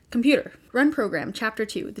Computer, run program, Chapter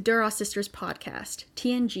 2, the Duras Sisters podcast,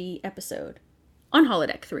 TNG episode, on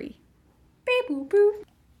holodeck 3. Beep boop boop.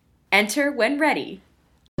 Enter when ready.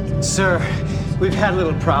 Sir, we've had a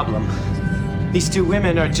little problem. These two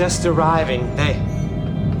women are just arriving. They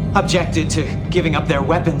objected to giving up their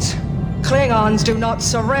weapons. Klingons do not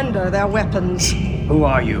surrender their weapons. Who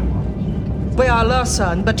are you? We are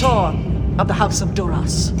Lursa and Bator of the House of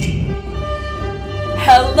Duras.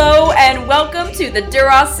 Hello and welcome to the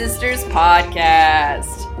Duras Sisters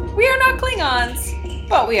podcast. We are not Klingons,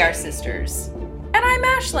 but we are sisters. And I'm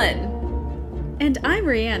Ashlyn. And I'm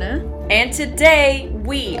Rihanna. And today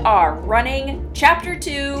we are running Chapter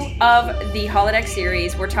 2 of the holodeck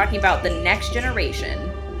series. We're talking about the next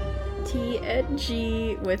generation.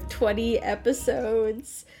 TNG with 20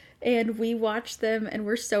 episodes. And we watched them and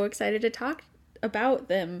we're so excited to talk about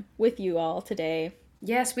them with you all today.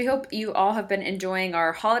 Yes, we hope you all have been enjoying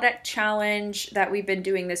our holodeck challenge that we've been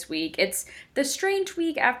doing this week. It's the strange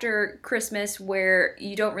week after Christmas where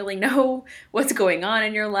you don't really know what's going on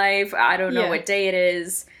in your life. I don't know what day it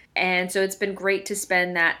is. And so it's been great to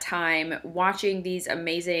spend that time watching these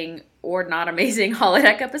amazing or not amazing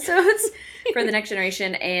holodeck episodes for the next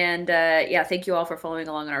generation. And thank you all for following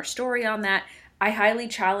along on our story on that. I highly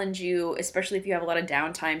challenge you, especially if you have a lot of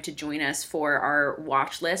downtime, to join us for our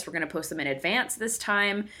watch list. We're going to post them in advance this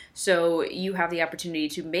time, so you have the opportunity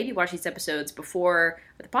to maybe watch these episodes before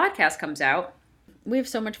the podcast comes out. We have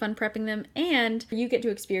so much fun prepping them, and you get to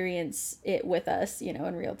experience it with us,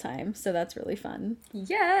 in real time, so that's really fun.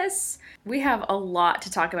 Yes! We have a lot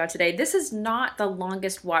to talk about today. This is not the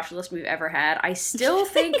longest watch list we've ever had. I still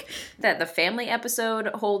think that the family episode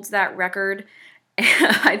holds that record.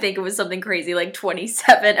 I think it was something crazy, like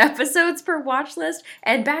 27 episodes per watch list.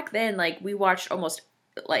 And back then, we watched almost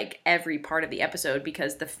every part of the episode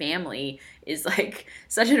because the family is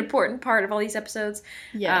such an important part of all these episodes.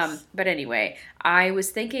 Yes. But anyway, I was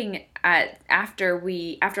thinking after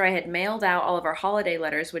I had mailed out all of our holiday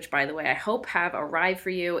letters, which by the way, I hope have arrived for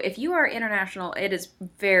you. If you are international, it is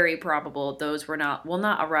very probable those will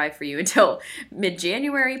not arrive for you until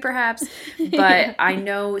mid-January perhaps. But I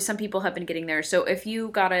know some people have been getting there. So if you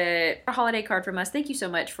got a holiday card from us, thank you so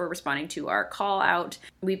much for responding to our call out.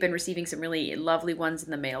 We've been receiving some really lovely ones in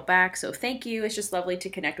the mail back. So thank you. It's just lovely to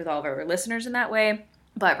connect with all of our listeners in that way.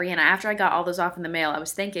 But Rihanna, after I got all those off in the mail, I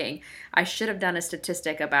was thinking I should have done a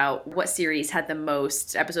statistic about what series had the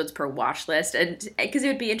most episodes per watch list, and because it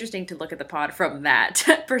would be interesting to look at the pod from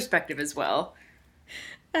that perspective as well.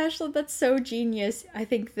 Ashley, that's so genius. I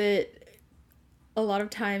think that a lot of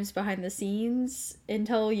times behind the scenes,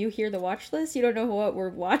 until you hear the watch list, you don't know what we're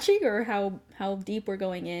watching or how deep we're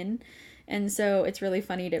going in. And so it's really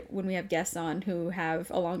funny when we have guests on who have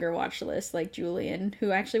a longer watch list, like Julian,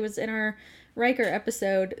 who actually was in our Riker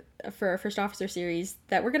episode for our First Officer series,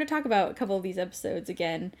 that we're going to talk about a couple of these episodes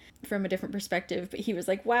again from a different perspective. But he was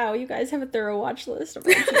like, wow, you guys have a thorough watch list. I'm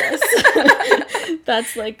like, yes.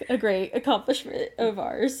 That's a great accomplishment of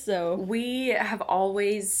ours. So we have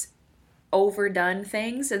always overdone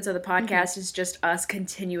things, and so the podcast is just us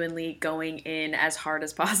continually going in as hard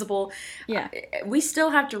as possible. Yeah. We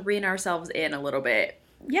still have to rein ourselves in a little bit.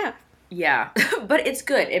 Yeah. Yeah, but it's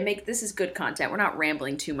good. This is good content. We're not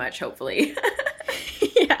rambling too much, hopefully.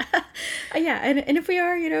 Yeah, and if we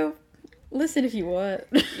are, listen if you want.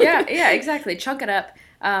 yeah, exactly. Chunk it up.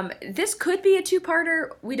 This could be a two-parter.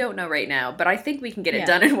 We don't know right now, but I think we can get it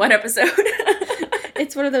done in one episode.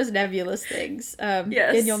 It's one of those nebulous things.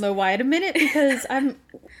 Yes. And you'll know why in a minute, because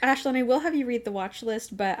Ashlyn, I will have you read the watch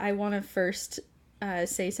list, but I want to first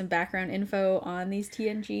say some background info on these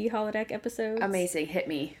TNG holodeck episodes. Amazing. Hit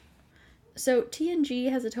me. So TNG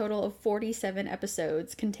has a total of 47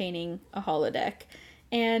 episodes containing a holodeck.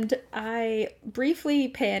 And I briefly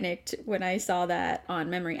panicked when I saw that on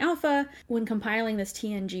Memory Alpha. When compiling this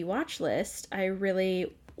TNG watch list, I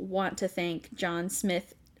really want to thank John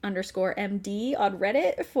Smith _MD on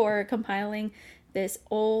Reddit for compiling this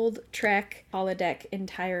old Trek holodeck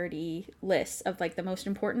entirety list of the most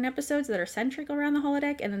important episodes that are centric around the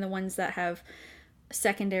holodeck, and then the ones that have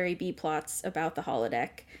secondary B plots about the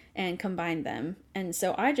holodeck and combined them. And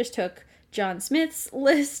so I just took John Smith's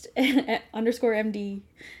list _MD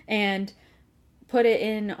and put it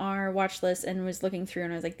in our watch list and was looking through,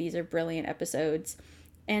 and I was like, these are brilliant episodes.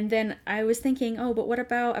 And then I was thinking, but what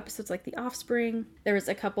about episodes like The Offspring? There was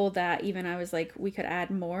a couple that even I was like, we could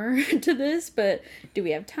add more to this, but do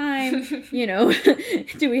we have time?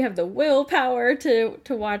 Do we have the willpower to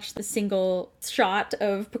watch the single shot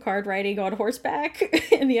of Picard riding on horseback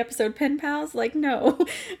in the episode Pen Pals? No,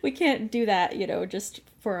 we can't do that, just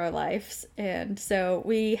for our lives. And so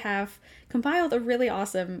we have compiled a really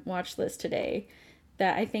awesome watch list today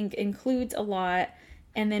that I think includes a lot.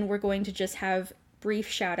 And then we're going to just have brief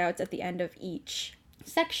shout outs at the end of each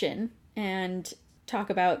section and talk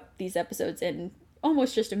about these episodes in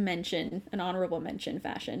almost just an honorable mention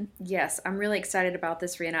fashion. Yes, I'm really excited about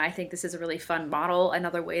this, Rihanna. I think this is a really fun model.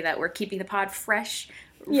 Another way that we're keeping the pod fresh.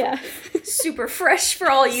 Yeah. Super fresh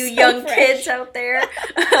for all you young kids out there.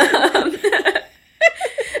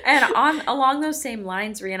 And along those same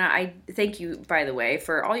lines, Rihanna, I thank you, by the way,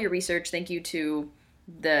 for all your research. Thank you to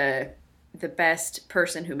the best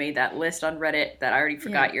person who made that list on Reddit that I already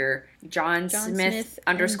forgot your John Smith _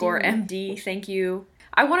 MD. Thank you.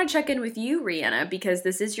 I want to check in with you, Rihanna, because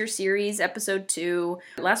this is your series, episode 2.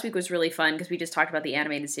 Last week was really fun because we just talked about the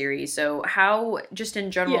animated series. So how, just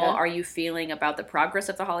in general, are you feeling about the progress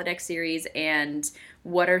of the holodeck series, and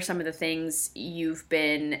what are some of the things you've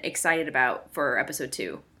been excited about for episode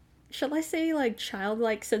 2? Shall I say, like,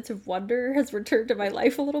 childlike sense of wonder has returned to my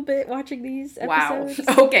life a little bit watching these episodes?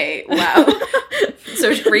 Wow. Okay, wow.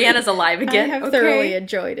 So Rihanna's alive again. I have thoroughly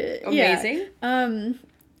enjoyed it. Amazing. Yeah.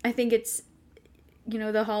 I think it's,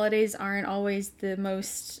 the holidays aren't always the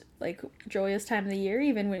most, like, joyous time of the year,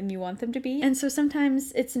 even when you want them to be. And so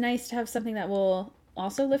sometimes it's nice to have something that will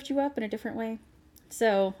also lift you up in a different way.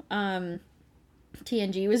 So,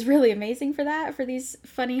 TNG was really amazing for these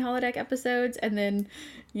funny holodeck episodes. And then,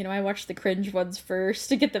 I watched the cringe ones first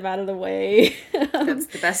to get them out of the way. That's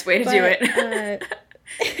the best way to do it.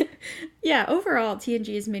 Yeah, overall,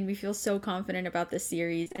 TNG has made me feel so confident about this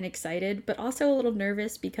series and excited, but also a little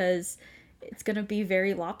nervous because it's going to be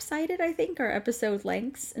very lopsided, I think, our episode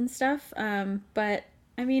lengths and stuff. But,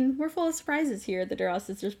 I mean, we're full of surprises here at the Duras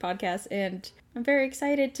Sisters podcast, and I'm very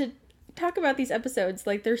excited to talk about these episodes.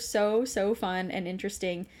 Like, they're so, so fun and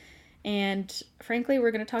interesting. And, frankly, we're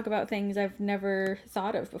going to talk about things I've never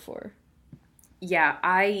thought of before. Yeah,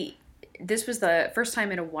 this was the first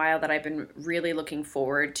time in a while that I've been really looking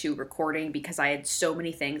forward to recording because I had so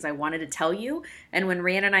many things I wanted to tell you. And when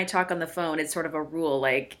Rhiannon and I talk on the phone, it's sort of a rule,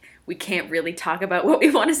 like, we can't really talk about what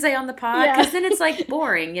we want to say on the pod because then it's, like,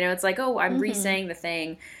 boring. It's like, oh, I'm re-saying the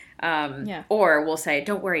thing. Or we'll say,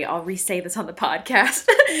 don't worry, I'll re-say this on the podcast.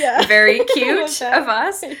 Very cute of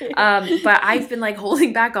us. But I've been, like,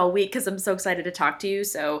 holding back all week because I'm so excited to talk to you.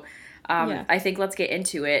 So I think let's get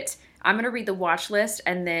into it. I'm going to read the watch list,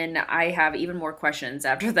 and then I have even more questions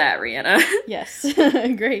after that, Rihanna. Yes.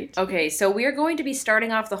 Great. Okay, so we are going to be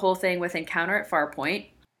starting off the whole thing with Encounter at Farpoint,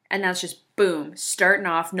 and that's just, boom, starting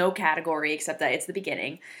off, no category except that it's the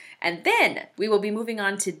beginning. And then we will be moving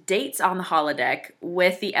on to dates on the holodeck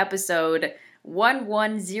with the episode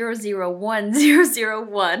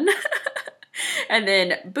 11001001. And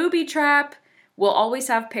then Booby Trap, We'll Always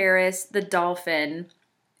Have Paris, The Dolphin,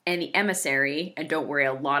 and The Emissary, and don't worry,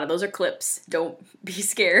 a lot of those are clips. Don't be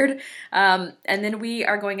scared. And then we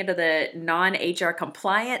are going into the non-HR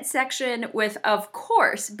compliant section with, of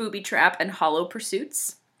course, Booby Trap and Hollow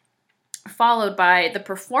Pursuits, followed by the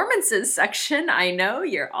performances section. I know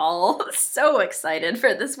you're all so excited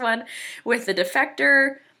for this one, with The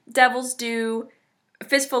Defector, Devil's Due,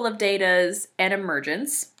 Fistful of Datas, and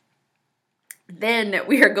Emergence. Then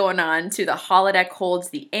we are going on to the Holodeck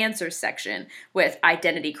Holds the Answers section with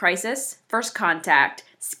Identity Crisis, First Contact,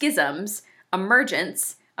 Schisms,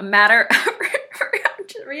 Emergence, A Matter...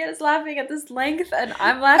 Rihanna's laughing at this length, and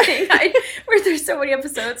I'm laughing. There's so many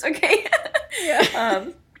episodes, okay? Yeah.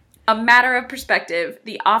 A Matter of Perspective,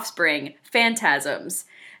 The Offspring, Phantasms.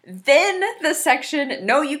 Then the section,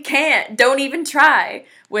 No You Can't, Don't Even Try,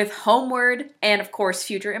 with Homeward and, of course,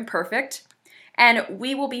 Future Imperfect. And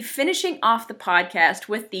we will be finishing off the podcast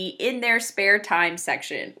with the In Their Spare Time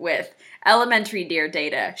section with Elementary Dear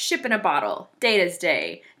Data, Ship in a Bottle, Data's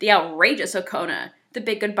Day, The Outrageous Okona, The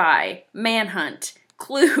Big Goodbye, Manhunt,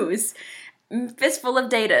 Clues, Fistful of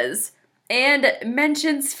Datas, and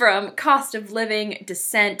mentions from Cost of Living,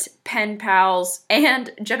 Descent, Pen Pals,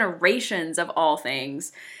 and Generations of all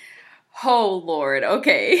things. Oh, Lord.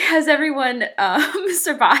 Okay. Has everyone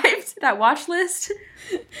survived that watch list?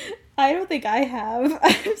 I don't think I have.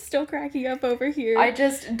 I'm still cracking up over here. I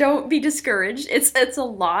just, don't be discouraged. It's a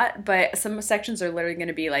lot, but some sections are literally going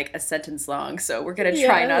to be like a sentence long, so we're going to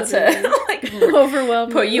try not to like overwhelm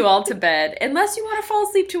put you all to bed. Unless you want to fall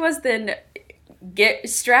asleep to us, then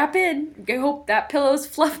strap in. I hope that pillow's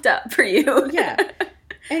fluffed up for you. Yeah.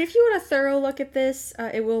 And if you want a thorough look at this,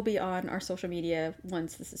 it will be on our social media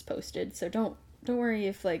once this is posted. So don't worry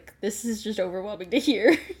if like this is just overwhelming to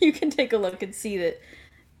hear. You can take a look and see that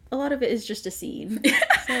a lot of it is just a scene.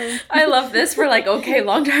 So. I love this. We're like, okay,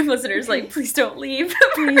 longtime listeners, like, please don't leave.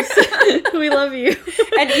 Please. We love you.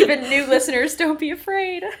 And even new listeners, don't be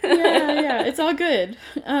afraid. Yeah, it's all good.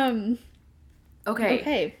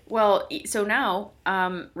 Okay. Well, so now,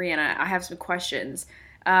 Rihanna, I have some questions.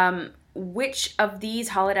 Which of these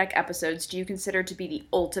holodeck episodes do you consider to be the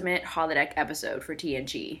ultimate holodeck episode for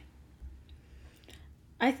TNG?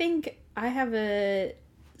 I think I have a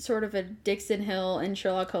sort of a Dixon Hill and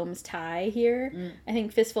Sherlock Holmes tie here. I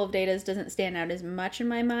think Fistful of Datas doesn't stand out as much in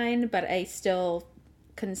my mind, but I still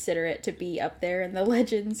consider it to be up there in the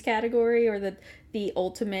legends category, or the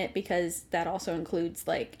ultimate, because that also includes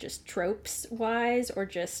like just tropes wise, or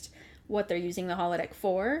just what they're using the holodeck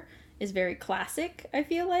for is very classic, I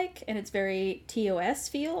feel like, and it's very TOS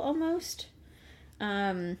feel almost.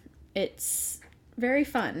 It's very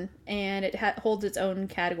fun, and it holds its own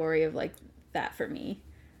category of like that for me.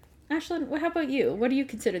 Ashlyn, how about you? What do you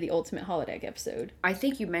consider the ultimate holodeck episode? I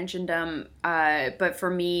think you mentioned them, but for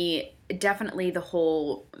me, definitely the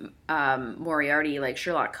whole Moriarty, like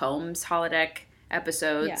Sherlock Holmes holodeck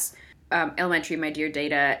episodes, Elementary, My Dear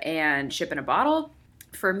Data, and Ship in a Bottle.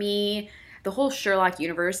 For me, the whole Sherlock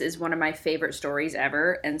universe is one of my favorite stories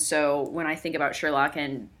ever, and so when I think about Sherlock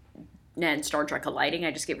and Star Trek colliding,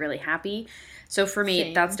 I just get really happy. So for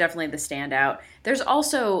me, that's definitely the standout. There's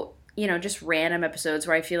also, just random episodes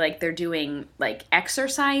where I feel like they're doing like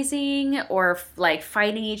exercising or like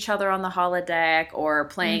fighting each other on the holodeck or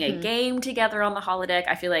playing a game together on the holodeck.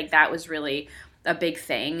 I feel like that was really a big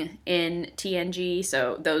thing in TNG.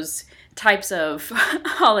 So those types of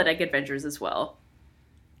holodeck adventures as well.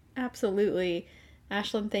 Absolutely.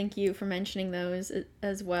 Ashlyn, thank you for mentioning those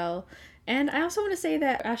as well. And I also want to say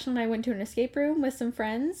that Ashlyn and I went to an escape room with some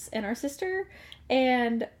friends and our sister,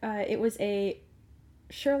 and it was a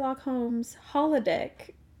Sherlock Holmes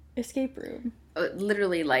holodeck escape room.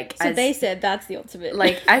 Literally, like, so they said that's the ultimate,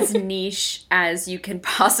 like as niche as you can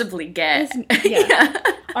possibly get. Yeah.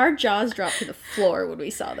 Our jaws dropped to the floor when we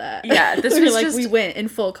saw that. Yeah, this was like, we went in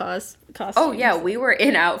full costumes. Oh yeah, we were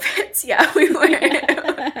in outfits. Yeah, we were.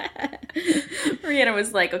 Rihanna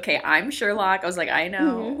was like, "Okay, I'm Sherlock." I was like, "I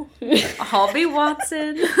know, I'll be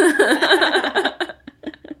Watson."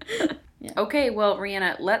 Yeah. Okay, well,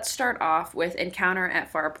 Rihanna, let's start off with Encounter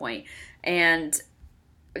at Farpoint. And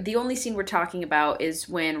the only scene we're talking about is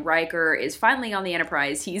when Riker is finally on the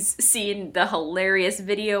Enterprise. He's seen the hilarious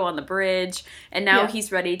video on the bridge, and now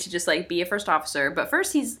he's ready to just like be a first officer. But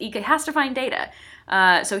first, he has to find Data.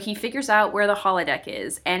 So he figures out where the holodeck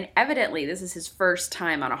is, and evidently this is his first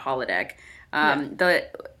time on a holodeck. The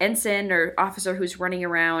ensign or officer who's running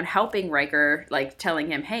around helping Riker, like telling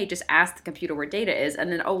him, "Hey, just ask the computer where Data is," and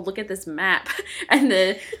then, "Oh, look at this map," and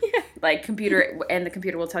the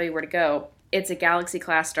computer will tell you where to go. It's a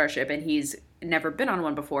Galaxy-class starship, and he's never been on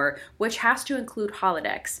one before, which has to include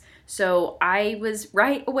holodecks. So I was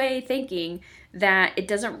right away thinking that it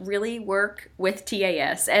doesn't really work with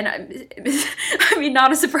TAS. And I mean,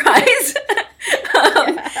 not a surprise.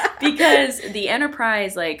 Because the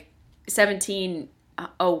Enterprise, like,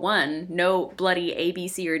 1701, no bloody A, B,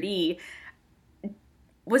 C, or D,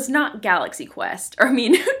 was not Galaxy Quest. Or, I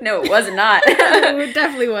mean, no, it was not. It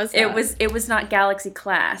definitely was not. It was not Galaxy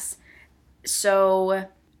class. So,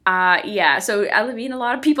 so I mean, a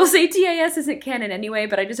lot of people say TAS isn't canon anyway,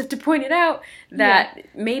 but I just have to point it out that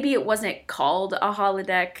maybe it wasn't called a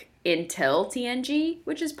holodeck until TNG,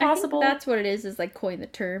 which is possible. I think that's what it is like coin the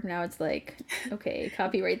term. Now it's like, okay,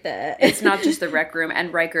 copyright that. It's not just the rec room,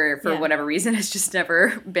 and Riker, for whatever reason, has just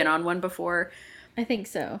never been on one before. I think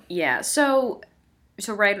so. Yeah, so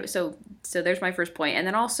there's my first point. And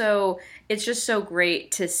then also, it's just so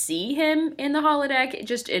great to see him in the holodeck,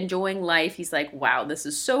 just enjoying life. He's like, wow, this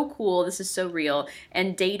is so cool. This is so real.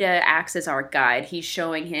 And Data acts as our guide. He's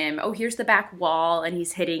showing him, oh, here's the back wall, and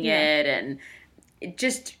he's hitting it, and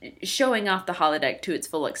just showing off the holodeck to its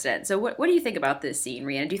full extent. So what do you think about this scene,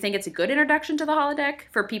 Rihanna? Do you think it's a good introduction to the holodeck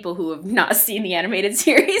for people who have not seen the animated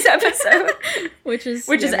series episode? which is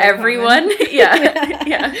everyone.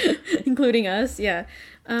 yeah. Including us, yeah.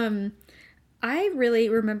 I really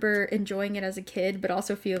remember enjoying it as a kid, but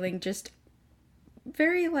also feeling just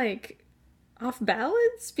very, like, off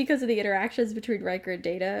balance because of the interactions between Riker and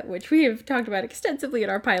Data, which we have talked about extensively in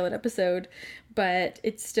our pilot episode, but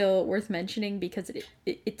it's still worth mentioning because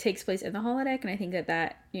it takes place in the holodeck, and I think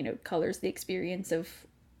that colors the experience of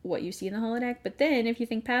what you see in the holodeck. But then, if you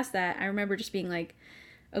think past that, I remember just being like,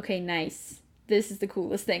 okay, nice. This is the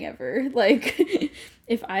coolest thing ever. Like,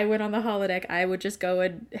 if I went on the holodeck, I would just go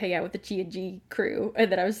and hang out with the TNG crew. And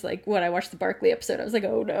then I was like, when I watched the Barclay episode, I was like,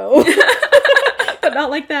 oh no. But not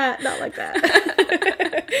like that. Not like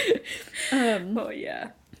that. Oh,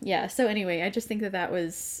 yeah. Yeah, so anyway, I just think that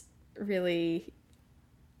was really...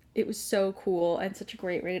 It was so cool and such a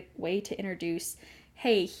great way to introduce,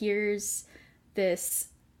 hey, here's this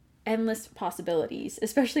endless possibilities,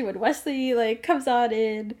 especially when Wesley like comes on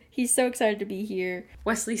in. He's so excited to be here.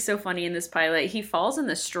 Wesley's so funny in this pilot. He falls in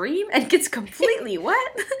the stream and gets completely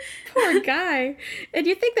wet. Poor guy. And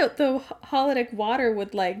you think that the holodeck water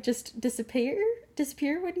would like just disappear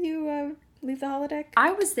when you leave the holodeck?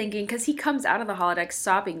 I was thinking, because he comes out of the holodeck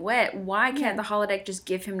sopping wet, why can't the holodeck just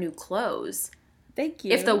give him new clothes? Thank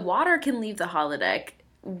you. If the water can leave the holodeck,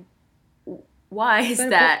 why is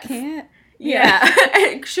but that? A book can't?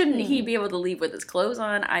 Yeah. Shouldn't he be able to leave with his clothes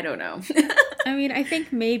on? I don't know. I mean, I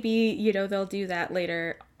think maybe, you know, they'll do that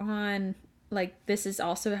later on. Like, this is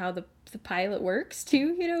also how the pilot works,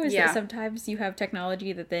 too, you know? Is that sometimes you have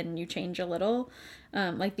technology that then you change a little.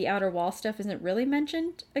 Like, the outer wall stuff isn't really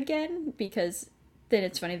mentioned again, because then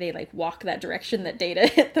it's funny, they, like, walk that direction that Data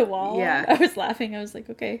hit the wall. Yeah. I was laughing. I was like,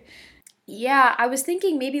 okay. Yeah, I was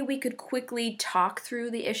thinking maybe we could quickly talk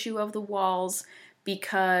through the issue of the walls,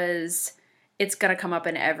 because it's going to come up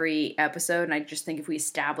in every episode, and I just think if we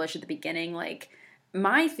establish at the beginning, like,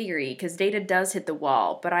 my theory, because Data does hit the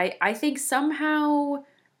wall, but I think somehow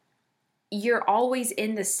you're always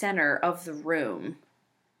in the center of the room,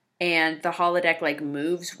 and the holodeck, like,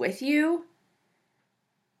 moves with you,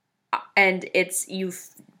 and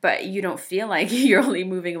but you don't feel like you're only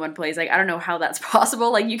moving in one place. Like, I don't know how that's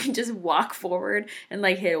possible. Like, you can just walk forward and,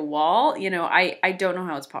 like, hit a wall. You know, I don't know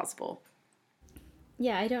how it's possible.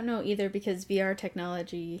 Yeah, I don't know either, because VR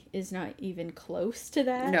technology is not even close to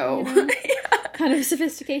that. No. You know? Kind of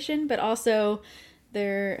sophistication, but also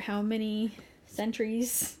how many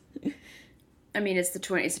centuries? I mean, it's the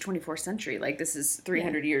 24th century. Like, this is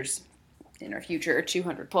 300 years in our future,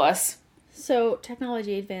 200 plus. So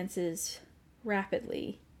technology advances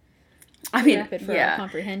rapidly. I mean, rapid for our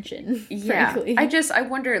comprehension. Yeah, frankly. I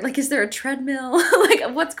wonder, like, is there a treadmill?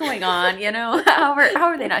 Like, what's going on? You know, how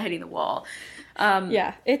are they not hitting the wall?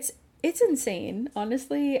 Yeah, it's insane.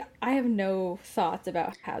 Honestly, I have no thoughts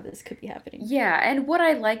about how this could be happening. Yeah, and what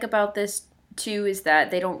I like about this too is that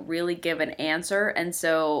they don't really give an answer, and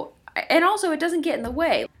also it doesn't get in the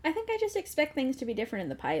way. I think I just expect things to be different in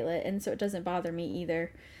the pilot, and so it doesn't bother me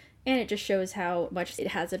either. And it just shows how much it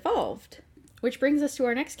has evolved. Which brings us to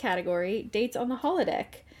our next category, dates on the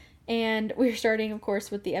holodeck. And we're starting, of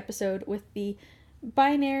course, with the episode with the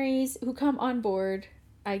binaries who come on board.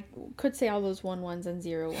 I could say all those 11s and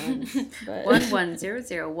 01s, but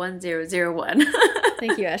 11001001.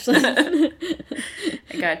 Thank you, Ashley.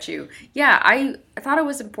 I got you. Yeah, I thought it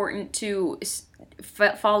was important to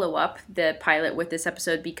follow up the pilot with this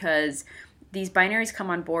episode, because these binaries come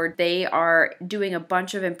on board. They are doing a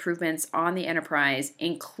bunch of improvements on the Enterprise,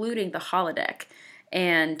 including the holodeck.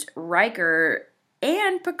 And Riker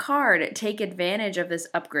and Picard take advantage of this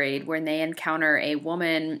upgrade when they encounter a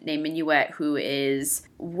woman named Minuet who is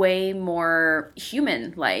way more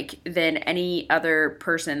human-like than any other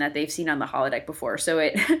person that they've seen on the holodeck before. So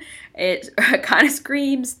it kind of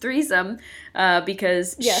screams threesome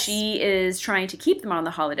because she is trying to keep them on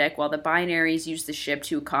the holodeck while the binaries use the ship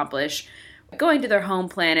to accomplish going to their home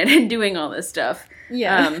planet and doing all this stuff.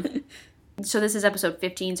 Yeah. So this is episode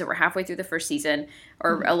 15, so we're halfway through the first season,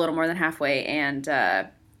 or a little more than halfway, and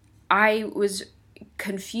I was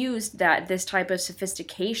confused that this type of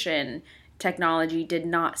sophistication technology did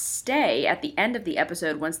not stay at the end of the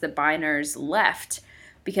episode once the Biners left,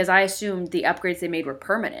 because I assumed the upgrades they made were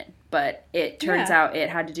permanent, but it turns out it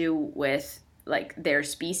had to do with, like, their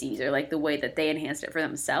species, or, like, the way that they enhanced it for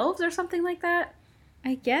themselves, or something like that.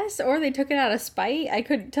 I guess, or they took it out of spite. I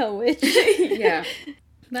couldn't tell which. Yeah.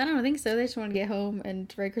 I don't think so. They just want to get home,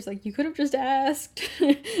 and Riker's like, you could have just asked.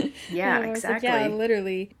 Yeah, exactly. Like, yeah,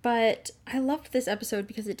 literally. But I loved this episode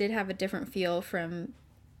because it did have a different feel from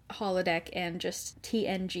holodeck and just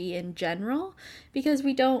TNG in general, because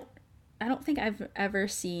I don't think I've ever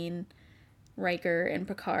seen Riker and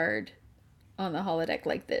Picard on the holodeck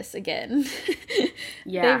like this again.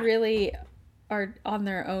 Yeah. They really are on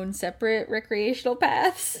their own separate recreational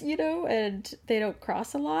paths, you know, and they don't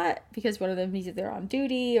cross a lot because one of them is either on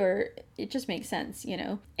duty or it just makes sense, you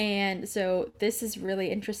know. And so this is really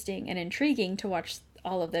interesting and intriguing to watch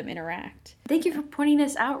all of them interact. Thank you for pointing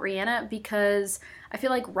this out, Rihanna, because I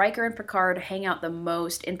feel like Riker and Picard hang out the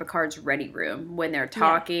most in Picard's ready room when they're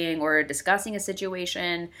talking or discussing a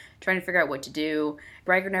situation, trying to figure out what to do.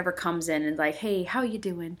 Riker never comes in and like, hey, how you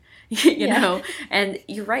doing? you know? And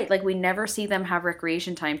you're right, like, we never see them have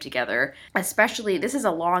recreation time together. Especially, this is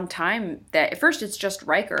a long time that, at first it's just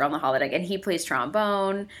Riker on the holodeck, and he plays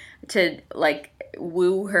trombone to, like,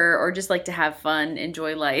 woo her or just, like, to have fun,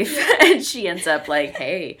 enjoy life. And she ends up like,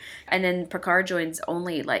 hey. And then Picard joins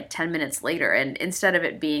only, like, 10 minutes later, and instead of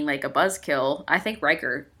it being, like, a buzzkill, I think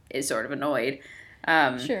Riker is sort of annoyed.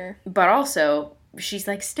 Sure. But also, she's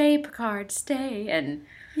like, stay, Picard, stay. And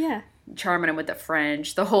Yeah. charming him with the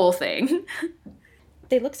French, the whole thing.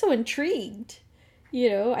 They look so intrigued. You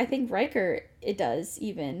know, I think Riker, it does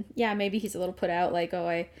even. Yeah, maybe he's a little put out, like, oh,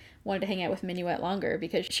 I wanted to hang out with Minuet longer,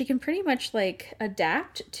 because she can pretty much, like,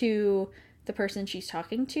 adapt to the person she's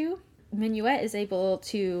talking to. Minuet is able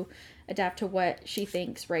to adapt to what she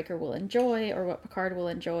thinks Riker will enjoy or what Picard will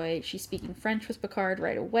enjoy. She's speaking French with Picard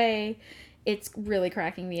right away. It's really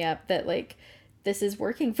cracking me up that, like, this is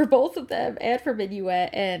working for both of them and for Minuet,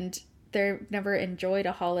 and they've never enjoyed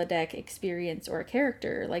a holodeck experience or a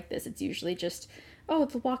character like this. It's usually just, oh,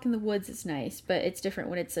 the walk in the woods is nice, but it's different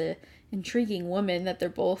when it's a intriguing woman that they're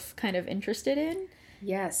both kind of interested in.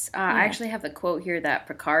 Yes. I actually have the quote here that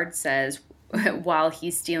Picard says while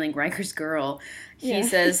he's stealing Riker's girl. He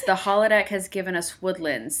says, the holodeck has given us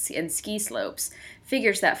woodlands and ski slopes,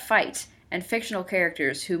 figures that fight, and fictional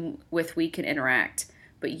characters with we can interact.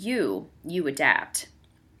 But you adapt.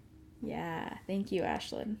 Yeah, thank you,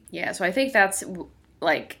 Ashlyn. Yeah, so I think that's,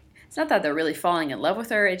 like, it's not that they're really falling in love with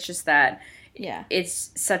her, it's just that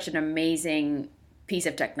it's such an amazing piece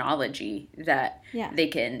of technology that they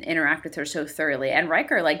can interact with her so thoroughly. And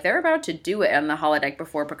Riker, like, they're about to do it on the holodeck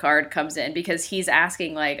before Picard comes in, because he's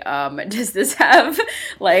asking, like, does this have,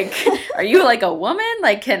 like, are you, like, a woman?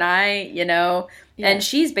 Like, can I, you know? Yeah. And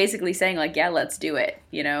she's basically saying, like, yeah, let's do it,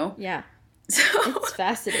 you know? Yeah. So it's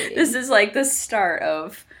fascinating. This is, like, the start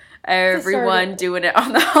of everyone doing it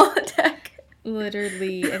on the holodeck.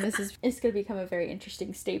 Literally, and it's going to become a very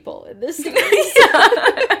interesting staple in this series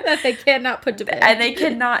that they cannot put to bed. And they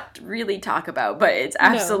cannot really talk about, but it's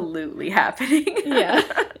absolutely happening. Yeah.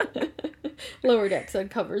 Lower Decks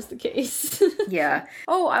uncovers the case. Yeah.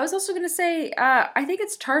 Oh, I was also going to say, I think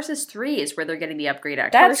it's Tarsus 3 is where they're getting the upgrade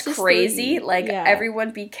act. That's That's crazy. 3. Like,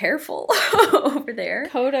 everyone be careful over there.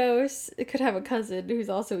 Kodos, it could have a cousin who's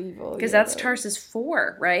also evil. Because that's Tarsus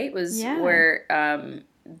 4, right? Was where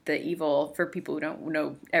the evil, for people who don't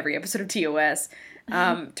know every episode of TOS,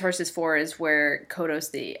 Tarsus 4 is where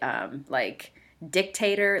Kodos, the, like,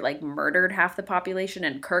 dictator, like, murdered half the population,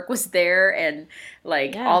 and Kirk was there, and,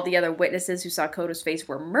 like, all the other witnesses who saw Kodos' face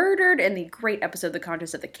were murdered in the great episode, The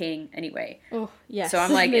Contest of the King. Anyway. Oh, yes. So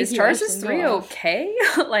I'm like, is Tarsus 3 okay?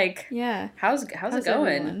 Like, how's it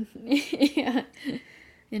going? Yeah.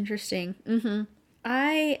 Interesting. Mm-hmm.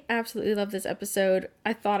 I absolutely love this episode.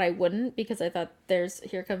 I thought I wouldn't, because I thought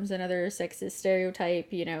here comes another sexist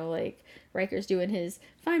stereotype, you know, like Riker's doing his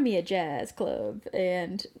find me a jazz club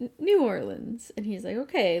and New Orleans. And he's like,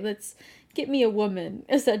 okay, let's get me a woman,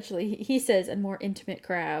 essentially. He says, a more intimate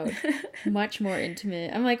crowd. Much more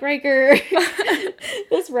intimate. I'm like, Riker,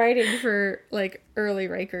 this writing for, like, early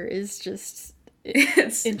Riker is just...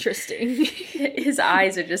 It's interesting. His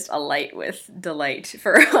eyes are just alight with delight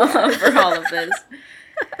for all of this.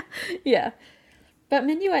 Yeah. But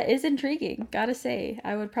Minuet is intriguing, gotta say.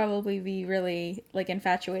 I would probably be really, like,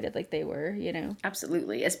 infatuated like they were, you know?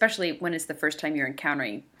 Absolutely. Especially when it's the first time you're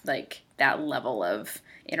encountering, like, that level of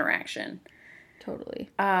interaction. Totally.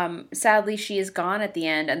 Sadly, she is gone at the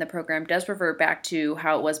end, and the program does revert back to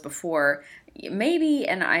how it was before. Maybe,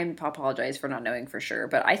 and I apologize for not knowing for sure,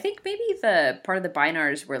 but I think maybe the part of the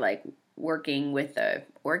Binars were, like, working with the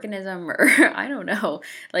organism, or I don't know.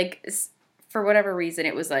 Like, for whatever reason,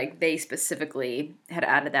 it was like they specifically had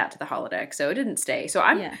added that to the holodeck, so it didn't stay. So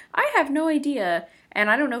I have no idea, and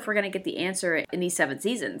I don't know if we're going to get the answer in these 7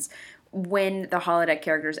 seasons when the holodeck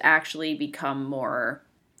characters actually become more,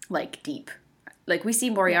 like, deep. Like, we see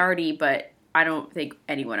Moriarty, but I don't think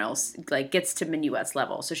anyone else, like, gets to Minuet's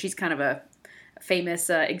level. So she's kind of a famous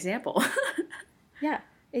example. Yeah,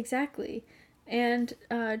 exactly. And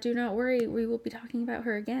do not worry, we will be talking about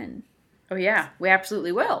her again. Oh, yeah, we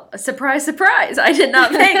absolutely will. A surprise, surprise. I did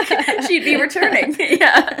not think she'd be returning.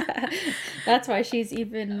 Yeah. That's why she's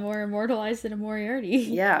even more immortalized than a Moriarty.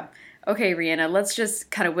 Yeah. Okay, Rihanna, let's just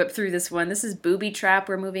kind of whip through this one. This is Booby Trap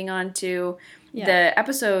we're moving on to. Yeah. The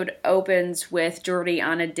episode opens with Geordi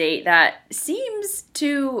on a date that seems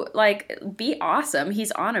to, like, be awesome.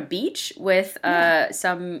 He's on a beach with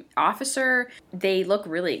some officer. They look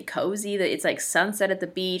really cozy. It's like sunset at the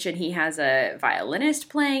beach, and he has a violinist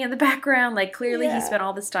playing in the background. Like, clearly he spent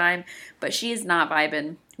all this time, but she is not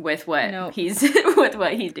vibing with what he's with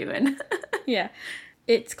what he's doing. Yeah.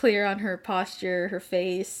 It's clear on her posture, her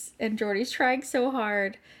face, and Geordi's trying so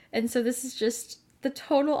hard. And so this is just the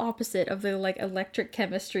total opposite of the, like, electric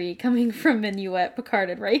chemistry coming from Minuet, Picard,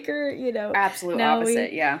 and Riker, you know. Absolute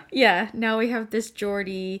opposite, yeah. Yeah, now we have this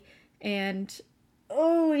Geordi, and,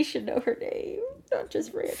 we should know her name, not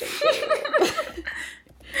just random name.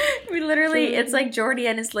 We literally, it's like Geordi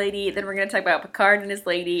and his lady, then we're going to talk about Picard and his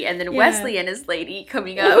lady, and then Wesley and his lady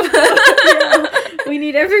coming up. We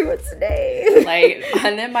need everyone's name. Like,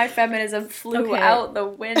 and then my feminism flew out the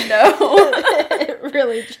window. It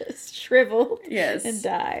really just shriveled. Yes. And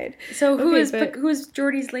died. So who is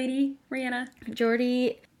Geordi's lady, Rihanna?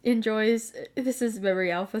 Geordi enjoys, this is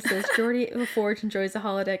Memory Alpha says, Geordi LaForge enjoys a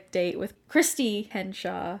holodeck date with Christy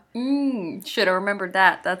Henshaw. Should have remembered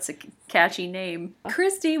that. That's a catchy name.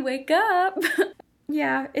 Christy, wake up!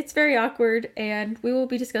 Yeah, it's very awkward, and we will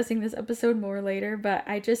be discussing this episode more later, but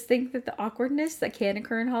I just think that the awkwardness that can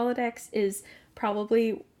occur in holodecks is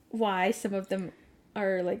probably why some of them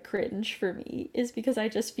are, like, cringe for me, is because I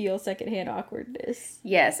just feel secondhand awkwardness.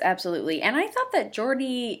 Yes, absolutely. And I thought that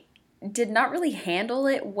Geordi did not really handle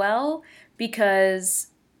it well, because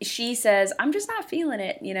she says, I'm just not feeling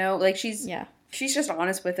it, you know? Like, she's just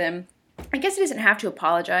honest with him. I guess he doesn't have to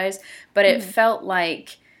apologize, but it felt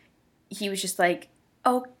like he was just like,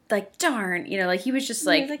 oh, like, darn, you know, like, he was just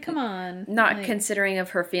like come on. Not considering of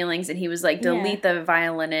her feelings, and he was like, delete the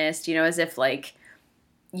violinist, you know, as if, like,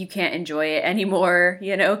 you can't enjoy it anymore,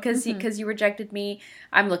 you know, because you rejected me.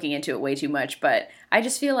 I'm looking into it way too much, but I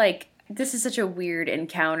just feel like this is such a weird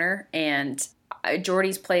encounter, and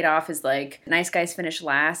Geordi's played off as, like, nice guys finish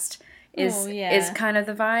last is kind of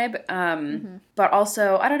the vibe. But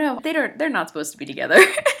also, I don't know, they're not supposed to be together.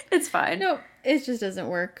 It's fine. No, it just doesn't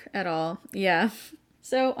work at all. Yeah.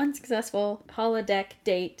 So, unsuccessful holodeck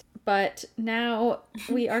date, but now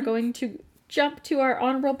we are going to jump to our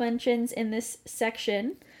honorable mentions in this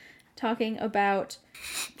section, talking about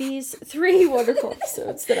these 3 wonderful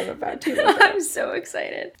episodes that I'm about to look at. I'm so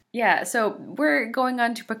excited. Yeah, so we're going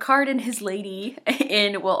on to Picard and his lady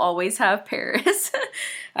in We'll Always Have Paris.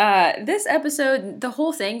 This episode, the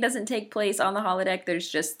whole thing doesn't take place on the holodeck. There's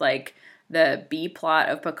just, like, the B plot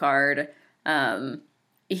of Picard.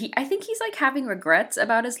 I think he's, like, having regrets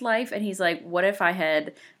about his life, and he's like, what if I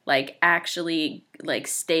had, like, actually, like,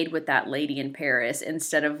 stayed with that lady in Paris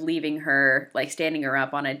instead of leaving her, like, standing her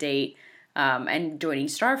up on a date, and joining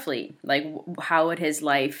Starfleet? Like, how would his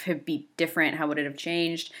life be different? How would it have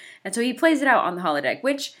changed? And so he plays it out on the holodeck,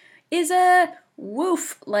 which is a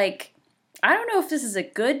woof. Like, I don't know if this is a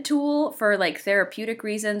good tool for, like, therapeutic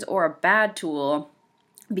reasons or a bad tool,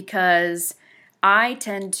 because I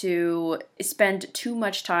tend to spend too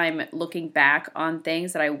much time looking back on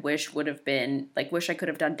things that I wish would have been, like, wish I could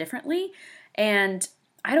have done differently. And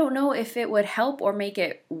I don't know if it would help or make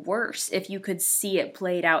it worse if you could see it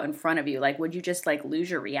played out in front of you. Like, would you just, like, lose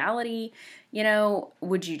your reality? You know,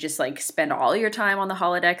 would you just, like, spend all your time on the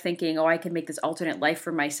holodeck thinking, oh, I can make this alternate life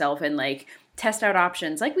for myself and, like, test out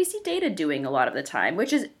options, like we see Data doing a lot of the time,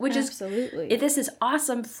 which Absolutely. is this is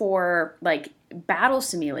awesome for, like, battle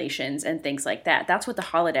simulations and things like that. That's what the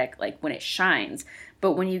holodeck, like, when it shines.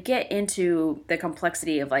 But when you get into the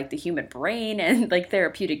complexity of, like, the human brain and, like,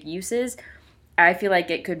 therapeutic uses, I feel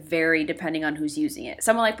like it could vary depending on who's using it.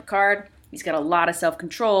 Someone like Picard, he's got a lot of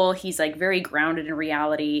self-control. He's, like, very grounded in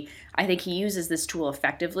reality. I think he uses this tool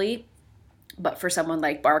effectively. But for someone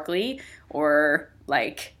like Barclay or,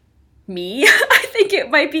 like, me, I think it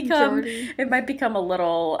might become a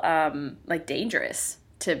little, like, dangerous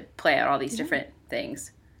to play out all these different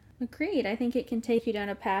things. Agreed. I think it can take you down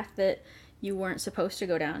a path that you weren't supposed to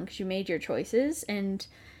go down because you made your choices, and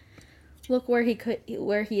look where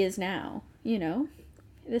he is now, you know?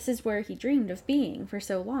 This is where he dreamed of being for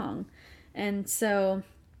so long. And so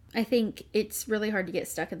I think it's really hard to get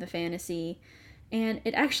stuck in the fantasy. And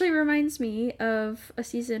it actually reminds me of a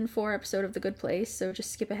season 4 episode of The Good Place, so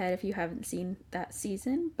just skip ahead if you haven't seen that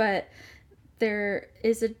season. But there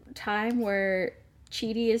is a time where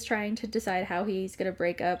Chidi is trying to decide how he's going to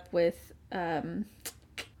break up with,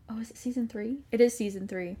 is it season 3? It is season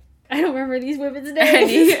 3. I don't remember these women's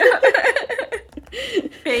names.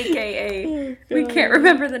 AKA, we can't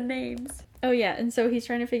remember the names. Oh yeah, and so he's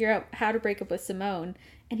trying to figure out how to break up with Simone.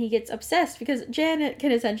 And he gets obsessed because Janet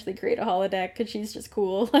can essentially create a holodeck because she's just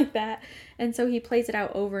cool like that. And so he plays it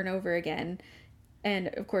out over and over again. And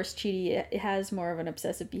of course, Chidi has more of an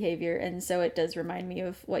obsessive behavior. And so it does remind me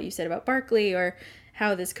of what you said about Barclay or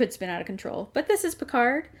how this could spin out of control. But this is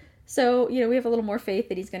Picard. So, you know, we have a little more faith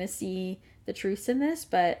that he's going to see the truths in this.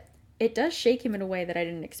 But it does shake him in a way that I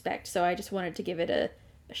didn't expect. So I just wanted to give it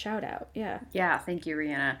a shout out. Yeah. Yeah, thank you,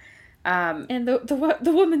 Rihanna. And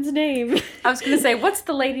the woman's name. I was going to say, what's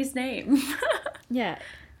the lady's name? Yeah.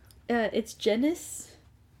 It's Janice.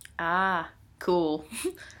 Ah, cool.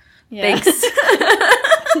 Yeah. Thanks.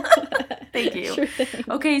 Thank you. Sure thing.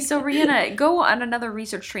 Okay, so Rihanna, go on another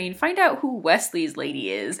research train. Find out who Wesley's lady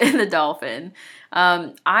is in The Dolphin.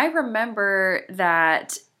 I remember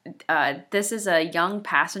that this is a young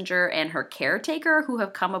passenger and her caretaker who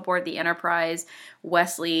have come aboard the Enterprise.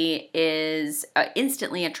 Wesley is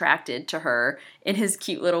instantly attracted to her in his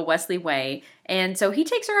cute little Wesley way. And so he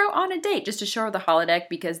takes her out on a date just to show her the holodeck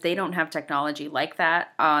because they don't have technology like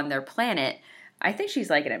that on their planet. I think she's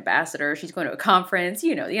like an ambassador. She's going to a conference.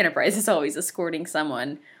 You know, the Enterprise is always escorting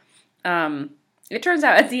someone. It turns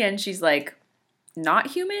out at the end she's like not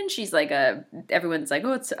human. She's like everyone's like,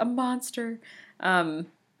 oh, it's a monster.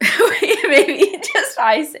 Maybe just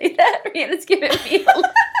I say that. Rhiannon's giving me a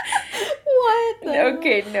What?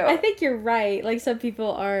 Okay, no. I think you're right. Like, some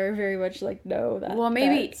people are very much like, no,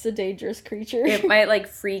 maybe it's a dangerous creature. It might, like,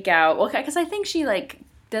 freak out. Well, because I think she, like,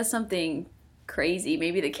 does something crazy.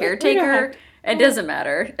 Maybe the caretaker. It doesn't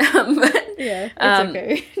matter. But, yeah, it's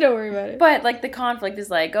okay. Don't worry about it. But, like, the conflict is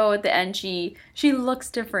like, oh, at the end she looks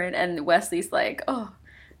different, and Wesley's like, oh,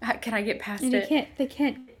 can I get past and it? They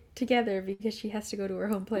can't get together because she has to go to her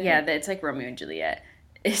home planet. Yeah, it's like Romeo and Juliet.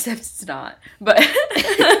 Except it's not. But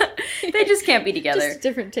they just can't be together. Just a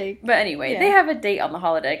different take. But anyway, They have a date on the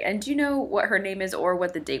holodeck. And do you know what her name is or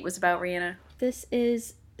what the date was about, Rhianna? This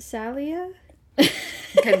is Salia.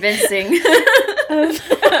 Convincing.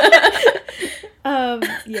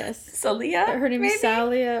 Yes. Salia? Her name maybe? is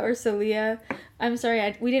Salia or Salia. I'm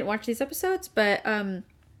sorry, we didn't watch these episodes, but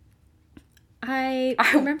I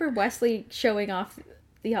remember Wesley showing off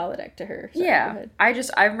the holodeck to her. Sorry, yeah.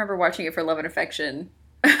 I remember watching it for Love and Affection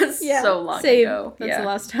so long same. ago. That's the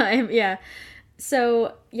last time. Yeah.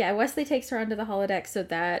 So, yeah, Wesley takes her onto the holodeck so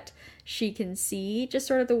that she can see just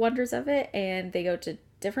sort of the wonders of it, and they go to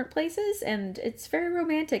different places, and it's very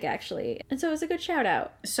romantic, actually. And so it was a good shout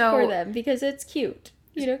out for them because it's cute.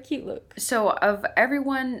 You know, cute look. So, of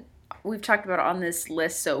everyone we've talked about on this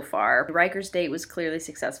list so far, Riker's date was clearly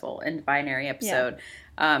successful in the binary episode.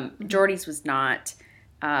 Yeah. Geordi's was not.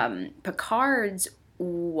 Picard's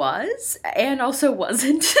was and also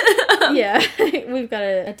wasn't. Yeah, we've got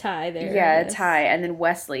a tie there. Yeah, a tie. And then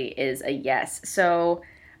Wesley is a yes. So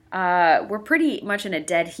we're pretty much in a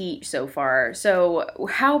dead heat so far. So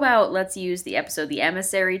how about let's use the episode The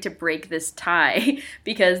Emissary to break this tie?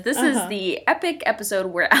 Because this is the epic episode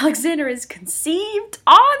where Alexander is conceived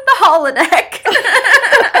on the holodeck.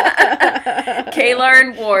 Kaylar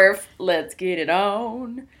and Worf, let's get it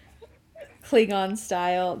on. Klingon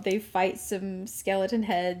style. They fight some skeleton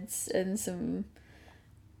heads and some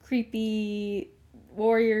creepy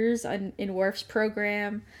warriors in Worf's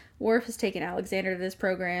program. Worf has taken Alexander to this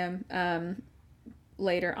program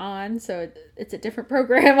later on, so it's a different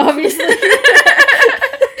program, obviously.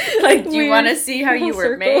 Like, do you want to see how you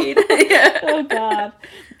were made? Yeah. Oh, God.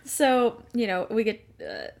 So, you know, we get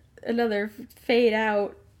another fade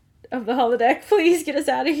out of the holodeck. Please get us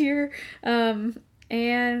out of here.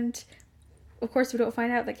 And... of course, we don't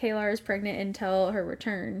find out that Kaylar is pregnant until her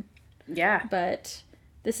return. Yeah. But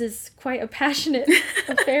this is quite a passionate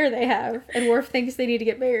affair they have. And Worf thinks they need to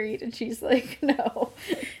get married. And she's like, no.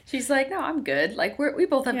 She's like, no, I'm good. Like, we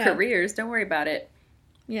both have careers. Don't worry about it.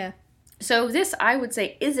 Yeah. So this, I would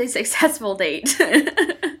say, is a successful date.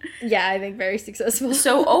 Yeah, I think very successful.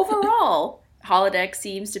 So overall, holodeck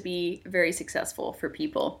seems to be very successful for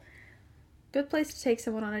people. Good place to take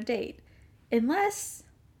someone on a date. Unless...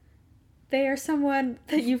 they are someone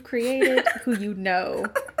that you've created who you know.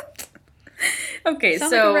 Okay, Sound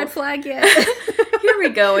so... like a red flag yet? Here we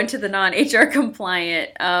go into the non-HR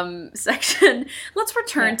compliant section. Let's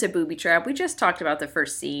return to Booby Trap. We just talked about the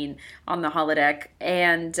first scene on the holodeck,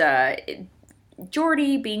 and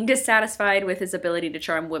Geordi being dissatisfied with his ability to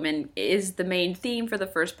charm women is the main theme for the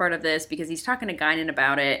first part of this because he's talking to Guinan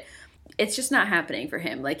about it. It's just not happening for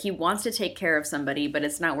him. Like, he wants to take care of somebody, but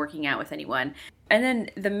it's not working out with anyone. And then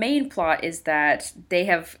the main plot is that they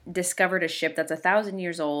have discovered a ship that's 1,000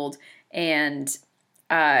 years old, and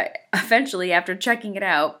eventually, after checking it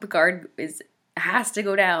out, Picard has to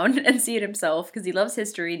go down and see it himself because he loves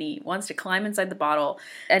history and he wants to climb inside the bottle.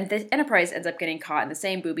 And the Enterprise ends up getting caught in the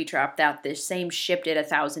same booby trap that this same ship did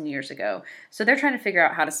 1,000 years ago. So they're trying to figure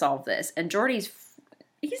out how to solve this. And Geordi's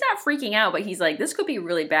he's not freaking out, but he's like, this could be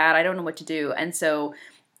really bad. I don't know what to do. And so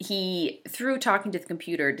he, through talking to the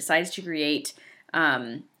computer, decides to create,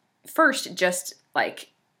 first, just like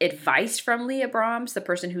advice from Leah Brahms, the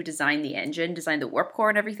person who designed the engine, designed the warp core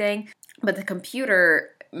and everything. But the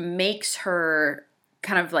computer makes her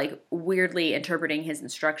kind of like weirdly interpreting his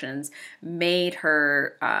instructions, made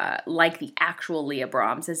her like the actual Leah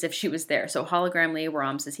Brahms, as if she was there. So hologram Leah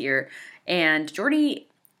Brahms is here. And Geordi,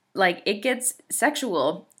 like, it gets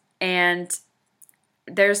sexual, and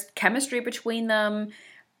there's chemistry between them.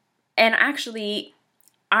 And actually,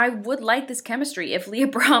 I would like this chemistry if Leah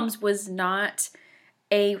Brahms was not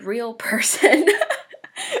a real person.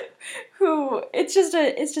 who it's just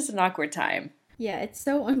an awkward time. Yeah, it's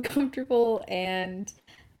so uncomfortable, and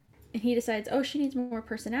he decides, oh, she needs more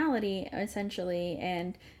personality, essentially,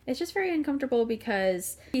 and it's just very uncomfortable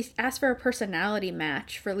because he asked for a personality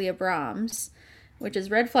match for Leah Brahms, which is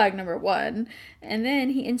red flag number 1, and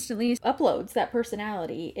then he instantly uploads that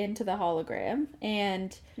personality into the hologram,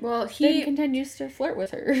 and then continues to flirt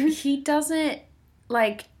with her. He doesn't,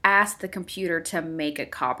 like, ask the computer to make a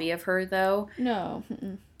copy of her, though. No.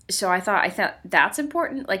 So I thought that's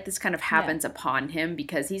important. Like, this kind of happens upon him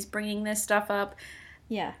because he's bringing this stuff up.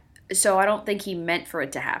 Yeah. So I don't think he meant for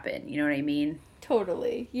it to happen. You know what I mean?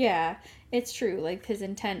 Totally. Yeah. It's true. Like, his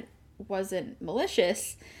intent wasn't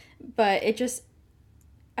malicious, but it just,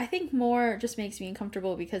 I think more just makes me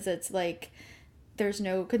uncomfortable because it's like there's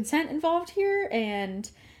no consent involved here, and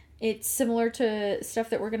it's similar to stuff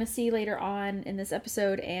that we're going to see later on in this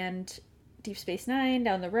episode and Deep Space Nine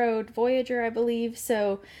down the road, Voyager, I believe.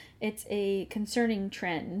 So it's a concerning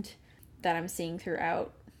trend that I'm seeing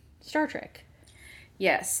throughout Star Trek.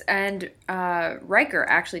 Yes, and Riker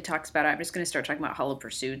actually talks about it. I'm just going to start talking about Hollow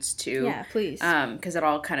Pursuits, too. Yeah, please. Because it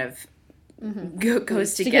all kind of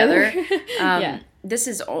goes together. Yeah. This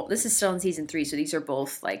is still in season 3, so these are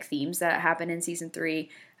both, like, themes that happen in season 3.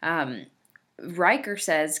 Riker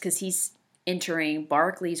says, because he's entering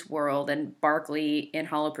Barclay's world, and Barclay in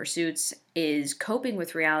Hollow Pursuits is coping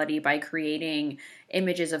with reality by creating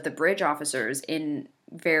images of the bridge officers in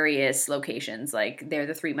various locations. Like, they're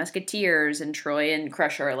the Three Musketeers, and Troy and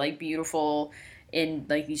Crusher are, like, beautiful in,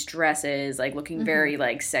 like, these dresses, like, looking very,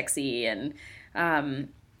 like, sexy. And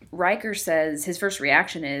Riker says his first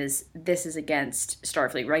reaction is, this is against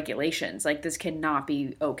Starfleet regulations. Like, this cannot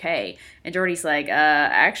be okay. And Geordi's like,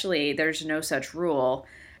 actually, there's no such rule.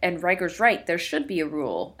 And Riker's right, there should be a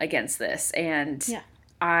rule against this. And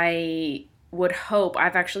I would hope,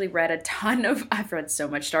 I've actually read I've read so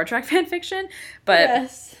much Star Trek fan fiction,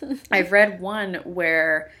 but I've read one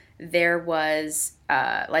where there was,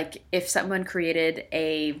 like, if someone created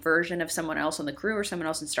a version of someone else on the crew or someone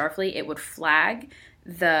else in Starfleet, it would flag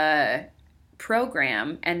the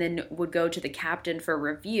program and then would go to the captain for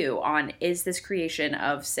review on, is this creation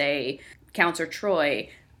of, say, Counselor Troy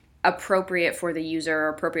appropriate for the user or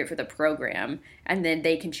appropriate for the program, and then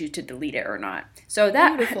they can choose to delete it or not. So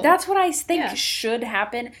that's what I think should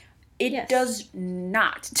happen. It does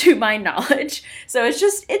not, to my knowledge. So it's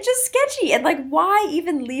just sketchy. And, like, why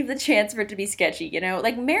even leave the chance for it to be sketchy, you know?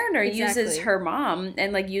 Like, Mariner uses her mom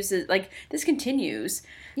and, like, uses, like, this continues.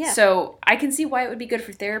 Yeah. So I can see why it would be good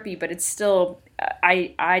for therapy, but it's still,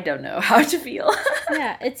 I don't know how to feel.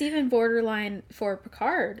 Yeah, it's even borderline for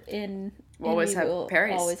Picard in Always Have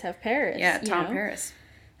Paris. Always Have Paris. Yeah, Tom Paris.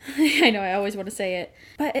 I know, I always want to say it.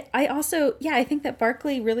 But I also, I think that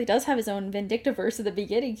Barclay really does have his own Vindictiverse at the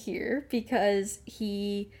beginning here, because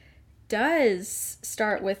he does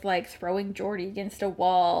start with, like, throwing Geordi against a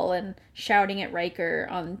wall and shouting at Riker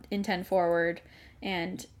in 10 Forward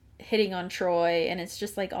and hitting on Troy, and it's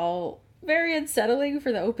just, like, all very unsettling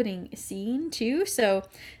for the opening scene, too. So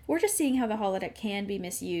we're just seeing how the holodeck can be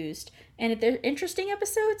misused. And they're interesting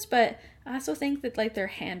episodes, but I also think that, like, they're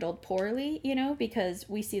handled poorly, you know, because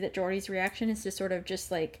we see that Geordi's reaction is to sort of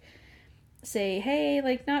just, like, say, hey,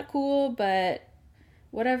 like, not cool, but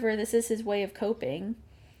whatever, this is his way of coping.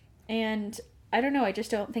 And I don't know, I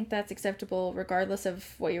just don't think that's acceptable regardless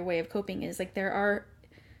of what your way of coping is. Like, there are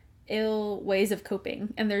ill ways of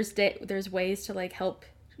coping, and there's ways to, like, help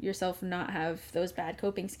yourself not have those bad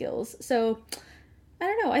coping skills. So I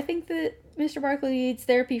don't know, I think that Mr. Barclay needs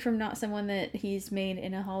therapy from not someone that he's made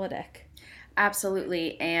in a holodeck.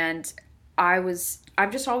 Absolutely. And I'm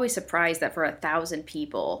just always surprised that for 1,000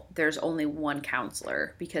 people there's only one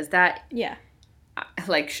counselor, because that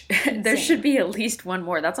like there should be at least one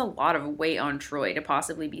more. That's a lot of weight on Troy to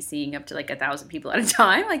possibly be seeing up to, like, 1,000 people at a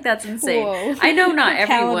time. Like, that's insane. Whoa. I know not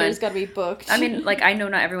everyone. Calendar's got to be booked. I mean, like, I know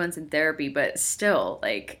not everyone's in therapy, but still,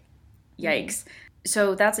 like, yikes.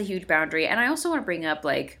 So that's a huge boundary. And I also want to bring up,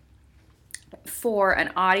 like, for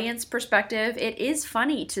an audience perspective, it is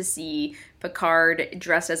funny to see Picard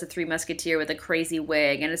dressed as a Three Musketeer with a crazy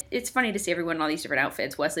wig, and it's funny to see everyone in all these different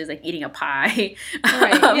outfits. Wesley's, like, eating a pie,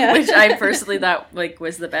 right, which I personally thought, like,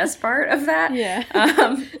 was the best part of that.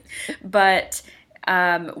 Yeah. But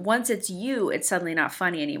once it's you, it's suddenly not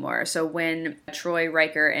funny anymore. So when Troy,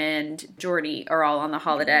 Riker, and Geordi are all on the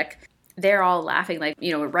holodeck, they're all laughing. Like,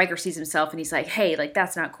 you know, Riker sees himself and he's like, hey, like,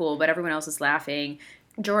 that's not cool, but everyone else is laughing.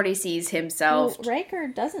 Geordi sees himself. Well, Riker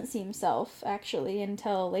doesn't see himself, actually,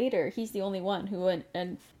 until later. He's the only one who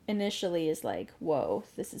initially is like, whoa,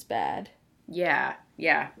 this is bad. Yeah.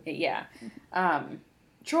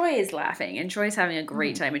 Troy is laughing, and Troy's having a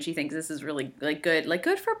great time, and she thinks this is really like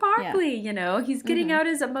good for Barkley, you know? He's getting out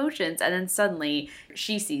his emotions, and then suddenly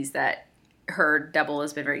she sees that her double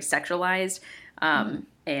has been very sexualized,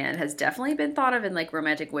 and has definitely been thought of in like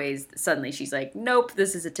romantic ways. Suddenly she's like, nope,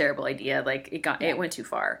 this is a terrible idea. Like it went too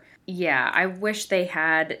far. Yeah, I wish they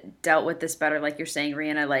had dealt with this better. Like you're saying,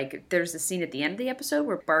 Rihanna, like there's a scene at the end of the episode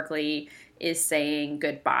where Barkley is saying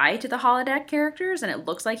goodbye to the holodeck characters, and it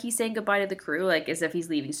looks like he's saying goodbye to the crew, like as if he's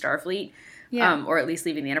leaving Starfleet, or at least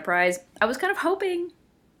leaving the Enterprise. I was kind of hoping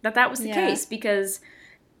that was the case, because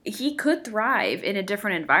he could thrive in a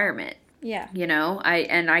different environment. Yeah. You know,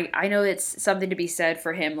 I know it's something to be said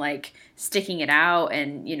for him, like sticking it out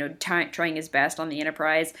and, you know, trying his best on the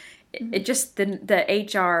Enterprise. It just,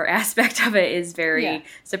 the HR aspect of it is very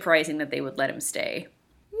surprising that they would let him stay.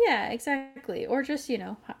 Yeah, exactly. Or just, you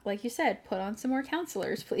know, like you said, put on some more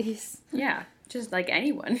counselors, please. Yeah, just like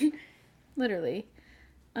anyone. Literally.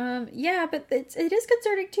 Yeah, but it is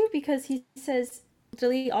concerning too, because he says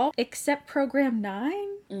delete all except program 9.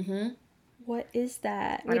 Mm-hmm. What is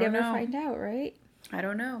that? We never find out, right? I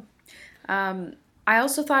don't know. I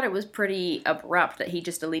also thought it was pretty abrupt that he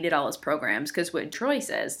just deleted all his programs, because what Troy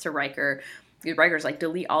says to Riker, Riker's like,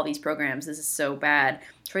 delete all these programs, this is so bad.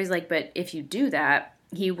 Troy's like, but if you do that,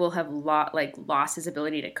 he will have lost his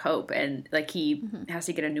ability to cope, and like he has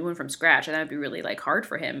to get a new one from scratch, and that would be really like hard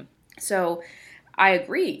for him. So I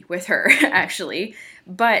agree with her, actually.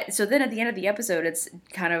 But so then at the end of the episode, it's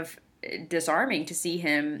kind of disarming to see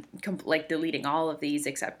him like deleting all of these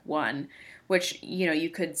except one, which, you know, you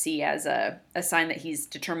could see as a sign that he's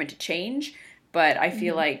determined to change. But I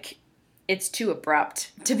feel like it's too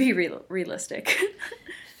abrupt to be realistic.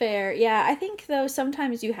 Fair. Yeah, I think, though,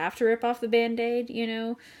 sometimes you have to rip off the Band-Aid, you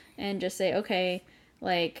know, and just say, okay,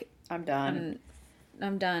 like, I'm done.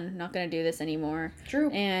 I'm done. Not going to do this anymore. True.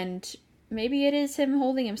 And maybe it is him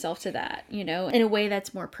holding himself to that, you know, in a way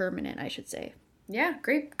that's more permanent, I should say. Yeah,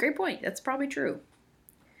 great point. That's probably true.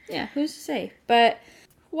 Yeah, who's to say? But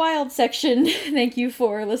wild section. Thank you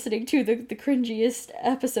for listening to the cringiest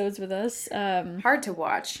episodes with us. Hard to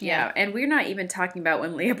watch, yeah. And we're not even talking about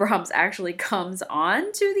when Leah Brahms actually comes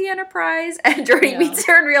on to the Enterprise and Jordy meets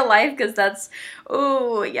her in real life, because that's,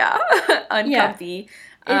 uncomfy.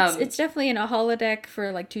 Yeah. It's definitely in a holodeck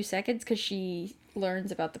for like 2 seconds, because she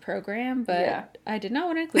learns about the program, but I did not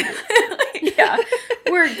want to include it. Yeah,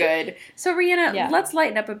 we're good. So Rihanna, let's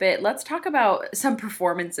lighten up a bit. Let's talk about some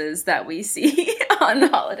performances that we see on the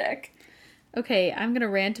holodeck. Okay, I'm gonna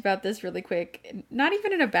rant about this really quick. Not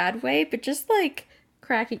even in a bad way, but just like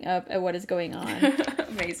cracking up at what is going on.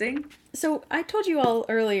 Amazing. So I told you all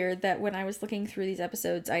earlier that when I was looking through these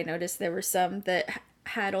episodes, I noticed there were some that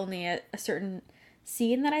had only a certain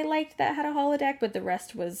scene that I liked that had a holodeck, but the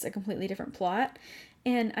rest was a completely different plot.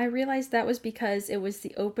 And I realized that was because it was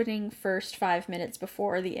the opening first 5 minutes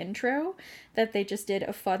before the intro that they just did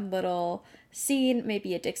a fun little scene,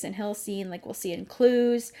 maybe a Dixon Hill scene like we'll see in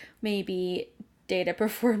Clues, maybe Data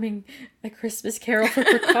performing A Christmas Carol for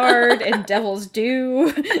Picard and Devil's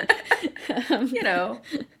Due. You know.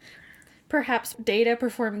 Perhaps Data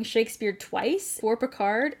performing Shakespeare twice for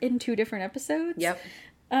Picard in 2 different episodes. Yep.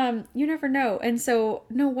 You never know. And so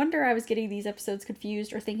no wonder I was getting these episodes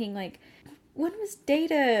confused or thinking like, when was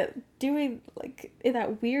Data doing like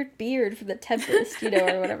that weird beard for the Tempest, you know,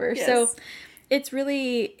 or whatever. Yes. So it's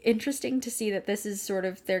really interesting to see that this is sort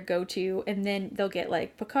of their go-to, and then they'll get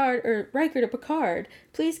like Picard or Riker to Picard,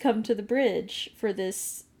 please come to the bridge for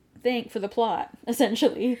this thing, for the plot,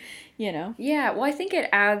 essentially, you know. Yeah, well, I think it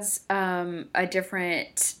adds a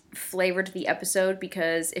different flavor to the episode,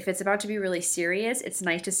 because if it's about to be really serious, it's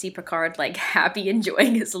nice to see Picard like happy,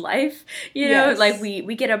 enjoying his life, you know. Like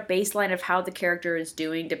we get a baseline of how the character is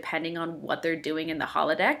doing depending on what they're doing in the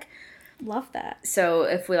holodeck. Love that. So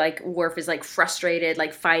if we like Worf is like frustrated,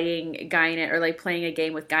 like fighting Guinan or like playing a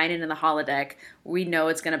game with Guinan in the holodeck, we know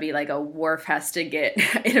it's gonna be like a Worf has to get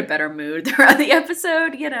in a better mood throughout the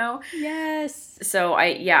episode, you know. Yes. So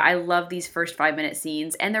I love these first 5-minute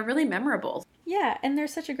scenes, and they're really memorable. Yeah, and they're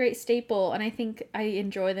such a great staple, and I think I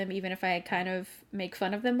enjoy them even if I kind of make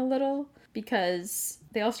fun of them a little, because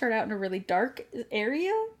they all start out in a really dark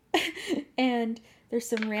area, and there's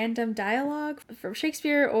some random dialogue from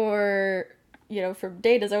Shakespeare or, you know, from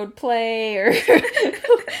Data's own play or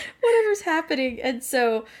whatever's happening, and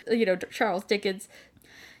so, you know, Charles Dickens.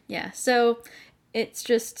 Yeah, so it's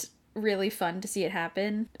just really fun to see it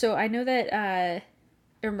happen. So I know that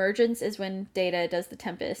Emergence is when Data does the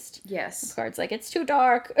Tempest. Yes. Picard's like, it's too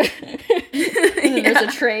dark. And then there's a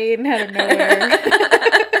train out of nowhere.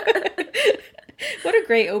 What a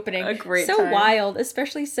great opening. A great so time. wild,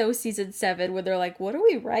 especially season 7, where they're like, what do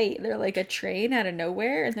we write? They're like, a train out of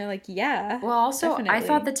nowhere, and they're like, yeah. Well, also, definitely. I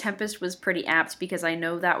thought The Tempest was pretty apt because I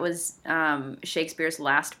know that was Shakespeare's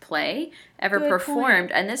last play ever Good performed.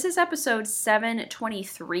 point. And this is episode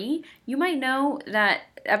 723. You might know that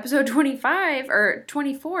episode 25 or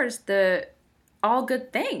 24 is the All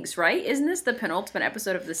Good Things, right? Isn't this the penultimate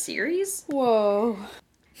episode of the series? Whoa.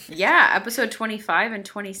 Yeah, episode 25 and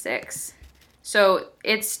 26. So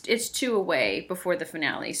it's 2 away before the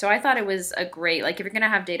finale. So I thought it was a great, like, if you're going to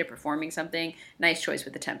have Data performing something, nice choice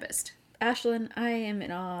with The Tempest. Ashlyn, I am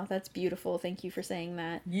in awe. That's beautiful. Thank you for saying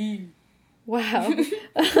that. Yeah. Wow.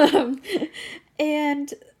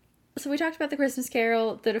 And so we talked about the Christmas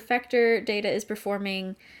Carol. The Defector Data is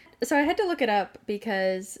performing. So I had to look it up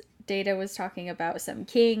because Data was talking about some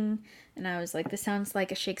king, and I was like, this sounds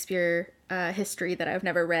like a Shakespeare history that I've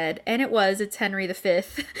never read. And it was. It's Henry V.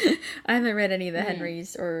 I haven't read any of the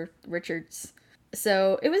Henrys or Richards.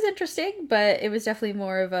 So it was interesting, but it was definitely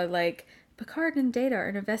more of a, like, Picard and Data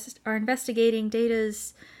are investigating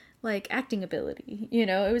Data's, like, acting ability. You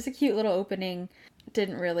know, it was a cute little opening.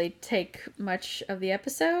 Didn't really take much of the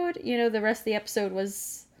episode. You know, the rest of the episode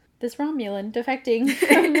was this Romulan defecting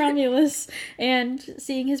from Romulus and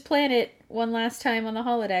seeing his planet one last time on the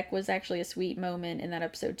holodeck was actually a sweet moment in that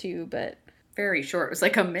episode too, but Very short. It was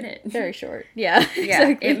like a minute. very short. Yeah. Yeah,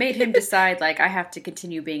 exactly. it made him decide, like, I have to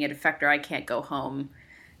continue being a defector. I can't go home.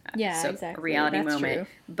 Yeah, So, exactly. a reality That's moment. true.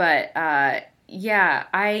 But, yeah,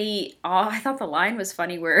 I thought the line was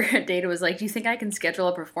funny where Data was like, do you think I can schedule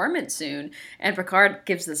a performance soon? And Picard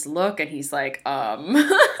gives this look and he's like,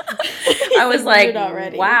 I was like, not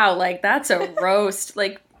ready. wow, like, that's a roast.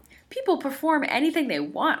 Like, people perform anything they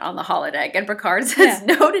want on the holodeck, and Picard says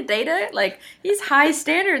no to Data. Like, he's high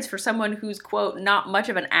standards for someone who's, quote, not much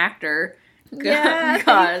of an actor. Yeah,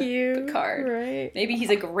 God, thank you. Picard. Right. Maybe he's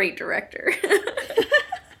a great director.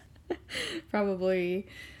 Probably.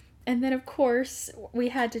 And then, of course, we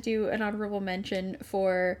had to do an honorable mention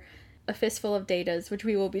for A Fistful of Datas, which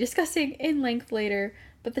we will be discussing in length later.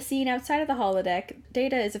 But the scene outside of the holodeck,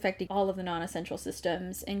 Data is affecting all of the non-essential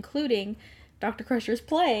systems, including Dr. Crusher's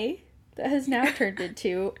play that has now turned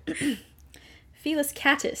into Felis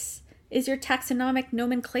catus. Is your taxonomic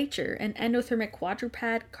nomenclature an endothermic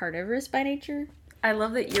quadruped carnivorous by nature? I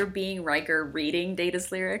love that you're being Riker reading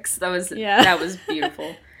Data's lyrics. That was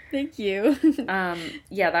beautiful. Thank you.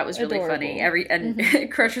 Yeah, that was really Adorable. funny.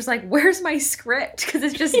 Crusher's like, "Where's my script?" Because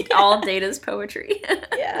it's just all Data's poetry.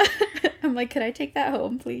 Yeah. I'm like, could I take that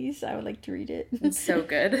home, please? I would like to read it. It's so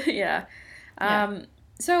good. Yeah.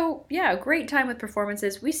 So, yeah, great time with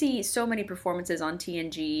performances. We see so many performances on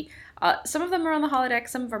TNG. Some of them are on the holodeck,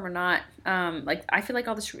 some of them are not. Like, I feel like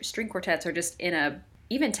all the string quartets are just in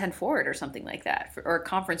even 10 forward or something like that, or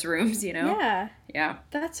conference rooms, you know? Yeah. Yeah.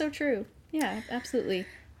 That's so true. Yeah, absolutely.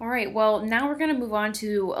 All right, well, now we're going to move on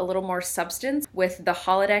to a little more substance with The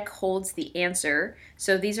Holodeck Holds the Answer.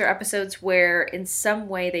 So these are episodes where in some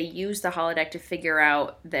way they use the holodeck to figure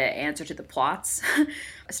out the answer to the plots.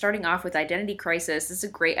 Starting off with Identity Crisis, this is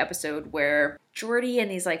a great episode where Geordi and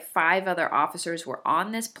these like 5 other officers were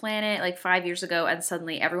on this planet like 5 years ago, and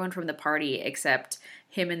suddenly everyone from the party except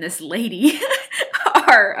him and this lady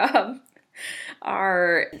are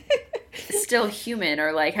still human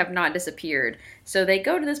or like have not disappeared. So they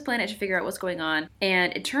go to this planet to figure out what's going on,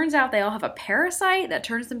 and it turns out they all have a parasite that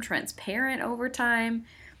turns them transparent over time.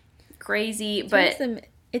 Crazy, but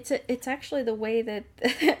it's actually the way that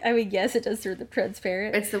I mean, yes, it does through the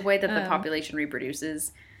transparent. it's the way that the population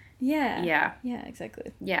reproduces. Yeah,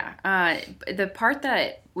 exactly. Yeah. The part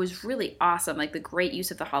that was really awesome, like the great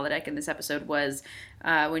use of the holodeck in this episode, was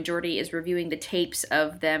when Geordi is reviewing the tapes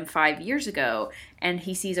of them 5 years ago, and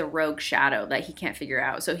he sees a rogue shadow that he can't figure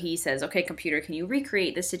out. So he says, okay, computer, can you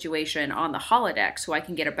recreate this situation on the holodeck so I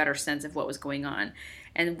can get a better sense of what was going on?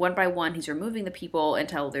 And one by one, he's removing the people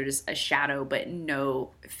until there's a shadow, but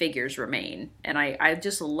no figures remain. And I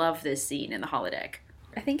just love this scene in the holodeck.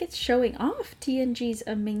 I think it's showing off TNG's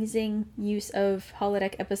amazing use of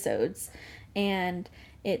holodeck episodes, and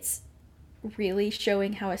it's really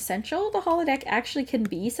showing how essential the holodeck actually can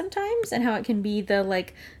be sometimes, and how it can be the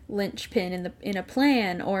like linchpin in a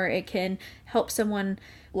plan, or it can help someone,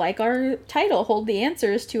 like our title, hold the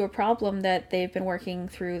answers to a problem that they've been working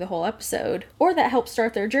through the whole episode, or that helps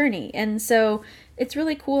start their journey. And so it's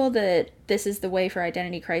really cool that this is the way for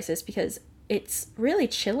Identity Crisis, because it's really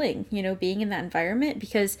chilling, you know, being in that environment,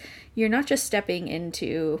 because you're not just stepping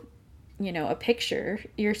into, you know, a picture,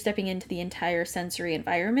 you're stepping into the entire sensory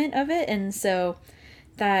environment of it. And so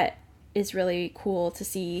that is really cool to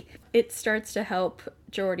see. It starts to help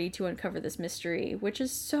Geordi to uncover this mystery, which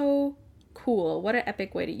is so cool. What an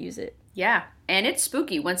epic way to use it. Yeah. And it's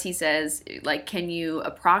spooky once he says, like, can you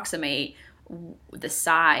approximate the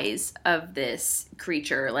size of this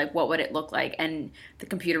creature? Like, what would it look like? And the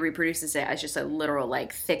computer reproduces it as just a literal,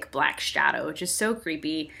 like, thick black shadow, which is so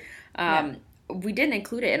creepy. We didn't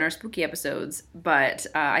include it in our spooky episodes, but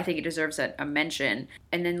I think it deserves a mention.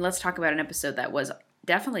 And then let's talk about an episode that was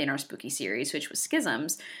definitely in our spooky series, which was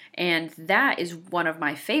Schisms. And that is one of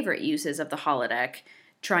my favorite uses of the holodeck,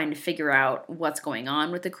 trying to figure out what's going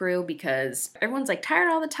on with the crew, because everyone's like tired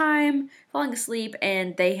all the time, falling asleep,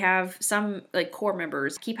 and they have some like core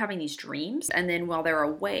members keep having these dreams, and then while they're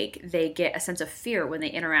awake they get a sense of fear when they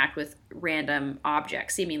interact with random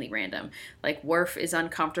objects, seemingly random. Like Worf is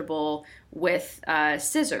uncomfortable with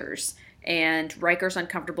scissors, and Riker's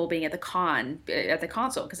uncomfortable being at the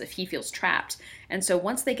console because if he feels trapped. And so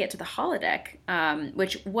once they get to the holodeck,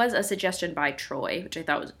 which was a suggestion by Troy, which I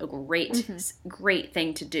thought was a great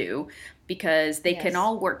thing to do, because they can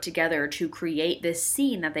all work together to create this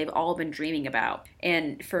scene that they've all been dreaming about.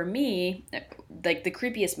 And for me, like, the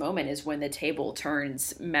creepiest moment is when the table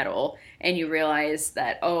turns metal and you realize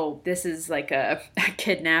that, oh, this is like a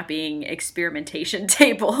kidnapping experimentation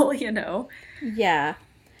table, you know? Yeah.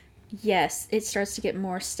 Yes, it starts to get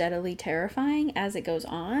more steadily terrifying as it goes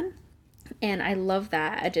on. And I love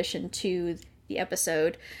that addition to the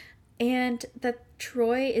episode. And that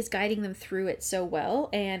Troy is guiding them through it so well.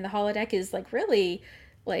 And the holodeck is like really,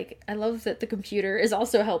 like, I love that the computer is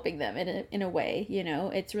also helping them in a way, you know?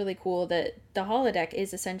 It's really cool that the holodeck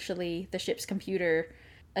is essentially the ship's computer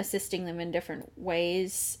assisting them in different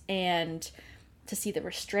ways. And to see the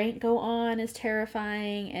restraint go on is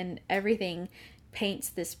terrifying, and everything paints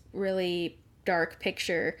this really dark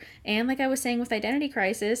picture. And like I was saying with Identity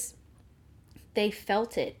Crisis, they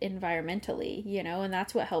felt it environmentally, you know, and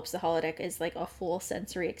that's what helps the holodeck, is like a full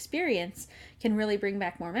sensory experience can really bring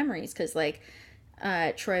back more memories. Because like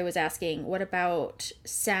Troy was asking, what about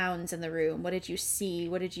sounds in the room? What did you see?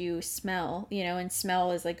 What did you smell? You know, and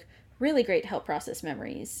smell is like really great to help process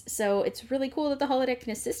memories. So it's really cool that the holodeck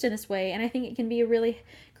can assist in this way. And I think it can be a really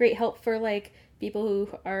great help for like people who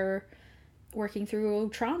are working through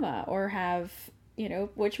trauma or have, you know,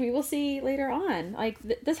 which we will see later on. Like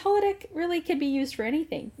this holodeck really could be used for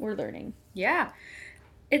anything we're learning. Yeah,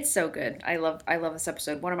 it's so good. I love this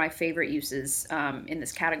episode. One of my favorite uses in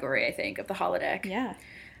this category, I think, of the holodeck. Yeah.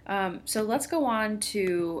 So let's go on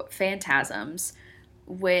to Phantasms,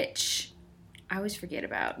 which I always forget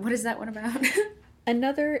about. What is that one about?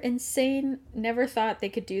 Another insane, never thought they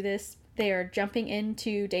could do this. They are jumping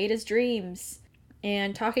into Data's dreams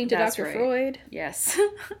and talking to Dr. Right. Freud. Yes.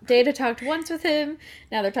 Data talked once with him.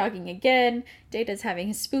 Now they're talking again. Data's having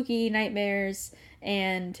his spooky nightmares.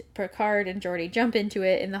 And Picard and Geordi jump into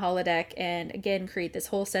it in the holodeck and again create this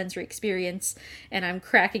whole sensory experience. And I'm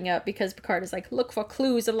cracking up because Picard is like, look for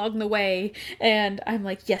clues along the way. And I'm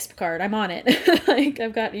like, yes, Picard, I'm on it. Like,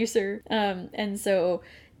 I've got you, sir. And so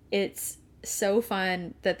it's so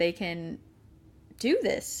fun that they can do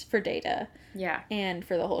this for Data. Yeah. And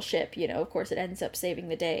for the whole ship, you know, of course it ends up saving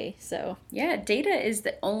the day, so. Yeah, Data is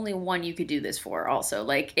the only one you could do this for also.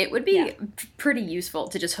 Like, it would be pretty useful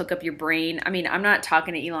to just hook up your brain. I mean, I'm not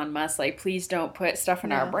talking to Elon Musk, like, please don't put stuff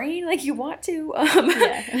in our brain like you want to.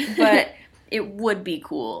 But it would be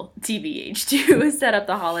cool, TBH, to set up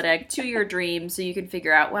the holodeck to your dream so you can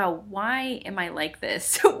figure out, wow, why am I like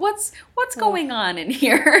this? What's going on in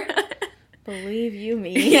here? Believe you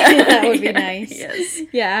me. Yeah, that would be nice. Yes.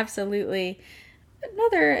 Yeah, absolutely.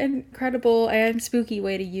 Another incredible and spooky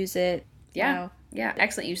way to use it. Yeah. Wow. Yeah,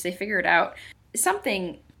 excellent use. They figure it out.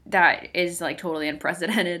 Something that is like totally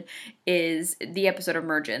unprecedented is the episode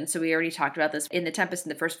Emergence. So we already talked about this in The Tempest in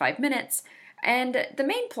the first 5 minutes. And the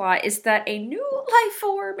main plot is that a new life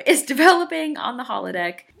form is developing on the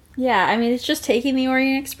holodeck. Yeah, I mean, it's just taking the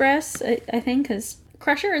Orient Express, I think, because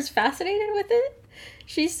Crusher is fascinated with it.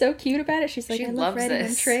 She's so cute about it. She's like, I love riding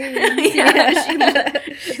on trains.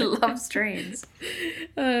 She loves trains.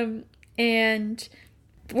 And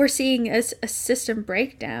we're seeing a system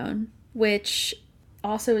breakdown, which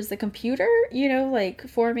also is the computer, you know, like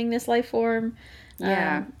forming this life form.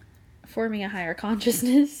 Yeah. Forming a higher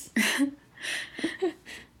consciousness.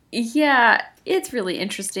 Yeah, it's really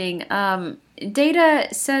interesting. Data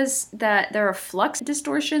says that there are flux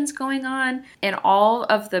distortions going on, and all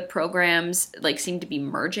of the programs like seem to be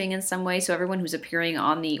merging in some way. So everyone who's appearing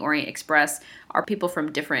on the Orient Express are people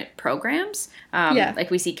from different programs.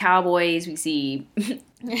 Like we see cowboys, we see a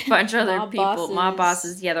bunch of other people, mob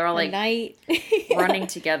bosses. Yeah, they're all like running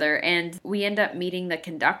together, and we end up meeting the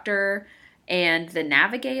conductor and the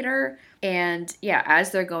navigator. And yeah,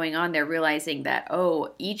 as they're going on, they're realizing that,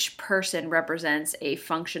 oh, each person represents a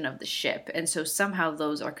function of the ship. And so somehow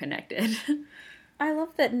those are connected. I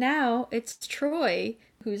love that now it's Troy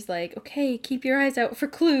who's like, okay, keep your eyes out for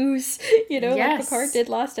clues. Like Yes. Picard did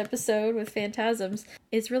last episode with phantasms.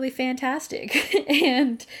 It's really fantastic.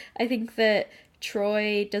 And I think that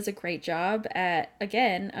Troy does a great job at,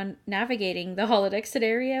 again, navigating the holodeck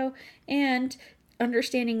scenario and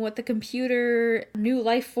understanding what the computer new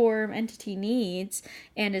life form entity needs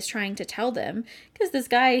and is trying to tell them, because this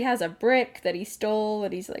guy has a brick that he stole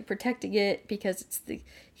and he's like protecting it because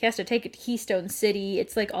he has to take it to Keystone City.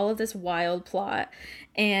 It's like all of this wild plot,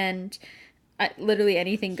 and literally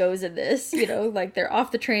anything goes in this, like they're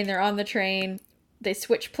off the train, they're on the train, they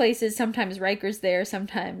switch places. Sometimes Riker's there,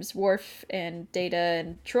 sometimes Worf and Data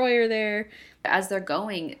and Troy are there. As they're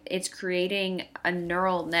going, it's creating a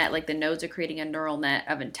neural net, like the nodes are creating a neural net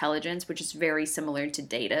of intelligence, which is very similar to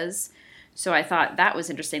Data's. So I thought that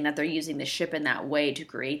was interesting that they're using the ship in that way to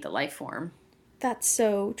create the life form. That's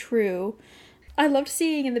so true. I loved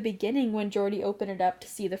seeing in the beginning when Geordi opened it up to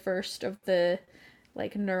see the first of the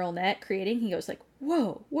like neural net creating, he goes like,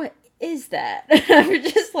 whoa, what is that? I'm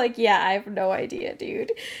just like, yeah, I have no idea,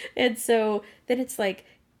 dude. And so then it's like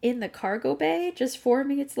in the cargo bay, just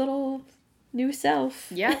forming its little new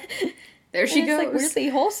self. Yeah, there she goes. It's like weirdly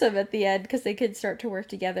wholesome at the end because they could start to work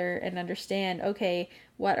together and understand, okay,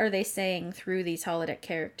 what are they saying through these holodeck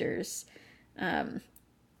characters?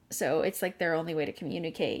 So it's like their only way to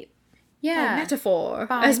communicate. Yeah. By metaphor,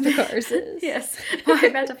 as Picard says. Yes, by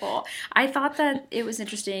metaphor. I thought that it was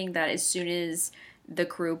interesting that as soon as the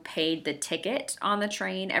crew paid the ticket on the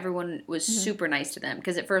train, everyone was super nice to them.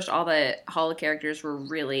 Because at first, all the holo characters were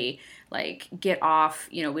really like, get off,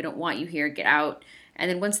 we don't want you here, get out. And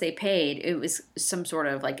then once they paid, it was some sort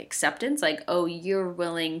of like acceptance, like, oh, you're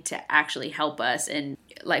willing to actually help us. And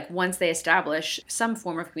like once they establish some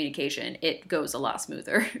form of communication, it goes a lot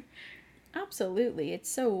smoother. Absolutely. It's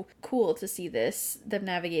so cool to see them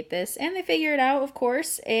navigate this. And they figure it out, of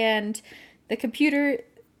course. And the computer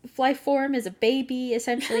life form is a baby,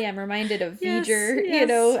 essentially. I'm reminded of V'ger.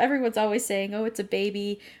 Yes. Everyone's always saying, oh, it's a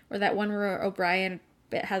baby. Or that one where O'Brien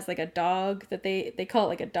has like a dog that they call it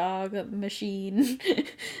like a dog machine.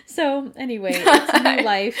 So anyway, it's a new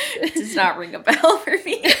life. It does not ring a bell for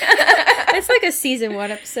me. It's like a season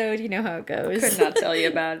 1 episode. You know how it goes. Could not tell you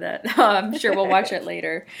about that. I'm sure we'll watch it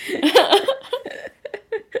later.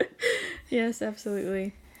 Yes,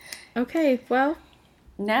 absolutely. Okay, well.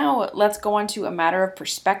 Now let's go on to a matter of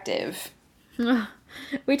perspective.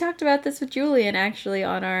 We talked about this with Julian actually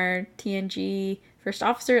on our TNG First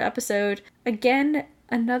Officer episode. Again,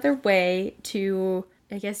 another way to,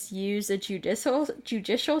 I guess, use a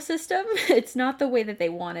judicial system. It's not the way that they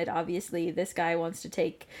wanted. Obviously, this guy wants to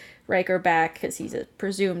take Riker back because he's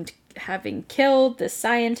presumed having killed this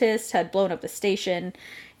scientist, had blown up the station,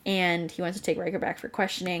 and he wants to take Riker back for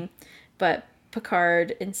questioning. But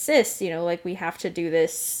Picard insists, we have to do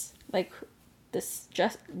this,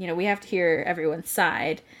 we have to hear everyone's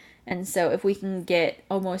side. And so if we can get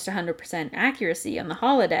almost 100% accuracy on the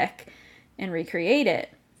holodeck and recreate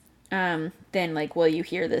it, then, will you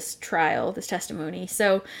hear this trial, this testimony?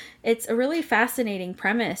 So it's a really fascinating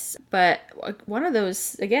premise, but one of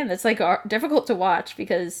those, again, that's, difficult to watch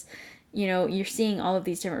because, you're seeing all of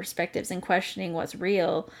these different perspectives and questioning what's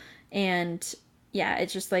real. And, yeah,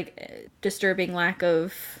 it's just, a disturbing lack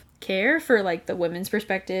of care for, the women's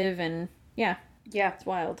perspective, and, yeah. Yeah. It's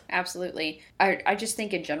wild. Absolutely. I just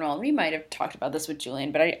think in general, and we might have talked about this with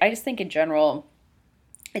Julian, but I just think in general,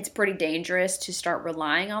 it's pretty dangerous to start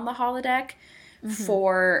relying on the holodeck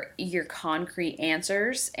for your concrete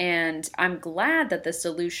answers. And I'm glad that the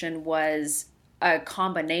solution was a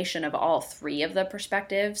combination of all three of the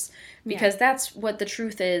perspectives, because that's what the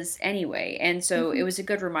truth is anyway. And so it was a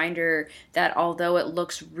good reminder that although it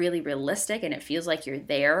looks really realistic and it feels like you're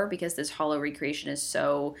there because this holo recreation is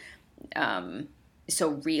so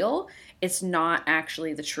real, it's not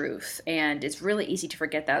actually the truth, and it's really easy to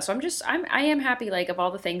forget that. So I am happy, of all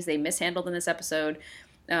the things they mishandled in this episode,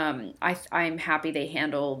 I'm happy they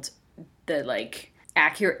handled the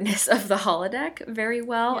accurateness of the holodeck very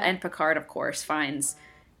well. And Picard, of course, finds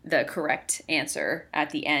the correct answer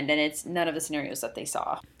at the end, and it's none of the scenarios that they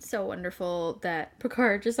saw. So wonderful that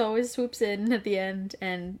Picard just always swoops in at the end,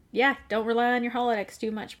 and don't rely on your holodecks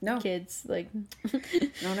too much, kids.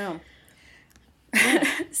 No.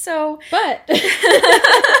 But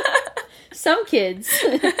some kids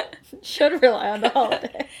should rely on the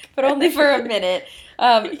holodeck, but only for a minute.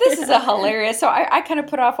 This is a hilarious. So I kind of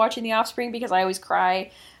put off watching The Offspring because I always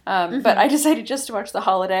cry, but I decided just to watch the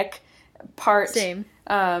holodeck part. Same.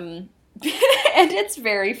 And it's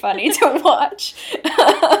very funny to watch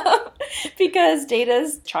because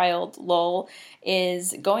Data's child, Lowell,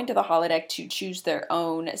 is going to the holodeck to choose their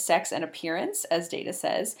own sex and appearance, as Data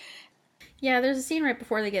says. Yeah, there's a scene right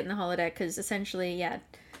before they get in the holodeck because essentially, yeah,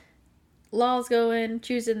 Lowell's going,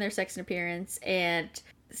 choosing their sex and appearance, and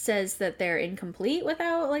says that they're incomplete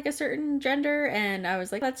without like a certain gender. And I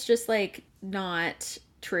was like, that's just like not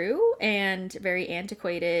true and very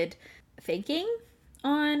antiquated thinking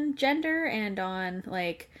on gender and on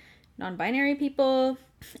like non-binary people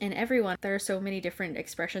and everyone. There are so many different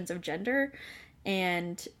expressions of gender,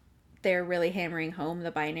 and they're really hammering home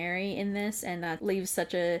the binary in this, and that leaves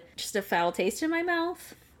just a foul taste in my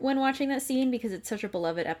mouth when watching that scene because it's such a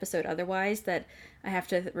beloved episode otherwise that I have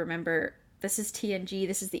to remember this is TNG,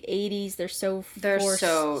 this is the 80s, they're so forced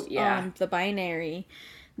on the binary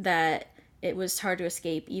that it was hard to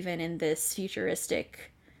escape even in this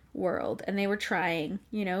futuristic world, and they were trying,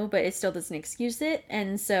 you know, but it still doesn't excuse it.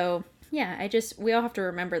 And so yeah, we all have to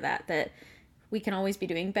remember that we can always be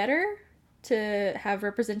doing better to have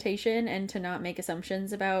representation and to not make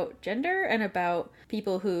assumptions about gender and about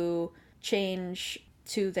people who change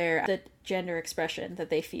to the gender expression that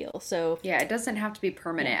they feel. So yeah, it doesn't have to be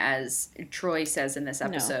permanent, as Troy says in this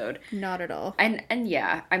episode. No, not at all. And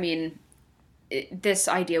yeah, I mean, this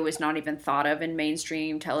idea was not even thought of in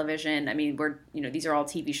mainstream television. I mean, these are all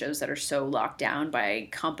TV shows that are so locked down by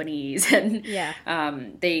companies, and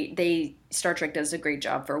they Star Trek does a great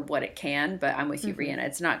job for what it can. But I'm with you,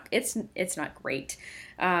 Rihanna. It's not great.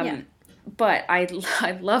 But I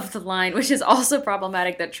love the line, which is also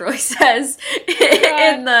problematic, that Troy says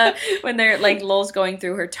when they're like Lowell's going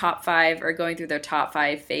through her top 5 or going through their top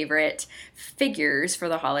 5 favorite figures for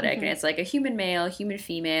the holodeck, and it's like a human male, human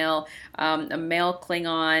female, a male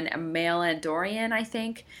Klingon, a male Andorian, I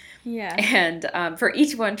think. Yeah. And for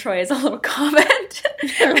each one, Troy has a little comment.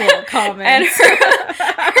 Her little comments.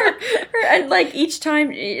 And like each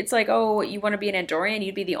time it's like, oh, you want to be an Andorian,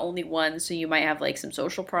 you'd be the only one, so you might have like some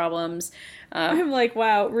social problems. I'm like,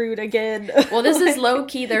 wow, rude again. Well, this is low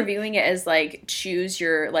key. They're viewing it as like choose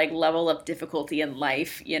your like level of difficulty in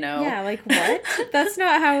life, you know? Yeah, like what? That's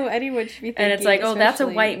not how anyone should be thinking. And it's like, oh, that's a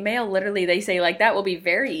white male. Literally, they say like that will be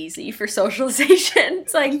very easy for socialization.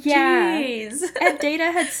 It's like, geez. And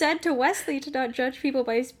Data had said to Wesley to not judge people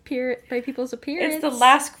by people's appearance. It's the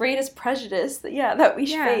last greatest prejudice that we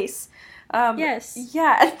face. Yes.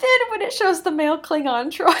 Yeah, and then when it shows the male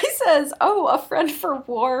Klingon, Troy says, oh, a friend for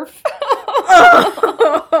Worf.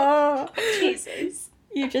 Jesus.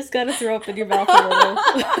 You just gotta throw up in your mouth a little.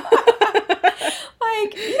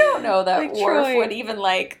 Like, you don't know that like Worf Troy would even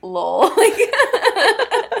like lol. Like,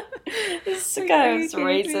 this guy is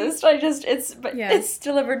racist. It's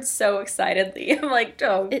delivered so excitedly. I'm like,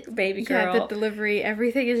 oh, baby girl. Yeah, the delivery,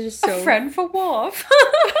 everything is just so... A friend for Worf.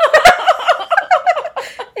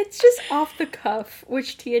 It's just off the cuff,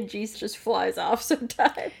 which TNG just flies off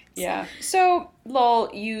sometimes. Yeah. So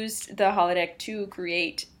Lowell used the holodeck to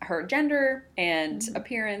create her gender and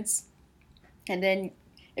appearance. And then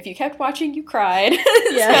if you kept watching, you cried.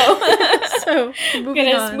 Yeah. So we're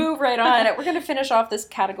going to move right on. We're going to finish off this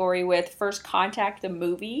category with First Contact, the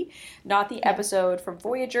movie, not the episode from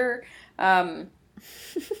Voyager. And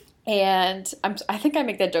I think I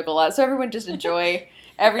make that joke a lot. So everyone just enjoy...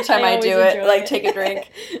 Every time I do it, like, take a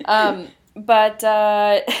drink. But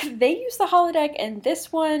they use the holodeck in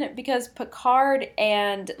this one because Picard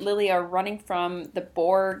and Lily are running from the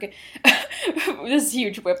Borg. This is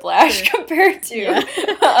huge whiplash compared to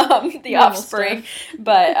the Offspring.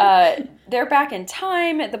 But they're back in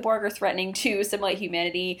time. The Borg are threatening to assimilate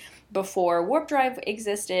humanity before warp drive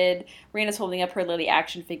existed. Rina's holding up her Lily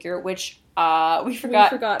action figure, which we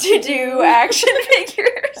forgot to do action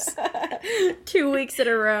figures. 2 weeks in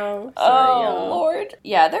a row. Sorry, y'all. Lord.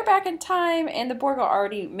 Yeah, they're back in time, and the Borg are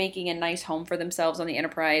already making a nice home for themselves on the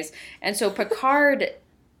Enterprise. And so Picard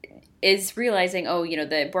is realizing,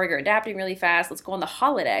 the Borg are adapting really fast. Let's go on the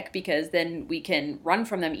holodeck because then we can run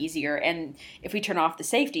from them easier. And if we turn off the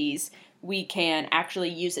safeties, we can actually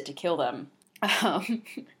use it to kill them.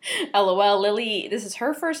 LOL, Lily, this is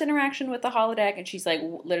her first interaction with the holodeck, and she's like,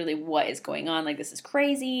 literally, what is going on? Like, this is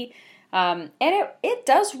crazy. And it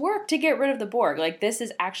does work to get rid of the Borg. Like, this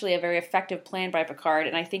is actually a very effective plan by Picard,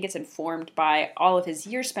 and I think it's informed by all of his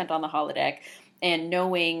years spent on the holodeck and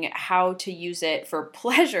knowing how to use it for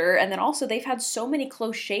pleasure. And then also, they've had so many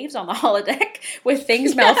close shaves on the holodeck with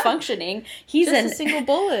things malfunctioning. He's just a single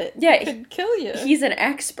bullet could kill you. He's an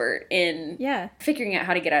expert in figuring out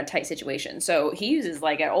how to get out of tight situations. So he uses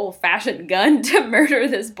like an old-fashioned gun to murder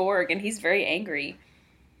this Borg, and he's very angry.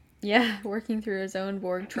 Yeah, working through his own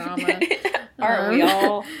Borg trauma. Aren't we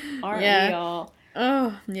all? Aren't we all?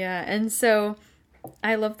 Oh, yeah. And so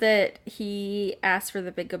I love that he asked for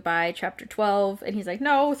the big goodbye, chapter 12, and he's like,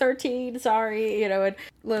 no, 13, sorry, and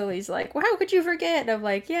Lily's like, well, how could you forget? And I'm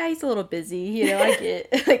like, yeah, he's a little busy, I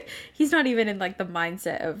get, like, he's not even in, like, the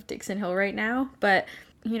mindset of Dixon Hill right now, but,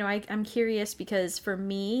 I'm curious because for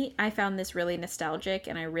me, I found this really nostalgic,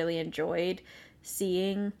 and I really enjoyed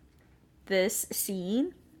seeing this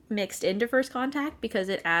scene mixed into First Contact because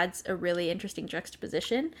it adds a really interesting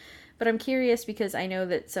juxtaposition. But I'm curious because I know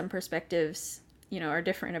that some perspectives, are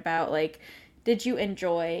different about, like, did you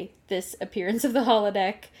enjoy this appearance of the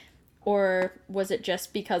holodeck, or was it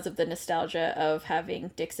just because of the nostalgia of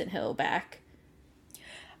having Dixon Hill back?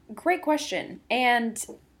 Great question. And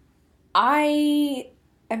I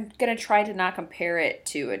am going to try to not compare it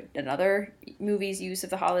to another movie's use of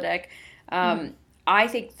the holodeck. I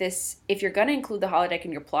think if you're going to include the holodeck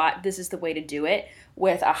in your plot, this is the way to do it,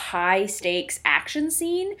 with a high stakes action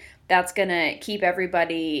scene that's going to keep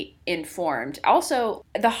everybody informed. Also,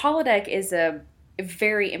 the holodeck is a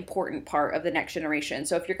very important part of the Next Generation.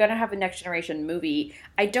 So if you're going to have a Next Generation movie,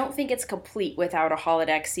 I don't think it's complete without a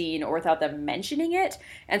holodeck scene or without them mentioning it.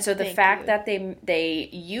 And so the fact that they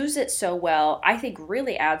use it so well, I think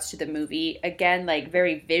really adds to the movie. Again, like,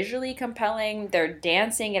 very visually compelling. They're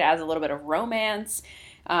dancing. It adds a little bit of romance,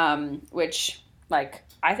 which, like,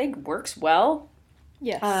 I think works well.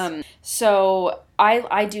 Yes. So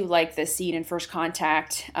I do like this scene in First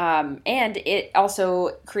Contact, and it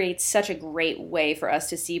also creates such a great way for us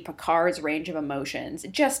to see Picard's range of emotions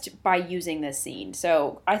just by using this scene.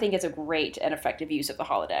 So I think it's a great and effective use of the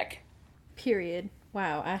holodeck. Period.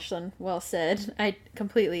 Wow, Ashlyn, well said. I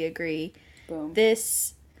completely agree. Boom.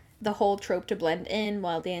 The whole trope to blend in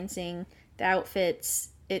while dancing, the outfits,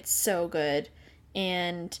 it's so good.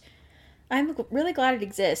 And I'm really glad it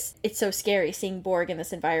exists. It's so scary seeing Borg in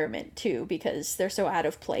this environment, too, because they're so out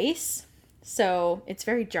of place. So it's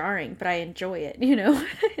very jarring, but I enjoy it,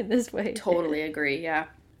 in this way. Totally agree, yeah.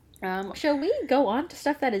 Shall we go on to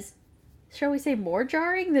stuff that is, shall we say, more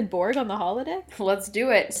jarring than Borg on the holodeck? Let's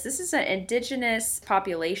do it. This is an indigenous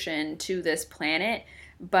population to this planet,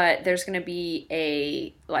 but there's going to be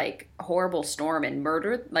a, like, horrible storm and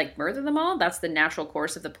murder them all. That's the natural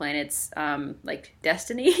course of the planet's,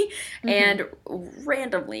 destiny. Mm-hmm. And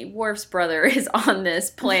randomly, Worf's brother is on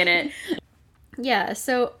this planet. Yeah,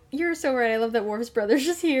 so you're so right. I love that Worf's brother's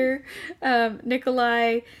just here.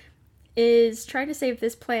 Nikolai is trying to save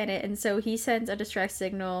this planet, and so he sends a distress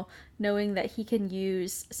signal knowing that he can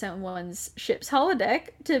use someone's ship's holodeck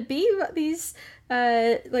to beam these,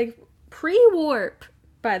 pre-warp,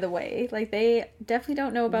 by the way. Like, they definitely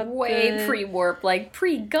don't know about pre-warp, like,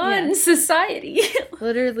 pre-gun society.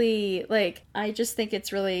 Literally, like, I just think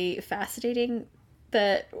it's really fascinating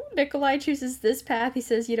that Nikolai chooses this path. He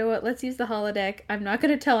says, you know what, let's use the holodeck. I'm not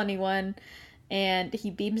going to tell anyone. And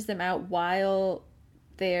he beams them out while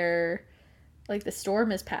they're, like, the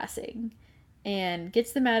storm is passing. And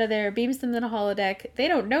gets them out of there, beams them in a holodeck. They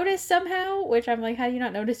don't notice somehow, which I'm like, how do you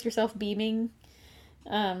not notice yourself beaming?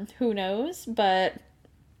 Who knows? But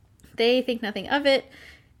they think nothing of it,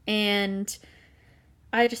 and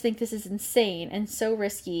I just think this is insane and so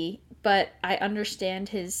risky, but I understand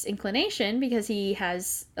his inclination because he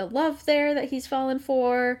has a love there that he's fallen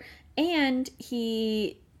for, and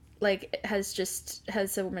he, like, has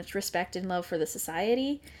so much respect and love for the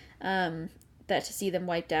society, that to see them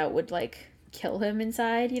wiped out would, like, kill him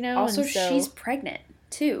inside, Also, she's pregnant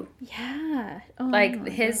too. Yeah. Oh, like,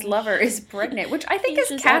 his lover is pregnant, which I think is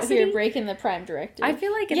Cassidy. Out here breaking the Prime Directive. I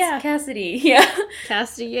feel like it's Cassidy. Yeah.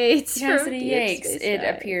 Cassidy Yates. Cassidy Yates. It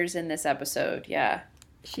appears in this episode. Yeah.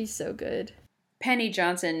 She's so good. Penny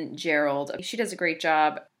Johnson Gerald. She does a great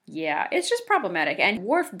job. Yeah, it's just problematic. And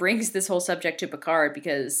Worf brings this whole subject to Picard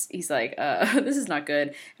because he's like, this is not good.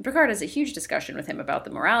 And Picard has a huge discussion with him about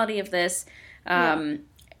the morality of this.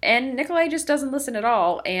 And Nikolai just doesn't listen at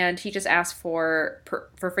all, and he just asks for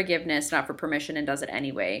forgiveness, not for permission, and does it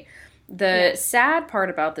anyway. The sad part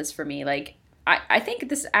about this for me, like, I think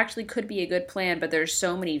this actually could be a good plan, but there's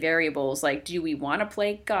so many variables. Like, do we want to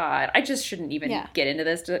play God? I just shouldn't even get into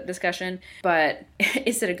this discussion. But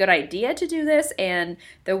is it a good idea to do this? And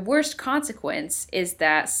the worst consequence is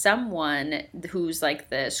that someone who's, like,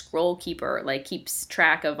 the scroll keeper, like, keeps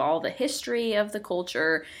track of all the history of the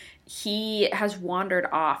culture, he has wandered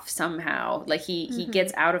off somehow. Like he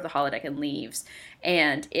gets out of the holodeck and leaves,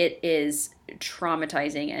 and it is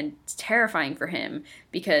traumatizing and terrifying for him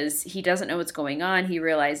because he doesn't know what's going on. He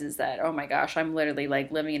realizes that, oh my gosh, I'm literally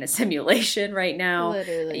like living in a simulation right now.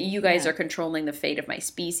 Literally, you guys are controlling the fate of my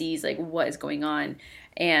species. Like, what is going on?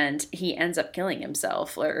 And he ends up killing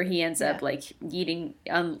himself, or he ends up like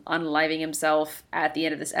unaliving himself at the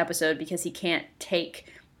end of this episode because he can't take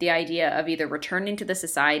the idea of either returning to the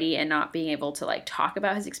society and not being able to like talk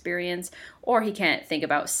about his experience, or he can't think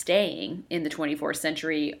about staying in the 24th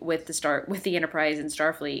century with the Enterprise and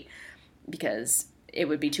Starfleet because it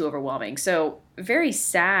would be too overwhelming. So very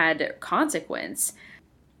sad consequence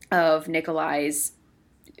of Nikolai's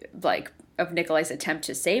attempt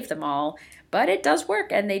to save them all, but it does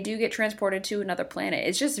work and they do get transported to another planet.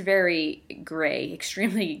 It's just very gray,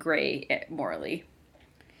 extremely gray morally.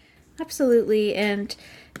 Absolutely, and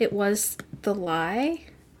it was the lie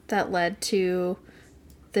that led to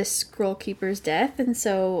this scroll keeper's death, and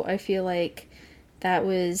so I feel like that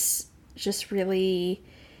was just really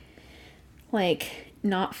like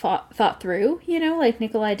not thought through, you know, like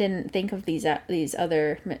Nikolai didn't think of these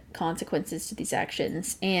other consequences to these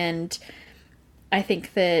actions. And I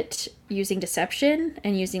think that using deception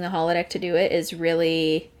and using the holodeck to do it is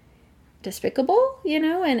really despicable, you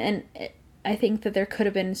know, and I think that there could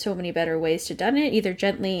have been so many better ways to done it. Either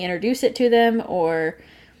gently introduce it to them, or,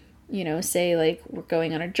 you know, say like, we're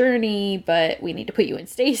going on a journey, but we need to put you in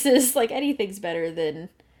stasis. Like, anything's better than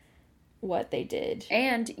what they did.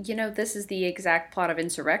 And, you know, this is the exact plot of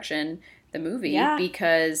Insurrection, the movie, Yeah.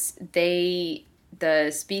 because the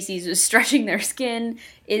species is stretching their skin,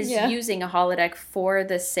 is using a holodeck for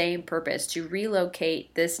the same purpose, to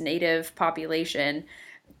relocate this native population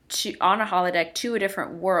on a holodeck to a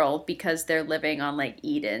different world because they're living on like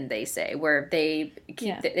Eden, they say, where they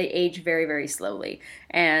age very, very slowly.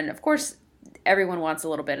 And of course, everyone wants a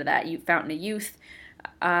little bit of that fountain of youth.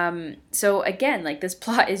 So again, like this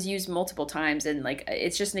plot is used multiple times, and like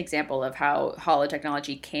it's just an example of how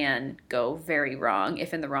holotechnology can go very wrong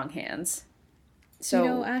if in the wrong hands. So, you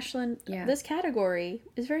know, Ashlyn, this category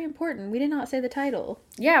is very important. We did not say the title.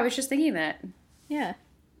 Yeah, I was just thinking that. Yeah.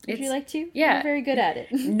 Would you like to? Yeah. You're very good at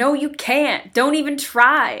it. No, you can't. Don't even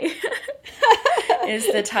try.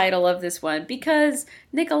 Is the title of this one. Because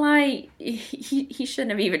Nikolai, he shouldn't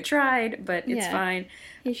have even tried, but it's fine.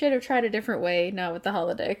 He should have tried a different way, not with the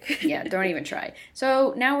holodeck. Yeah, don't even try.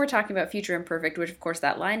 So now we're talking about Future Imperfect, which of course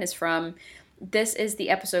that line is from. This is the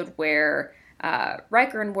episode where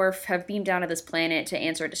Riker and Worf have beamed down to this planet to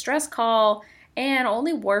answer a distress call, and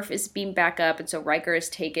only Worf is beamed back up, and so Riker is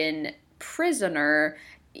taken prisoner.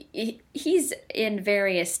 He's in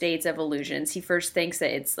various states of illusions. He first thinks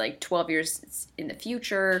that it's like 12 years in the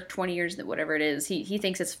future, 20 years, whatever it is. He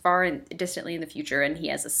thinks it's far and distantly in the future, and he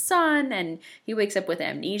has a son, and he wakes up with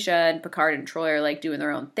amnesia, and Picard and Troy are like doing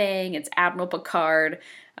their own thing. It's Admiral Picard.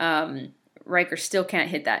 Riker still can't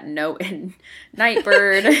hit that note in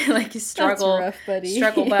Nightbird, like his struggle, That's rough, buddy.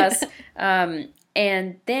 struggle bus.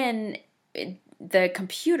 And then the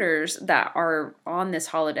computers that are on this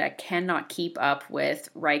holodeck cannot keep up with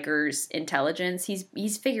Riker's intelligence.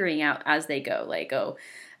 He's figuring out as they go, like,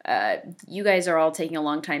 you guys are all taking a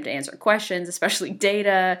long time to answer questions, especially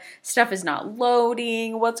Data. Stuff is not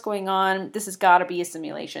loading. What's going on? This has got to be a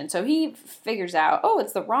simulation. So he figures out,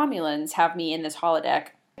 it's the Romulans have me in this holodeck.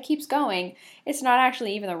 It keeps going. It's not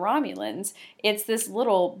actually even the Romulans. It's this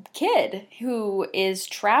little kid who is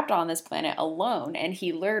trapped on this planet alone, and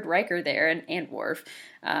he lured Riker there and Worf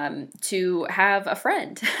to have a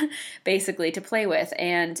friend, basically, to play with.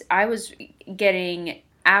 And I was getting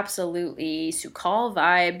absolutely Su'Kal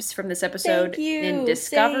vibes from this episode. Thank you. In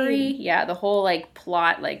Discovery. Same. Yeah, the whole like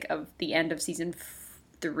plot like of the end of season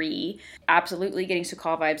 3. Absolutely getting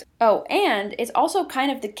Su'Kal vibes. Oh, and it's also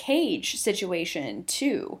kind of the Cage situation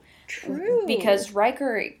too. True. Because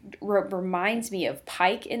Riker reminds me of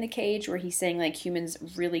Pike in the Cage, where he's saying like humans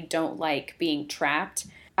really don't like being trapped.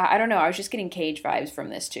 I don't know. I was just getting Cage vibes from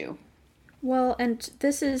this too. Well, and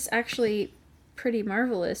this is actually pretty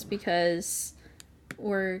marvelous because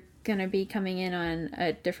we're going to be coming in on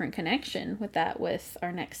a different connection with that with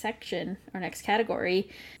our next section, our next category.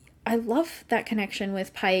 I love that connection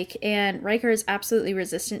with Pike, and Riker is absolutely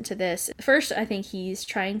resistant to this. First, I think he's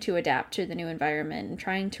trying to adapt to the new environment and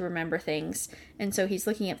trying to remember things, and so he's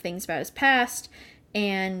looking up things about his past,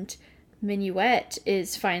 and Minuet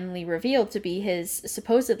is finally revealed to be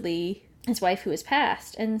supposedly his wife who has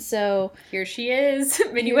passed, and so... Here she is!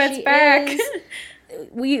 Minuet's back!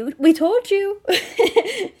 We told you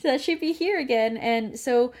that she'd be here again, and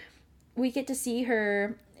so we get to see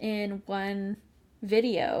her in one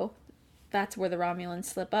video that's where the Romulans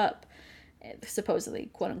slip up. Supposedly,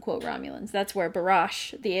 quote-unquote Romulans. That's where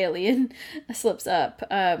Barash, the alien, slips up.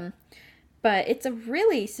 But it's a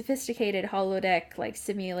really sophisticated holodeck, like,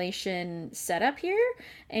 simulation setup here.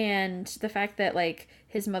 And the fact that, like,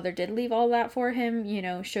 his mother did leave all that for him, you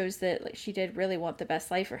know, shows that, like, she did really want the best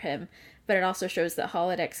life for him. But it also shows that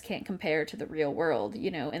holodecks can't compare to the real world, you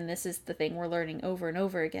know. And this is the thing we're learning over and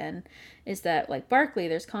over again, is that, like, Barclay,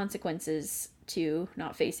 there's consequences to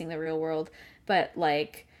not facing the real world. But,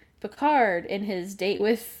 like, Picard in his date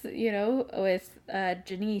with, you know, with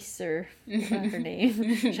Janice, or her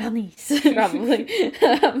name, Janice, probably,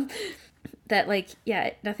 that, like,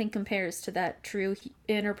 yeah, nothing compares to that true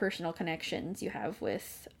interpersonal connections you have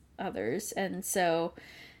with others. And so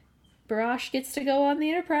Barash gets to go on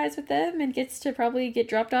the Enterprise with them and gets to probably get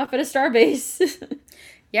dropped off at a starbase.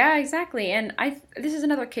 Yeah, exactly. And this is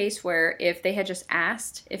another case where if they had just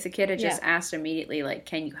asked, if the kid had just asked immediately, like,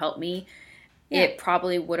 can you help me? It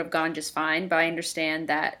probably would have gone just fine, but I understand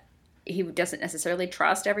that he doesn't necessarily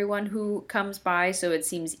trust everyone who comes by, so it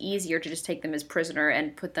seems easier to just take them as prisoner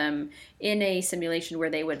and put them in a simulation where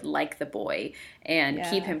they would like the boy and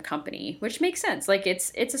keep him company, which makes sense. Like,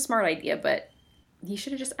 it's a smart idea, but he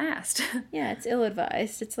should have just asked. Yeah, it's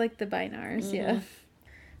ill-advised. It's like the Binars, yeah.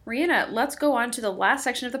 Rihanna, let's go on to the last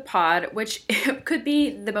section of the pod, which could be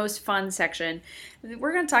the most fun section.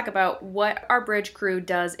 We're going to talk about what our bridge crew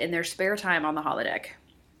does in their spare time on the holodeck.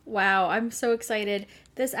 Wow, I'm so excited.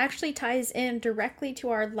 This actually ties in directly to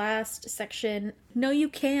our last section. No, you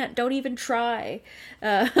can't. Don't even try.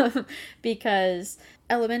 Because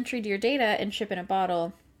Elementary Dear Data and Ship in a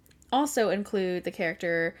Bottle also include the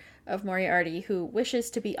character of Moriarty, who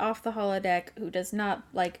wishes to be off the holodeck, who does not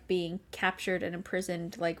like being captured and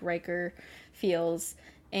imprisoned like Riker feels,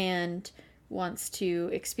 and wants to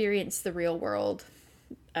experience the real world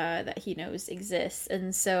that he knows exists.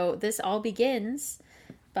 And so this all begins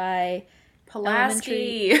by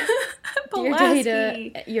Pulaski. Dear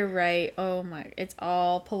Data. You're right. Oh my, it's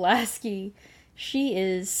all Pulaski. She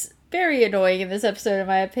is very annoying in this episode, in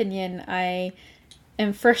my opinion. I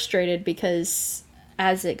am frustrated because,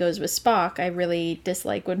 as it goes with Spock, I really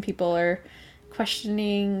dislike when people are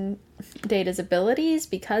questioning Data's abilities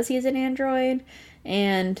because he's an android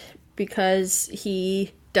and because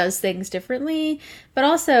he does things differently. But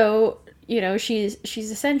also, you know, she's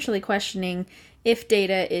essentially questioning if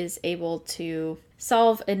Data is able to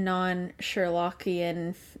solve a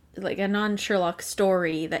non-Sherlockian, like a non-Sherlock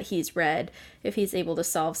story that he's read, if he's able to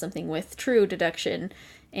solve something with true deduction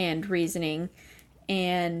and reasoning.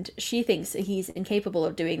 And she thinks that he's incapable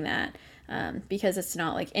of doing that because it's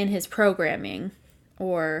not, like, in his programming,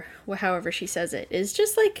 or however she says it. It's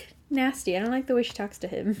just, like, nasty. I don't like the way she talks to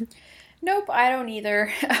him. Nope, I don't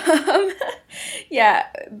either. Yeah,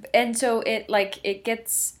 and so it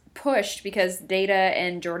gets pushed because Data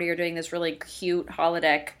and Geordi are doing this really cute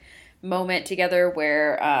holodeck moment together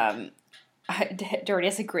where Geordi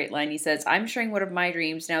has a great line. He says, "I'm sharing one of my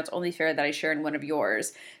dreams. Now it's only fair that I share in one of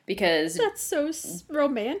yours." Because that's so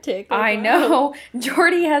romantic. I know.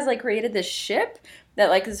 Geordi has, like, created this ship that,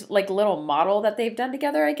 like, is like a little model that they've done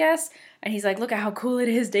together, I guess. And he's like, "Look at how cool it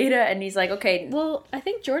is, Data." And he's like, "Okay." Well, I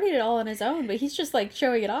think Geordi did it all on his own, but he's just, like,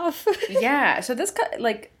 showing it off. Yeah. So this,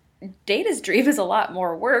 like, Data's dream is a lot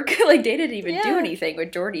more work. Like, Data didn't even do anything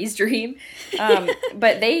with Geordi's dream.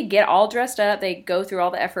 But they get all dressed up. They go through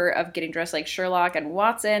all the effort of getting dressed like Sherlock and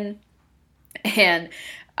Watson. And,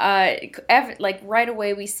 like, right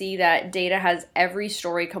away we see that Data has every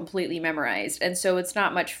story completely memorized. And so it's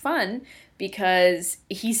not much fun because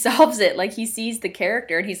he solves it. Like, he sees the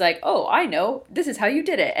character and he's like, "Oh, I know. This is how you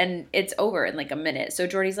did it." And it's over in, like, a minute. So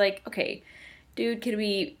Geordi's like, "Okay, dude, can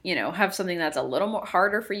we, you know, have something that's a little more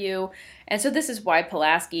harder for you?" And so this is why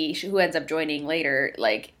Pulaski, who ends up joining later,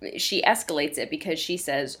 like, she escalates it because she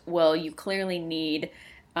says, "Well, you clearly need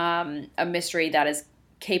a mystery that is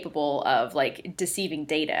capable of, like, deceiving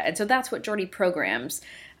Data." And so that's what Geordi programs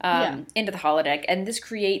into the holodeck. And this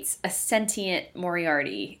creates a sentient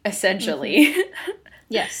Moriarty, essentially. Mm-hmm.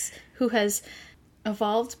 Yes, who has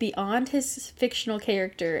evolved beyond his fictional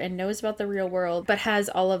character and knows about the real world, but has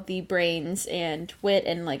all of the brains and wit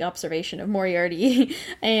and, like, observation of Moriarty.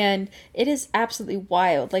 And it is absolutely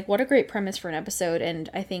wild. Like, what a great premise for an episode. And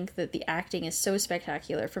I think that the acting is so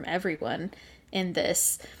spectacular from everyone in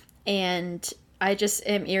this. And I just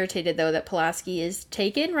am irritated, though, that Pulaski is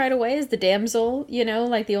taken right away as the damsel, you know,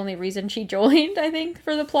 like the only reason she joined, I think,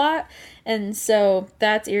 for the plot. And so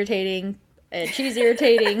that's irritating. And she's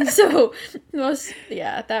irritating. So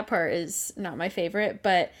that part is not my favorite,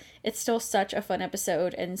 but it's still such a fun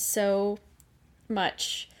episode and so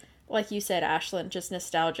much, like you said, Ashlyn, just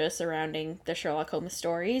nostalgia surrounding the Sherlock Holmes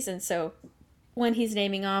stories. And so when he's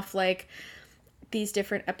naming off like these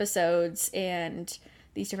different episodes and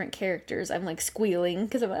these different characters, I'm like squealing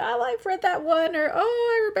because I'm like, oh, I've read that one, or oh,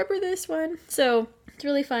 I remember this one. So it's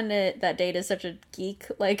really fun that Data's such a geek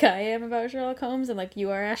like I am about Sherlock Holmes and like you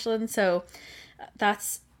are, Ashlyn. So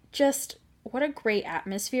that's just what a great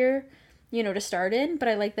atmosphere, you know, to start in. But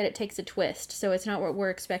I like that it takes a twist. So it's not what we're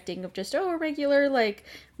expecting of just, oh, a regular like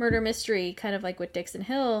murder mystery, kind of like with Dixon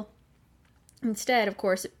Hill. Instead, of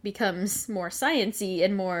course, it becomes more science-y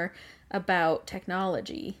and more about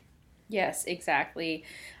technology. Yes, exactly.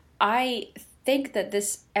 I think that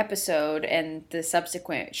this episode and the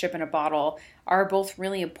subsequent Ship in a Bottle are both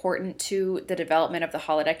really important to the development of the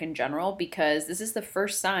holodeck in general, because this is the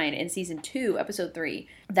first sign in season 2, episode 3,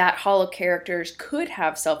 that holo characters could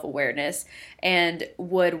have self-awareness and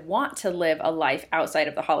would want to live a life outside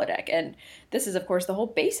of the holodeck. And this is, of course, the whole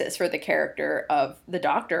basis for the character of the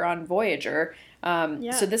Doctor on Voyager.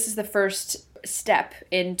 So this is the first step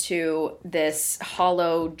into this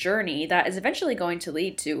holo journey that is eventually going to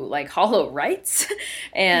lead to like holo rights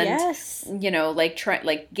and you know, like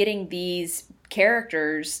getting these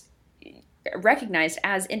characters recognized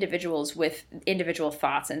as individuals with individual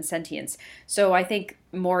thoughts and sentience. So I think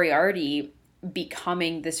Moriarty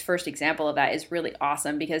becoming this first example of that is really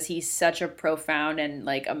awesome, because he's such a profound and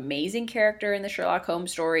like amazing character in the Sherlock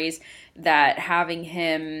Holmes stories that having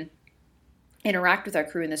him interact with our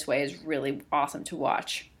crew in this way is really awesome to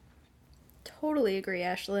watch. Totally agree,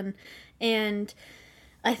 Ashlyn. And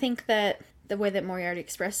I think that the way that Moriarty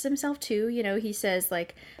expresses himself too, you know, he says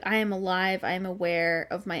like, I am alive, I am aware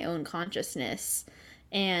of my own consciousness.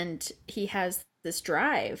 And he has this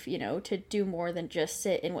drive, you know, to do more than just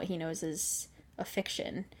sit in what he knows is a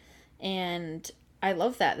fiction. And I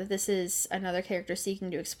love that this is another character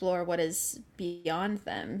seeking to explore what is beyond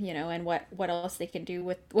them, you know, and what else they can do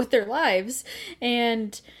with their lives.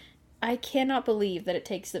 And I cannot believe that it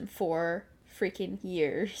takes them 4 freaking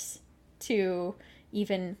years to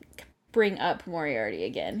even bring up Moriarty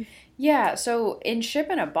again. Yeah, so in Ship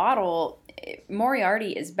in a Bottle,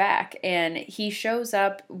 Moriarty is back, and he shows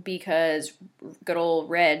up because good old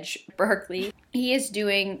Reg Berkeley, he is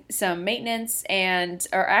doing some maintenance,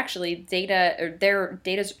 or actually Data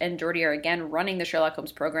and Geordi are again running the Sherlock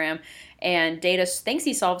Holmes program, and Data thinks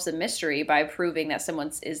he solves the mystery by proving that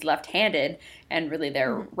someone is left-handed, and really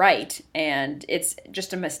they're right, and it's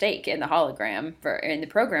just a mistake in the hologram in the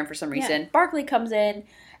program for some reason. Barkley comes in,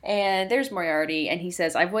 and there's Moriarty, and he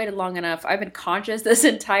says, I've waited long enough. I've been conscious this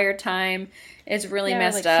entire time. It's really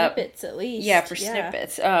messed up. Snippets, at least. Yeah, for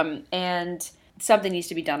snippets. And something needs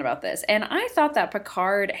to be done about this. And I thought that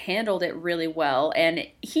Picard handled it really well. And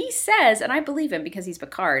he says, and I believe him because he's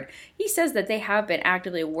Picard, he says that they have been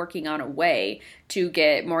actively working on a way to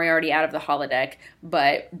get Moriarty out of the holodeck,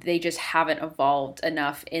 but they just haven't evolved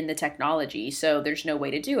enough in the technology, so there's no way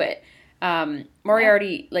to do it.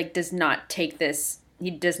 Moriarty, does not take this. He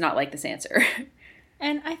does not like this answer.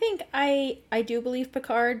 And I think I do believe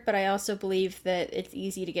Picard, but I also believe that it's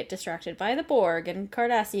easy to get distracted by the Borg and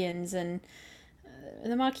Cardassians and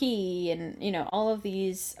the Maquis and, you know, all of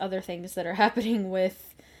these other things that are happening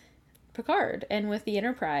with Picard and with the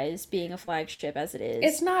Enterprise being a flagship as it is.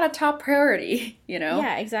 It's not a top priority, you know?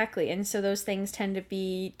 Yeah, exactly. And so those things tend to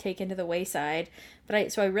be taken to the wayside.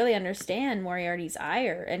 But I really understand Moriarty's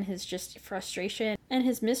ire and his just frustration, and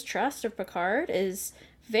his mistrust of Picard is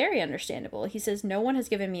very understandable. He says, no one has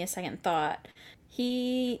given me a second thought.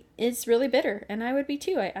 He is really bitter, and I would be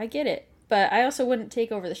too. I get it. But I also wouldn't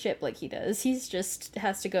take over the ship like he does. He's just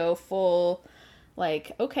has to go full,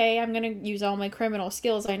 like, okay, I'm going to use all my criminal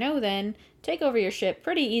skills I know then, take over your ship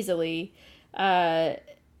pretty easily, and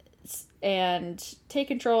take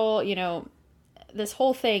control, you know, this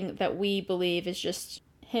whole thing that we believe is just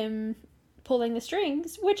him pulling the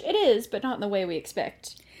strings, which it is, but not in the way we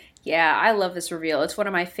expect. Yeah, I love this reveal. It's one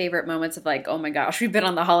of my favorite moments of like, oh my gosh, we've been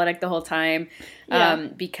on the holodeck the whole time.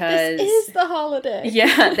 Because this is the holodeck.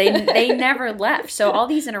 Yeah, they never left. So all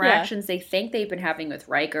these interactions they think they've been having with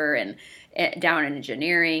Riker and down in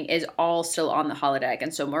engineering is all still on the holodeck.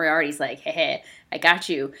 And so Moriarty's like, hey, I got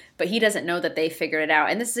you. But he doesn't know that they figured it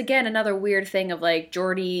out. And this is, again, another weird thing of like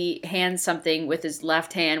Geordi hands something with his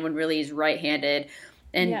left hand when really he's right-handed.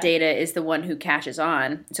 And Data is the one who catches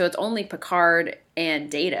on. So it's only Picard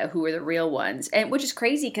and Data who are the real ones. And which is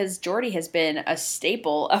crazy because Geordi has been a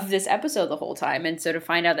staple of this episode the whole time. And so to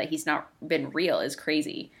find out that he's not been real is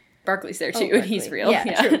crazy. Barkley's there too, and he's real.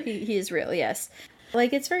 Yeah, true. He is real, yes.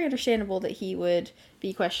 Like, it's very understandable that he would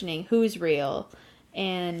be questioning who's real.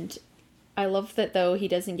 And I love that, though, he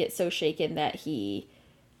doesn't get so shaken that he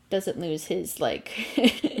doesn't lose his, like,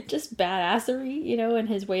 just badassery, you know, and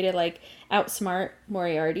his way to, like, outsmart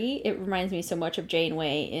Moriarty. It reminds me so much of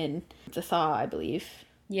Janeway in The Thaw, I believe.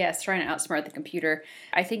 Yes, trying to outsmart the computer.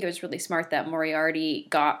 I think it was really smart that Moriarty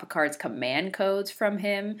got Picard's command codes from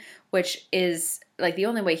him, which is, like, the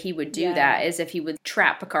only way he would do that is if he would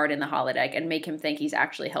trap Picard in the holodeck and make him think he's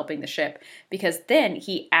actually helping the ship, because then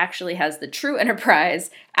he actually has the true Enterprise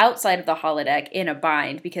outside of the holodeck in a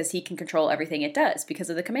bind, because he can control everything it does because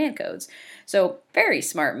of the command codes. So, very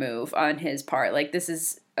smart move on his part. Like, this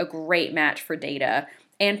is a great match for Data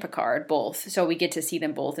and Picard, both. So we get to see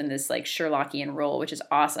them both in this, like, Sherlockian role, which is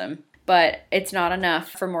awesome. But it's not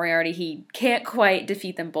enough for Moriarty. He can't quite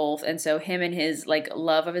defeat them both. And so him and his, like,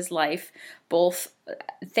 love of his life both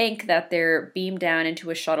think that they're beamed down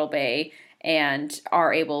into a shuttle bay and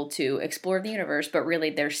are able to explore the universe, but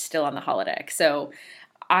really they're still on the holodeck. So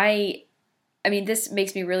I mean, this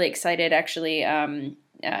makes me really excited, actually.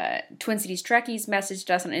 Twin Cities Trekkies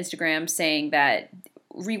messaged us on Instagram saying that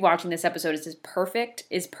rewatching this episode is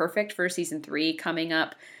perfect for season 3 coming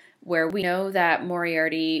up, where we know that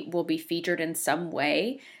Moriarty will be featured in some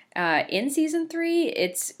way in season 3.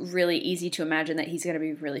 It's really easy to imagine that he's going to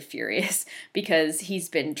be really furious because he's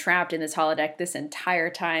been trapped in this holodeck this entire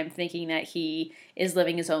time, thinking that he is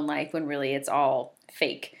living his own life when really it's all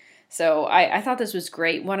fake. So I thought this was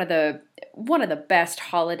great. One of the best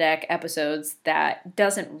holodeck episodes that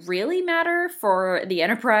doesn't really matter for the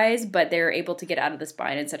Enterprise, but they're able to get out of this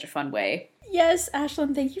bind in such a fun way. Yes,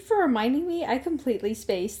 Ashlyn, thank you for reminding me. I completely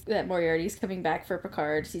spaced that Moriarty's coming back for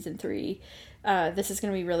Picard season 3. This is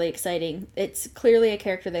going to be really exciting. It's clearly a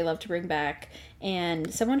character they love to bring back,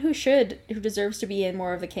 and someone who deserves to be in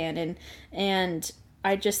more of the canon. And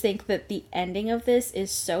I just think that the ending of this is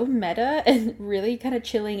so meta and really kind of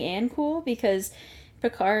chilling and cool, because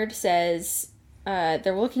Picard says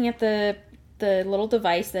they're looking at the little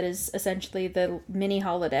device that is essentially the mini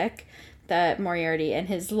holodeck that Moriarty and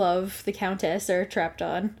his love, the Countess, are trapped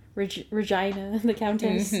on. Regina, the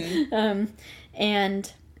Countess. Mm-hmm.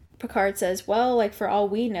 And Picard says, well, like, for all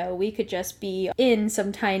we know, we could just be in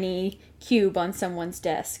some tiny cube on someone's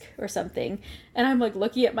desk or something. And I'm, like,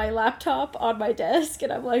 looking at my laptop on my desk,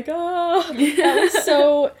 and I'm like, oh, that was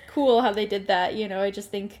so cool how they did that. You know, I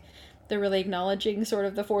just think they're really acknowledging sort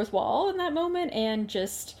of the fourth wall in that moment, and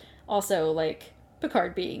just also, like,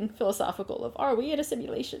 Picard being philosophical of, are we in a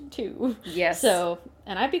simulation too? Yes. So,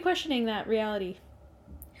 and I'd be questioning that reality.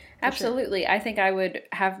 Absolutely. Sure. I think I would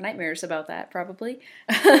have nightmares about that, probably.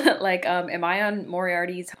 Like, am I on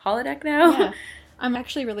Moriarty's holodeck now? Yeah. I'm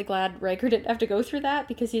actually really glad Riker didn't have to go through that,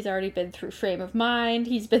 because he's already been through Frame of Mind,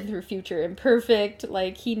 he's been through Future Imperfect,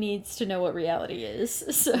 like, he needs to know what reality is.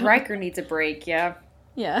 So. Riker needs a break, yeah.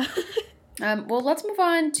 Yeah. Well, let's move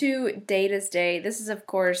on to Data's day. This is, of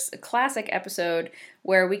course, a classic episode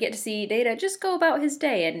where we get to see Data just go about his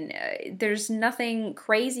day, and there's nothing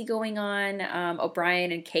crazy going on.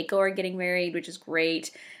 O'Brien and Keiko are getting married, which is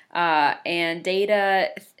great, and Data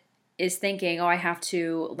is thinking, oh, I have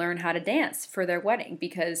to learn how to dance for their wedding,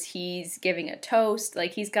 because he's giving a toast.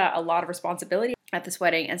 Like, he's got a lot of responsibility at this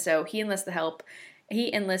wedding, and so he enlists the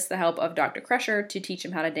help of Dr. Crusher to teach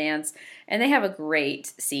him how to dance. And they have a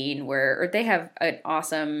great scene or they have an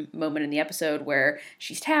awesome moment in the episode where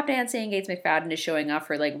she's tap dancing, Gates McFadden is showing off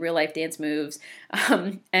her, like, real life dance moves,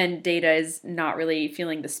 and Data is not really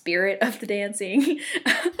feeling the spirit of the dancing.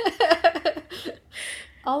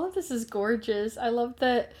 All of this is gorgeous. I love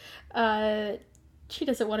that she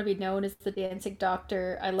doesn't want to be known as the dancing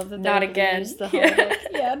doctor. I love that not again. The holodeck.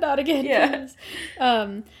 Yeah, not again. Yeah.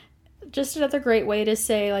 Please. Just another great way to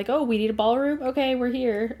say, like, oh, we need a ballroom? Okay, we're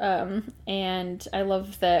here. And I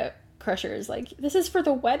love that Crusher is like, this is for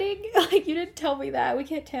the wedding? Like, you didn't tell me that. We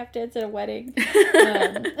can't tap dance at a wedding.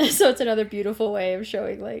 So it's another beautiful way of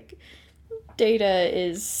showing, like, Data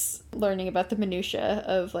is learning about the minutia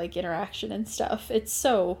of, like, interaction and stuff. It's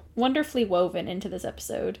so wonderfully woven into this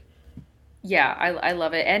episode. Yeah, I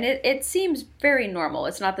love it. And it seems very normal.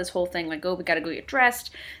 It's not this whole thing like, oh, we got to go get dressed.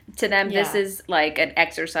 To them, This is like an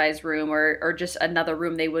exercise room or just another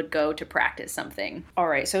room they would go to practice something. All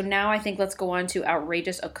right, so now I think let's go on to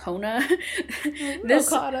Outrageous Okona.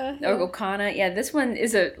 Okana. Yeah, this one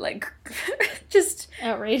is a, like, just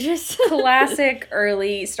outrageous classic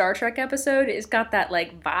early Star Trek episode. It's got that,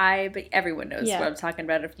 like, vibe. Everyone knows what I'm talking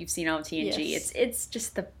about if you've seen all of TNG. Yes. It's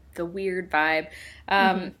just the weird vibe.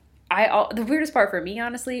 The weirdest part for me,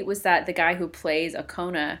 honestly, was that the guy who plays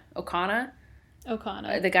Okana,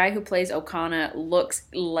 the guy who plays Okana looks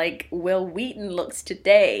like Will Wheaton looks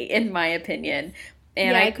today, in my opinion.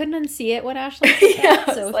 And I couldn't unsee it when Ashley said that,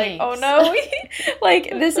 I so was like, thanks. oh no, like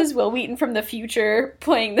this is Will Wheaton from the future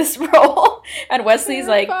playing this role, and Wesley's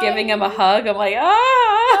like giving him a hug. I'm like,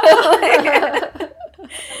 like,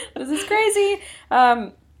 this is crazy.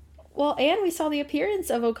 Well, and we saw the appearance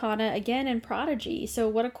of Okana again in Prodigy, so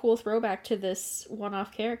what a cool throwback to this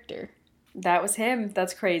one-off character. That was him.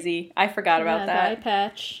 That's crazy. I forgot about that. The eye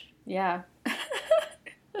patch. Yeah.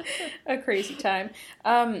 A crazy time.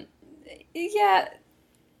 Yeah,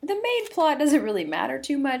 the main plot doesn't really matter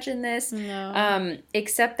too much in this. No.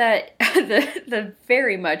 Except that the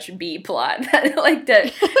very much B plot that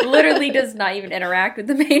literally does not even interact with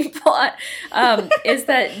the main plot is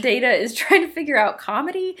that Data is trying to figure out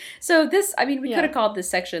comedy. So this, I mean, we could have called this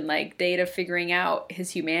section like Data figuring out his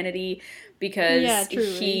humanity, because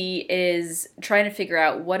he is trying to figure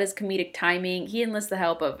out what is comedic timing. He enlists the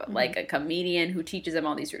help of like a comedian who teaches him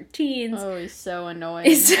all these routines. Oh, he's so annoying.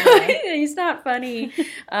 He's not funny.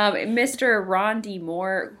 Mr. Ron D.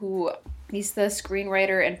 Moore, who he's the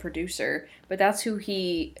screenwriter and producer, but that's who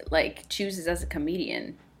he like chooses as a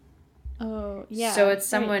comedian. Oh, yeah. So it's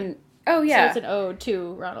someone. Right. Oh, yeah. So it's an ode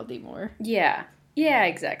to Ronald D. Moore. Yeah. Yeah,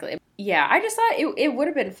 exactly. Yeah, I just thought it would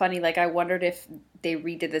have been funny. Like, I wondered if they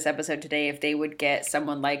redid this episode today, if they would get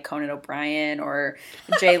someone like Conan O'Brien or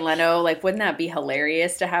Jay Leno. Like, wouldn't that be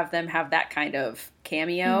hilarious to have them have that kind of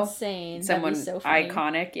cameo? Insane. Someone That'd be so funny.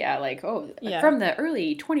 iconic. Yeah, like, from the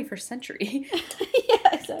early 21st century.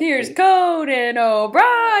 Yeah, exactly. Here's Conan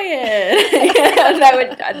O'Brien.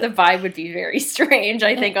 The vibe would be very strange,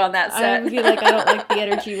 I think, on that set. I would be like, I don't like the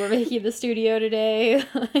energy we're making in the studio today.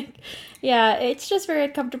 Yeah, it's just very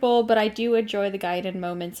uncomfortable, but I do enjoy the Guinan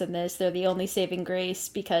moments in this. They're the only saving grace,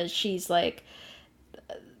 because she's like,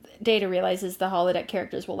 Data realizes the holodeck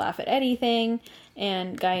characters will laugh at anything,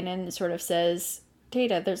 and Guinan sort of says,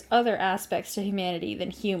 Data, there's other aspects to humanity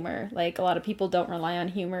than humor. Like, a lot of people don't rely on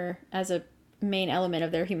humor as a main element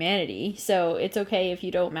of their humanity, so it's okay if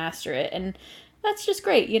you don't master it, and that's just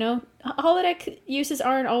great, you know? Holodeck uses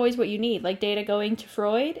aren't always what you need, like Data going to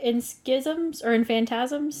Freud in Schisms, or in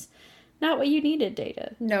Phantasms. Not what you needed,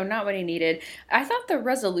 Data. No, not what he needed. I thought the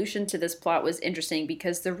resolution to this plot was interesting,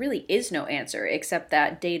 because there really is no answer, except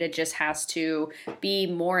that Data just has to be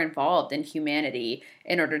more involved in humanity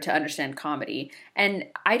in order to understand comedy. And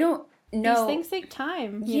I don't know. These things take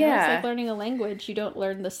time. You know? It's like learning a language. You don't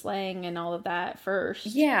learn the slang and all of that first.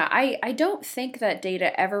 Yeah, I don't think that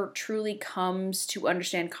Data ever truly comes to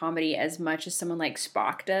understand comedy as much as someone like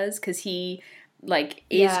Spock does, because he is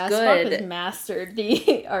good. Spock has mastered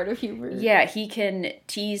the art of humor. Yeah, he can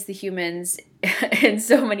tease the humans in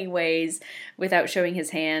so many ways without showing his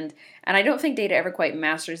hand. And I don't think Data ever quite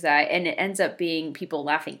masters that, and it ends up being people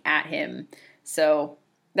laughing at him. So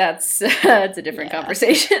that's a different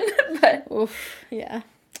conversation. But oof, yeah.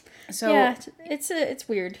 So yeah, it's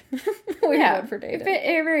weird. Weird one for Data.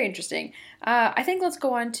 Very interesting. I think let's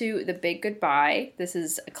go on to The Big Goodbye. This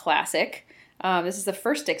is a classic. This is the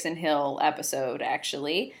first Dixon Hill episode,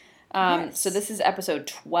 actually. Yes. So this is episode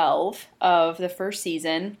 12 of the first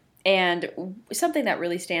season. And something that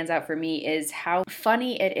really stands out for me is how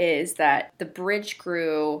funny it is that the bridge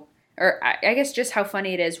crew, or I guess just how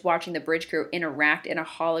funny it is watching the bridge crew interact in a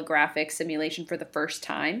holographic simulation for the first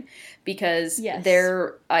time. Because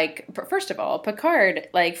they're like, first of all, Picard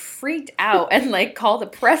freaked out and called a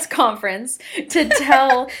press conference to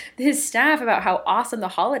tell his staff about how awesome the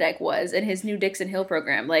holodeck was and his new Dixon Hill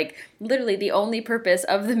program. Literally the only purpose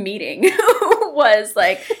of the meeting was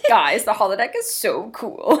guys, the holodeck is so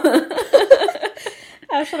cool.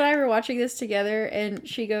 Ashley and I were watching this together, and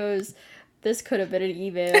she goes, this could have been an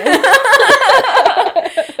email.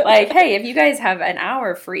 Hey, if you guys have an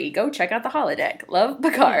hour free, go check out the holodeck. Love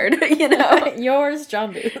Picard, you know. Yours,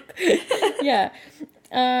 John Luke. Yeah.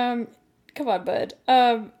 Come on, bud.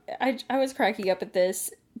 I was cracking up at this,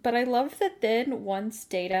 but I love that then once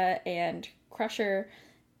Data and Crusher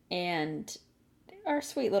and our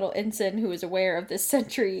sweet little ensign, who is aware of this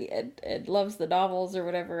century and loves the novels or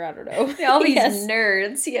whatever, I don't know. All these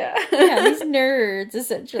nerds, yeah. Yeah, these nerds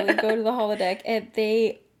essentially go to the holodeck, and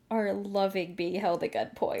they are loving being held at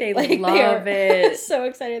gunpoint. They love it. So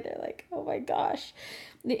excited. They're like, oh my gosh.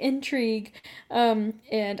 The intrigue.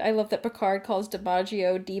 And I love that Picard calls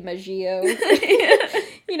DiMaggio DiMaggio.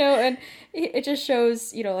 You know, and it just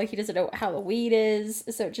shows, you know, he doesn't know what Halloween is.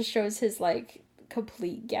 So it just shows his,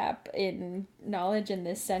 complete gap in knowledge in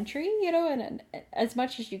this century, you know, and as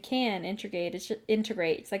much as you can integrate.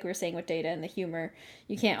 It's like we were saying with Data and the humor.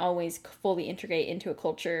 You can't always fully integrate into a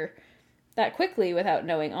culture that quickly without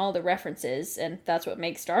knowing all the references, and that's what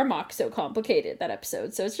makes Starmock so complicated, that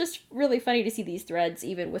episode. So it's just really funny to see these threads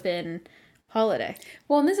even within holodeck.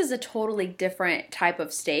 Well, and this is a totally different type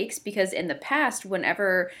of stakes because in the past,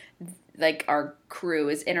 whenever like our crew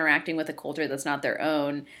is interacting with a culture that's not their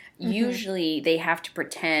own, usually they have to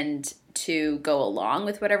pretend to go along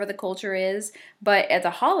with whatever the culture is. But at the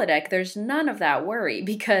holodeck, there's none of that worry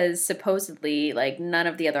because supposedly, like, none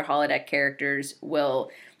of the other holodeck characters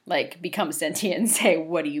will like become sentient and say,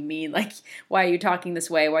 what do you mean? Like, why are you talking this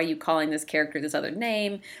way? Why are you calling this character this other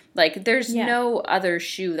name? Like, there's no other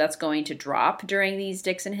shoe that's going to drop during these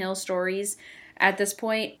Dixon Hill stories. At this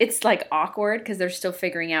point, it's like awkward because they're still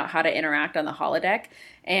figuring out how to interact on the holodeck,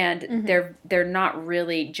 and they're not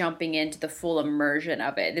really jumping into the full immersion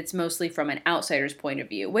of it. It's mostly from an outsider's point of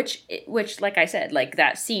view, which like I said, like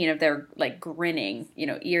that scene of they're like grinning, you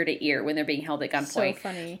know, ear to ear when they're being held at gunpoint. So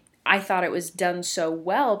funny. I thought it was done so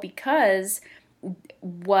well because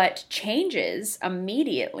what changes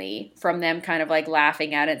immediately from them kind of like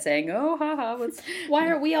laughing at it saying, oh, haha, why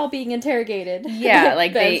are we all being interrogated? Yeah,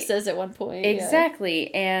 like Bev says at one point.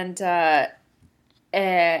 Exactly. Yeah.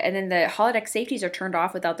 And then the holodeck safeties are turned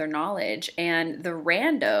off without their knowledge, and the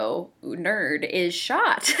rando nerd is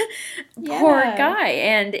shot. Poor guy.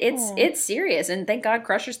 And it's serious. And thank God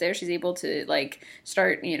Crusher's there. She's able to like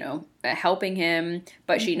start, you know, helping him,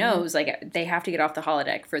 but she knows like they have to get off the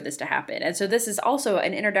holodeck for this to happen. And so this is also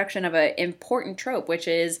an introduction of an important trope, which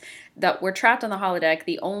is that we're trapped on the holodeck.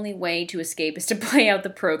 The only way to escape is to play out the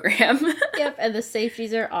program. Yep, and the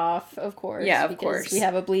safeties are off, of course. Yeah, of because course. We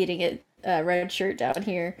have a bleeding red shirt down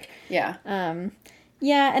here. Yeah.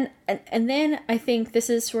 Yeah, and then I think this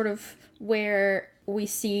is sort of where we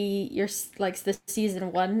see your like the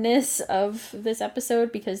season 1-ness of this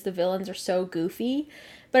episode because the villains are so goofy,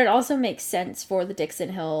 but it also makes sense for the Dixon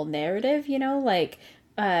Hill narrative, you know, like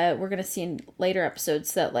we're gonna see in later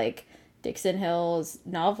episodes that like Dixon Hill's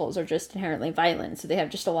novels are just inherently violent, so they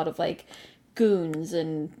have just a lot of like goons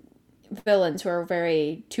and villains who are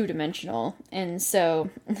very two-dimensional, and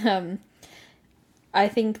so I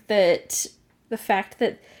think that the fact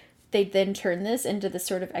that they then turn this into this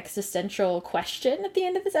sort of existential question at the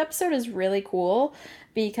end of this episode is really cool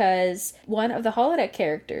because one of the holodeck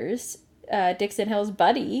characters, Dixon Hill's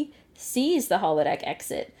buddy, sees the holodeck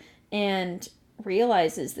exit and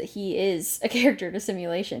realizes that he is a character in a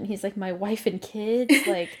simulation. He's like, my wife and kids,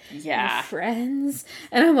 like my friends,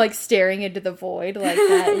 and I'm like staring into the void. Like,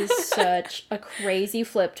 that is such a crazy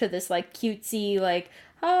flip to this like cutesy, like,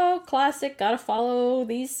 oh, classic, gotta follow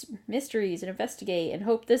these mysteries and investigate and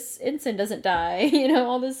hope this ensign doesn't die, you know,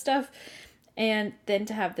 all this stuff. And then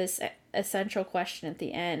to have this essential question at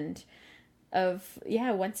the end of,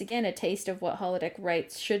 once again, a taste of what holodeck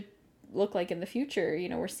rights should look like in the future. You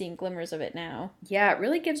know, we're seeing glimmers of it now. Yeah, it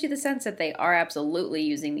really gives you the sense that they are absolutely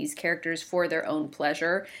using these characters for their own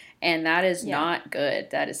pleasure, and that is not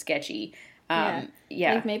good. That is sketchy.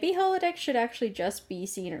 Like maybe holodeck should actually just be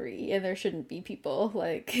scenery and there shouldn't be people.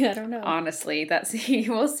 Like, I don't know. Honestly,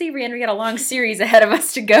 we'll see, Rhiannon. We got a long series ahead of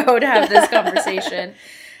us to go to have this conversation.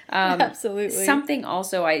 Absolutely. Something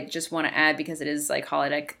also I just want to add, because it is like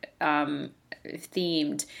holodeck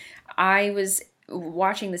themed. I was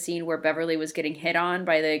watching the scene where Beverly was getting hit on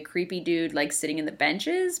by the creepy dude like sitting in the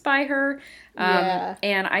benches by her.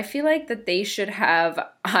 And I feel like that they should have,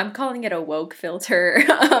 I'm calling it a woke filter,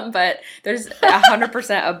 but there's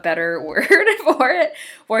 100% a better word for it,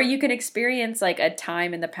 where you can experience like a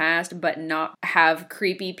time in the past but not have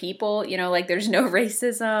creepy people, you know, like there's no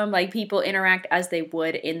racism, like people interact as they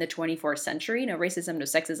would in the 24th century, no racism, no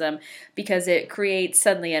sexism, because it creates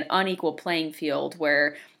suddenly an unequal playing field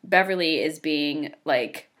where Beverly is being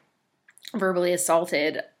like verbally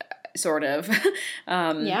assaulted sort of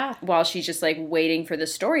while she's just like waiting for the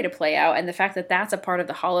story to play out. And the fact that that's a part of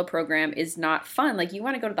the holo program is not fun. Like, you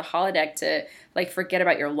want to go to the holodeck to like forget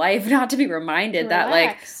about your life, not to be reminded that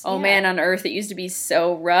like, oh man, on Earth it used to be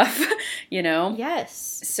so rough, you know?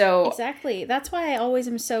 Yes. So exactly. That's why I always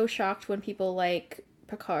am so shocked when people like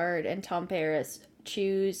Picard and Tom Paris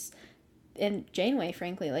choose, and Janeway,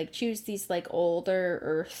 frankly, like choose these like older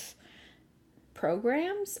Earth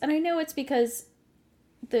programs. And I know it's because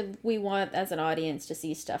we want as an audience to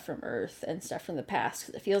see stuff from Earth and stuff from the past,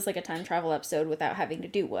 because it feels like a time travel episode without having to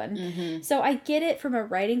do one. So I get it from a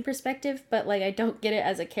writing perspective, but like I don't get it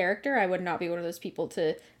as a character. I would not be one of those people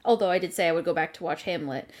to, although I did say I would go back to watch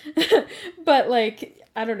Hamlet, but like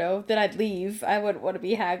I don't know, then I'd leave. I wouldn't want to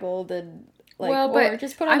be haggled and like, well, but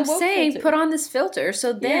just put on I'm saying filter. Put on this filter,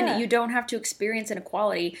 so then you don't have to experience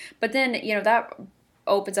inequality. But then, you know, that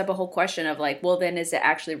opens up a whole question of like, well, then is it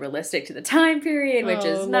actually realistic to the time period, which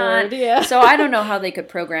is not. Yeah. So I don't know how they could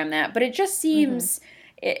program that, but it just seems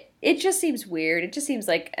it just seems weird. It just seems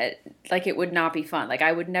like it would not be fun. Like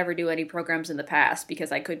I would never do any programs in the past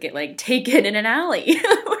because I could get like taken in an alley,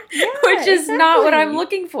 which is not what I'm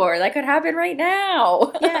looking for. That could happen right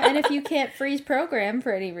now. Yeah, and if you can't freeze program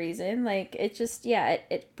for any reason, like it just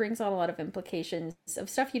it brings on a lot of implications of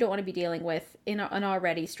stuff you don't want to be dealing with in an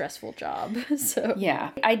already stressful job. So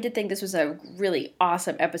yeah, I did think this was a really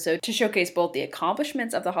awesome episode to showcase both the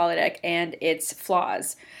accomplishments of the holodeck and its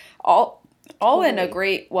flaws. All in a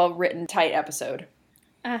great, well-written, tight episode.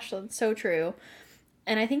 Ashlyn, so true.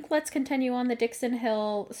 And I think let's continue on the Dixon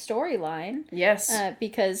Hill storyline. Yes.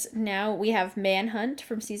 Because now we have Manhunt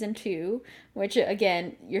from season 2, which,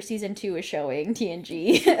 again, your season 2 is showing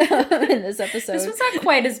TNG in this episode. This one's not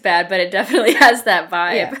quite as bad, but it definitely has that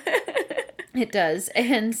vibe. Yeah. It does.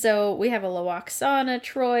 And so we have a Lwaxana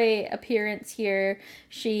Troy appearance here.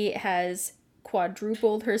 She has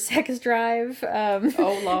quadrupled her sex drive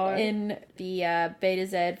oh Lord. in the Beta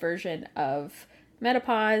Z version of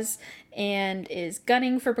Menopause and is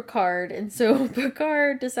gunning for Picard. And so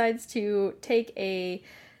Picard decides to take a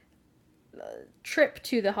trip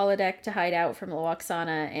to the holodeck to hide out from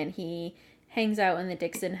Lwaxana, and he hangs out in the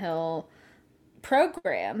Dixon Hill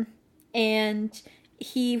program. And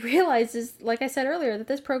he realizes, like I said earlier, that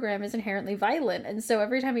this program is inherently violent. And so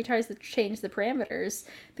every time he tries to change the parameters,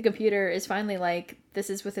 the computer is finally like, this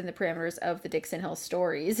is within the parameters of the Dixon Hill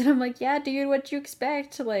stories. And I'm like, yeah, dude, what'd you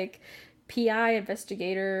expect? Like, PI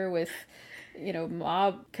investigator with,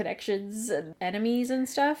 mob connections and enemies and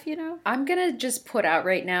stuff, I'm gonna just put out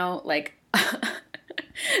right now, like,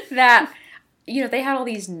 that... they had all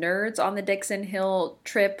these nerds on the Dixon Hill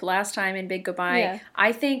trip last time in Big Goodbye. Yeah.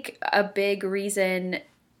 I think a big reason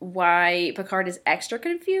why Picard is extra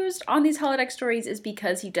confused on these holodeck stories is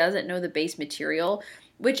because he doesn't know the base material,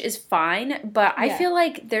 which is fine, but I feel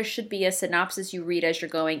like there should be a synopsis you read as you're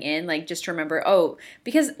going in, like, just to remember, okay,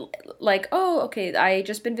 I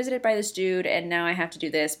just been visited by this dude, and now I have to do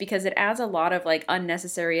this, because it adds a lot of, like,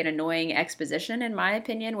 unnecessary and annoying exposition, in my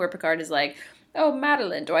opinion, where Picard is like, oh,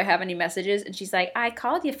 Madeline, do I have any messages? And she's like, I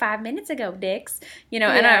called you 5 minutes ago, Dix.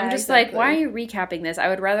 And I'm just like, why are you recapping this? I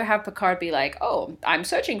would rather have Picard be like, oh, I'm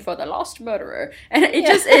searching for the lost murderer. And it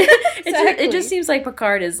just seems like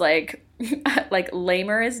Picard is like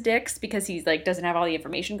lamer as Dix because he's like doesn't have all the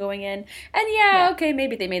information going in. And okay,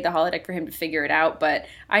 maybe they made the holodeck for him to figure it out, but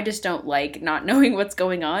I just don't like not knowing what's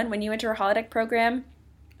going on when you enter a holodeck program.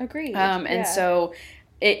 Agreed. And so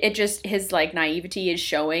it just, his, like, naivety is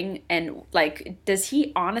showing, and, like, does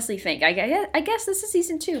he honestly think, I guess this is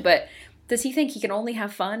season 2, but does he think he can only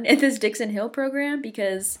have fun in this Dixon Hill program?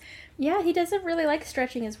 Because... yeah, he doesn't really like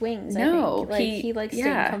stretching his wings, no, I think. He likes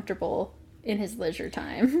staying comfortable in his leisure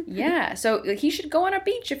time. Yeah, so he should go on a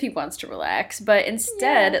beach if he wants to relax, but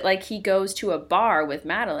instead, like, he goes to a bar with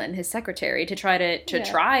Madeline, his secretary, to try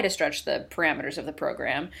to stretch the parameters of the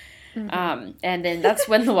program. Mm-hmm. And then that's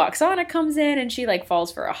when the Lwaxana comes in, and she like falls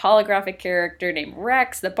for a holographic character named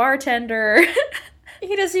Rex, the bartender.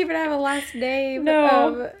 He doesn't even have a last name.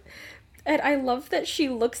 No. And I love that she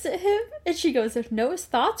looks at him and she goes, no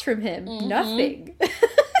thoughts from him. Mm-hmm. Nothing.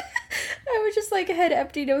 I was just like, head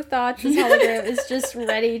empty, no thoughts. This hologram is just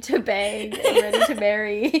ready to bang, ready to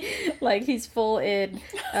marry. Like, he's full in.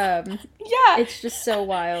 Yeah. It's just so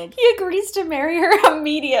wild. He agrees to marry her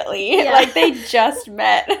immediately. Yeah. Like, they just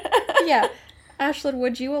met. Yeah. Ashlyn,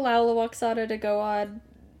 would you allow Lwaxana to go on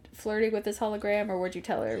flirting with this hologram, or would you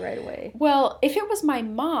tell her right away? Well, if it was my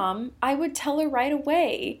mom, I would tell her right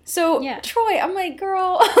away. So, Troy, I'm like,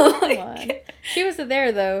 girl. Come on. She wasn't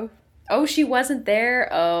there, though. Oh, she wasn't there?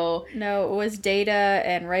 Oh. No, it was Data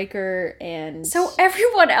and Riker and... so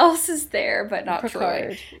everyone else is there, but not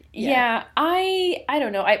Picard. Troy. Yeah, I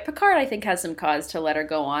don't know. Picard, I think, has some cause to let her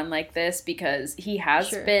go on like this because he has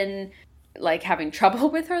been... like having trouble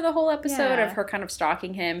with her the whole episode of her kind of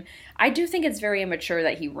stalking him. I do think it's very immature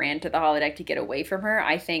that he ran to the holodeck to get away from her.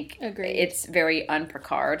 I think it's very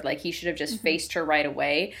un-Picard. Like, he should have just faced her right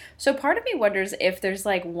away. So part of me wonders if there's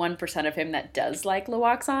like 1% of him that does like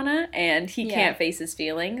Lwaxana and he can't face his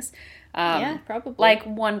feelings. Yeah, probably. Like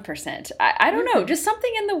 1%. I don't know. Just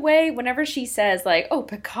something in the way whenever she says, like, oh,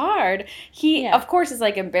 Picard, he, of course, is,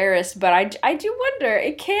 like, embarrassed, but I do wonder.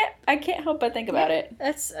 I can't help but think about it.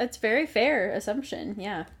 That's very fair assumption,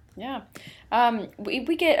 yeah. Yeah.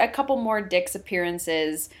 We get a couple more Dix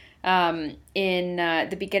appearances in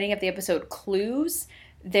the beginning of the episode, Clues.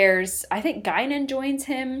 There's, I think Guinan joins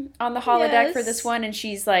him on the holodeck for this one, and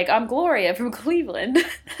she's like, I'm Gloria from Cleveland.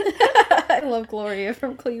 I love Gloria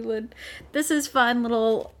from Cleveland. This is fun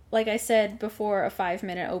little, like I said before, a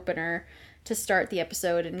 5-minute opener to start the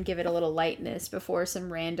episode and give it a little lightness before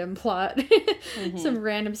some random plot, some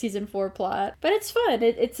random season 4 plot. But it's fun.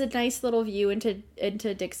 It's a nice little view into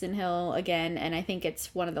Dixon Hill again, and I think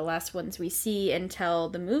it's one of the last ones we see until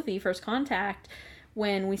the movie First Contact,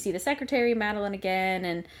 when we see the secretary Madeline again,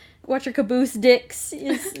 and watch your caboose, Dix,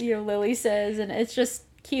 is, Lily says, and it's just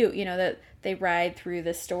cute, that they ride through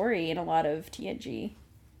the story in a lot of TNG.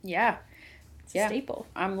 Yeah. It's a staple.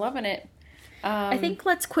 I'm loving it. I think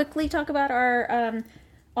let's quickly talk about our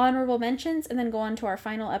honorable mentions and then go on to our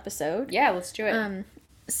final episode. Yeah, let's do it.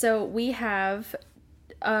 So we have,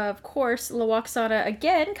 of course, Lwaxana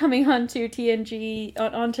again coming onto TNG,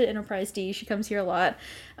 onto Enterprise D. She comes here a lot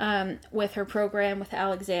with her program with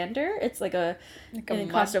Alexander. It's like a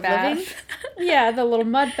cost of living. Yeah, the little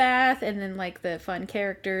mud bath, and then like the fun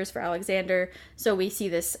characters for Alexander. So we see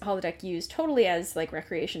this holodeck used totally as like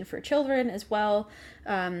recreation for children as well.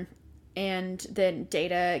 And then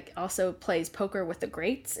Data also plays poker with the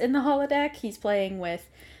greats in the holodeck. He's playing with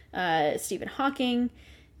Stephen Hawking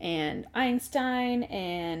and Einstein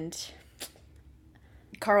and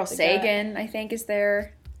Carl Sagan, I think, is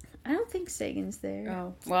there. I don't think Sagan's there.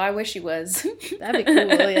 Oh, well, I wish he was. That'd be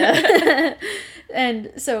cool, yeah.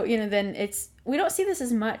 And so, then we don't see this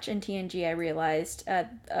as much in TNG, I realized,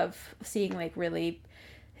 of seeing like really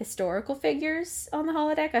historical figures on the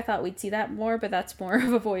holodeck. I thought we'd see that more, but that's more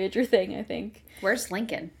of a Voyager thing, I think. Where's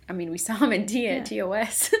Lincoln? I mean, we saw him in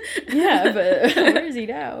TOS. Yeah, but where is he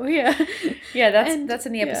now? Yeah. Yeah, that's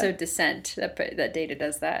in the episode Descent that Data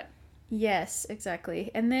does that. Yes, exactly.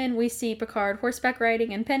 And then we see Picard horseback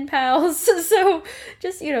riding and pen pals. So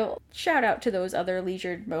just, shout out to those other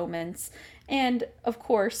leisured moments. And of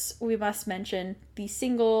course, we must mention the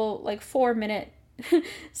single 4-minute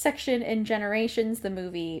section in Generations, the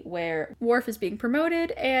movie, where Worf is being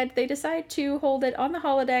promoted and they decide to hold it on the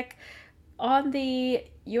holodeck on the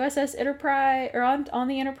USS Enterprise, or on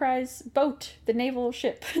the Enterprise boat, the naval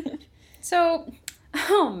ship. So,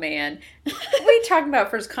 oh man, we talking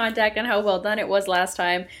about First Contact and how well done it was last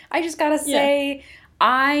time. I just gotta say,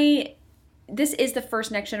 this is the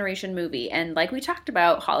first Next Generation movie, and like we talked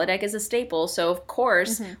about, holodeck is a staple, so of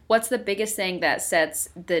course, what's the biggest thing that sets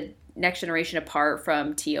the Next Generation apart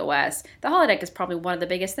from TOS? The holodeck is probably one of the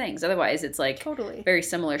biggest things. Otherwise, it's like totally very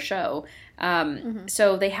similar show.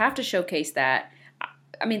 So they have to showcase that.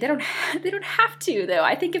 I mean, they don't have to, though.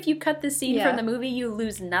 I think if you cut this scene from the movie, you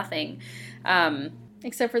lose nothing.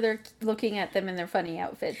 Except for they're looking at them in their funny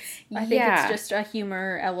outfits. I think it's just a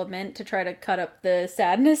humor element to try to cut up the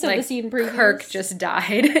sadness of the scene previews. Kirk just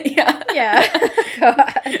died. Yeah.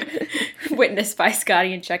 God. Witnessed by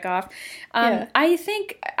Scotty and Chekhov. I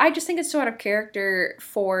just think it's so out of character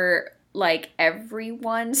for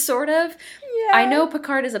everyone, sort of. Yeah. I know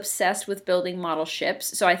Picard is obsessed with building model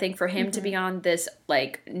ships, so I think for him to be on this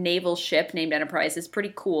naval ship named Enterprise is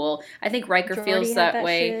pretty cool. I think Riker feels that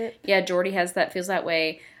way. Shit. Yeah, Geordi feels that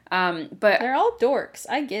way. But they're all dorks.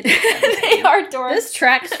 I get it. They are dorks. This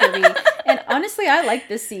tracks for me. And honestly, I like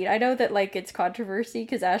this scene. I know that it's controversy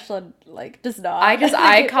because Ashlyn does not.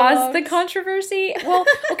 I caused the controversy. Well,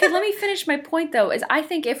 okay, let me finish my point though. Is I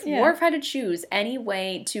think if Worf had to choose any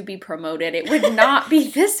way to be promoted, it would not be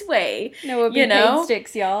this way. No, it would be paid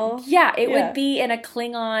sticks, y'all. Yeah, it would be in a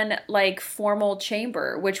Klingon formal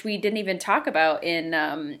chamber, which we didn't even talk about in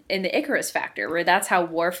the Icarus Factor, where that's how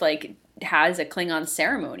Worf has a Klingon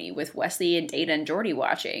ceremony with Wesley and Data and Geordi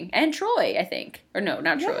watching. And Troy, I think. Or no,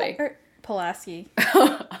 not Troy. Pulaski.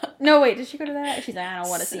 No, wait, did she go to that? She's like, I don't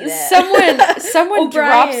want to see that. Someone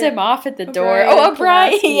drops him off at the door. Oh,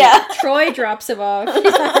 O'Brien. Yeah. Troy drops him off. She's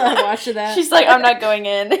like, I'm not watching that. She's like, I'm not going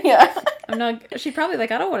in. Yeah. I'm not. She'd probably I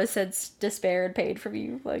don't want to sense despair and pain from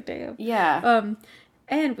you. Damn. Yeah.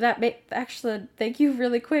 And actually, thank you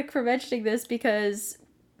really quick for mentioning this, because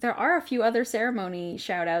there are a few other ceremony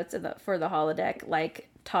shout-outs for the holodeck,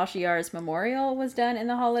 Tashiar's memorial was done in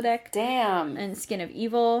the holodeck. Damn. And Skin of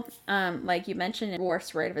Evil, like you mentioned, in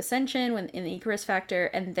Worf's Rite of Ascension in the Icarus Factor,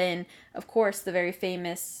 and then, of course, the very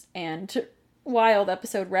famous and wild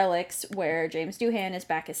episode Relics, where James Doohan is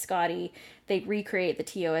back as Scotty. They recreate the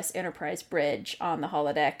TOS Enterprise bridge on the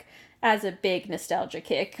holodeck as a big nostalgia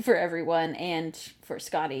kick for everyone and for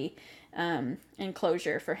Scotty. And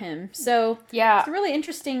closure for him. So it's a really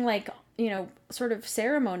interesting, sort of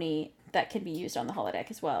ceremony that can be used on the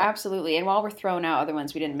holodeck as well. Absolutely. And while we're throwing out other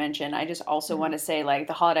ones we didn't mention, I just also want to say,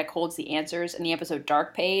 the holodeck holds the answers in the episode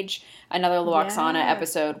Dark Page, another Lwaxana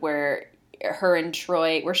episode where her and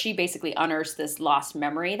Troy, where she basically unearths this lost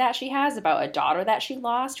memory that she has about a daughter that she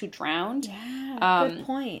lost who drowned. Yeah, good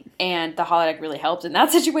point. And the holodeck really helped in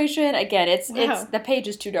that situation. Again, it's the page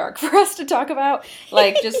is too dark for us to talk about.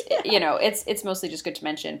 It's mostly just good to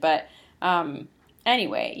mention. But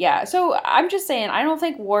Anyway, yeah. So I'm just saying, I don't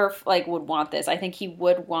think Worf like would want this. I think he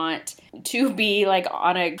would want to be like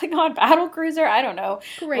on a Klingon battle cruiser. I don't know,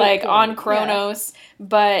 Great like point. on Kronos. Yeah.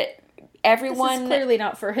 But everyone, this is clearly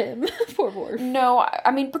not for him. Poor Worf. No,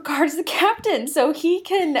 I mean Picard's the captain, so he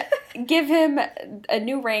can give him a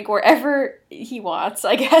new rank wherever he wants,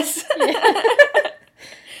 I guess. Yeah.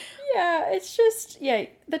 Yeah, it's just,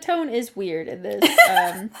 the tone is weird in this.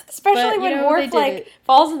 Especially when Worf,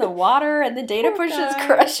 falls in the water and the Data pushes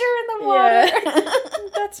Crusher in the water. Yeah.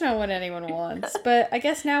 That's not what anyone wants. But I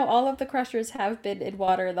guess now all of the Crushers have been in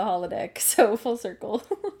water in the holodeck, so full circle.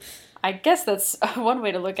 I guess that's one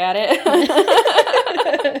way to look at it.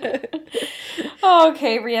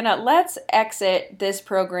 Okay, Rhianna, let's exit this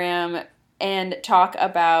program and talk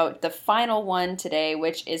about the final one today,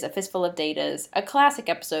 which is A Fistful of Datas, a classic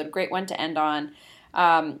episode, great one to end on.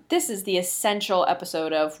 This is the essential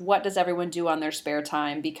episode of what does everyone do on their spare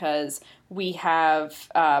time, because we have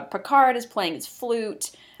Picard is playing his flute.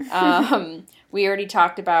 We already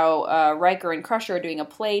talked about Riker and Crusher doing a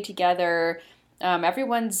play together.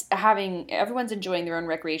 Everyone's enjoying their own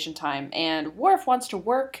recreation time, and Worf wants to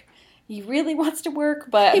work. He really wants to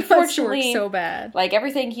work, but unfortunately, so bad. Like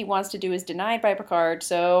everything he wants to do is denied by Picard,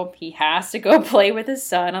 so he has to go play with his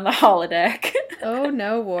son on the holodeck. Oh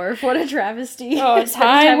no, Worf! What a travesty! Oh,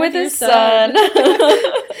 time with his son.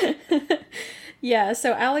 Yeah,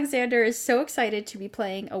 so Alexander is so excited to be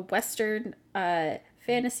playing a Western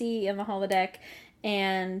fantasy in the holodeck,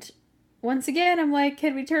 and once again, I'm like,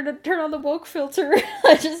 can we turn on the woke filter?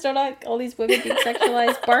 I just don't like all these women being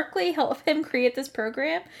sexualized. Barclay helped him create this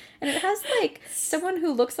program, and it has like someone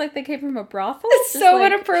who looks like they came from a brothel. It's so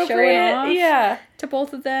inappropriate, yeah, to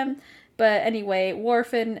both of them. But anyway,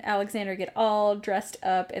 Worf and Alexander get all dressed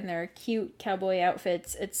up in their cute cowboy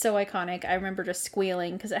outfits. It's so iconic. I remember just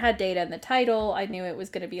squealing because it had Data in the title. I knew it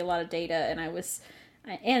was going to be a lot of Data, and I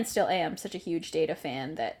still am such a huge Data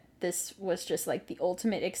fan that this was just like the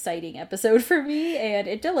ultimate exciting episode for me, and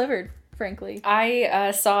it delivered, frankly.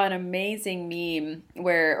 I saw an amazing meme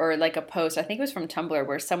or like a post, I think it was from Tumblr,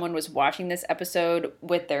 where someone was watching this episode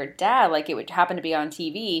with their dad, like it would happen to be on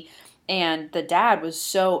TV, and the dad was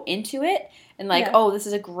so into it. And like, oh, this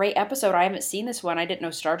is a great episode. I haven't seen this one. I didn't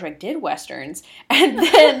know Star Trek did Westerns. And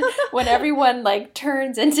then when everyone like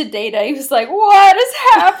turns into Data, he was like, what is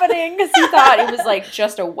happening? Because he thought it was like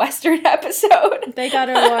just a Western episode. They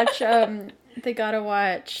gotta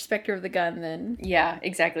watch Spectre of the Gun then. Yeah,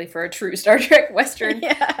 exactly. For a true Star Trek Western.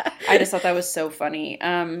 Yeah. I just thought that was so funny.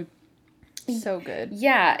 So good.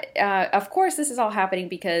 Yeah, of course this is all happening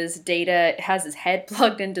because Data has his head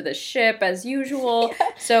plugged into the ship as usual. Yeah.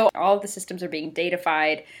 So all of the systems are being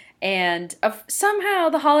datafied, and somehow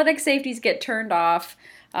the holodeck safeties get turned off.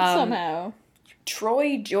 Somehow.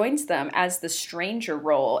 Troy joins them as the stranger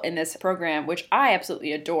role in this program, which I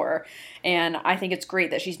absolutely adore. And I think it's great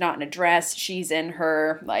that she's not in a dress. She's in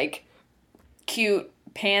her, like, cute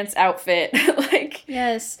pants outfit. Like,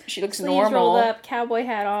 yes, she looks sleeves normal. rolled up, cowboy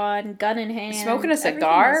hat on, gun in hand, smoking a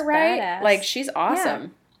cigar, right? Badass. Like, she's awesome. Yeah.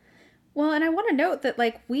 Well, and I want to note that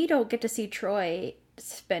like we don't get to see Troy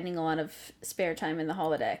spending a lot of spare time in the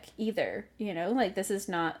holodeck either. You know, like this is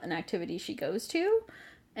not an activity she goes to,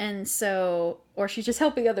 and so or she's just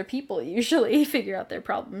helping other people usually figure out their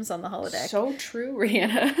problems on the holodeck. So true,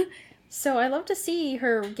 Rhianna. So I love to see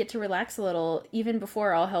her get to relax a little. Even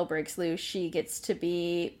before all hell breaks loose, she gets to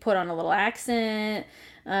be put on a little accent,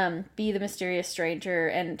 be the mysterious stranger,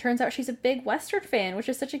 and it turns out she's a big Western fan, which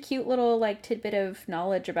is such a cute little like tidbit of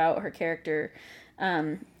knowledge about her character.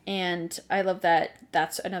 And I love that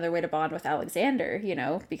that's another way to bond with Alexander, you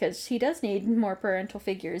know, because he does need more parental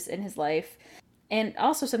figures in his life. And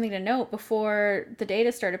also something to note, before the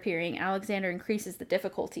Data start appearing, Alexander increases the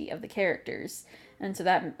difficulty of the characters. And so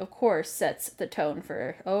that, of course, sets the tone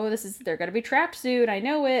for, they're going to be trapped soon, I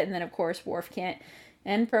know it. And then, of course, Worf can't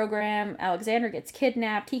end program. Alexander gets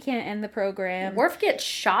kidnapped. He can't end the program. Worf gets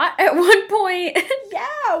shot at one point.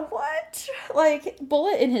 Yeah, what? Like,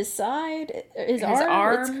 bullet in his side, his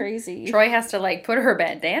arm. It's crazy. Troy has to, like, put her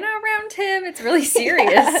bandana around him. It's really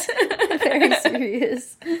serious. Yeah. Very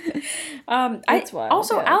serious. It's wild.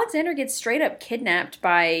 Also, yeah. Alexander gets straight up kidnapped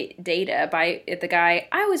by Data, by the guy,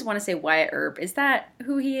 I always want to say Wyatt Earp. Is that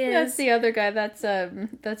who he is? That's the other guy. That's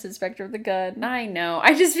Inspector of the Gun. I know.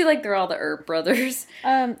 I just feel like they're all the Earp brothers.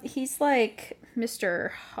 He's like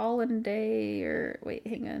Mr. Hollanday, or wait,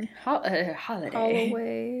 hang on. Holiday.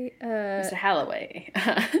 Holloway. Mr. Halloway.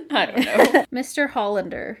 I don't know. Mr.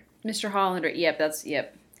 Hollander. Mr. Hollander.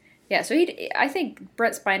 Yep. Yeah, so I think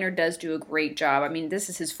Brett Spiner does do a great job. I mean, this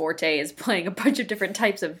is his forte, is playing a bunch of different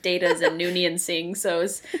types of Datas and Noonien Singh, so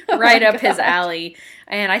it's right up his alley.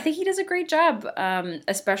 And I think he does a great job,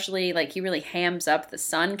 especially, like, he really hams up the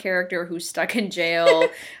son character who's stuck in jail.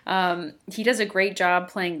 He does a great job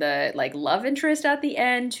playing the, like, love interest at the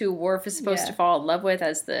end, who Worf is supposed to fall in love with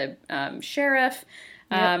as the sheriff.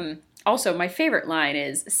 Yep. Also, my favorite line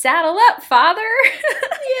is, "Saddle up, father!"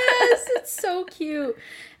 Yes, it's so cute.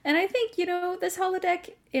 And I think, this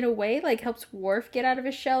holodeck, in a way, like, helps Worf get out of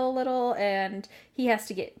his shell a little, and he has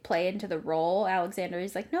to play into the role. Alexander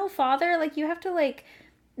is like, no, father, like, you have to, like,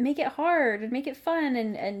 make it hard and make it fun,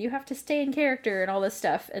 and you have to stay in character and all this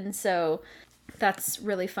stuff. And so that's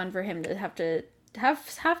really fun for him to have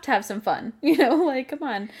some fun, like, come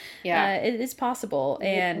on. Yeah. It is possible.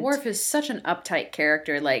 And Worf is such an uptight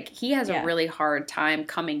character. Like, he has a really hard time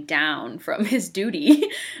coming down from his duty.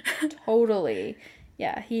 Totally.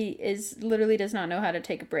 Yeah, he literally does not know how to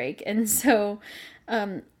take a break. And so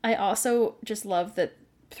I also just love that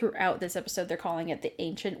throughout this episode they're calling it the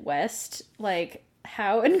Ancient West. Like,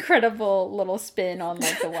 how incredible little spin on,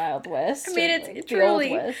 like, the Wild West. I mean, it's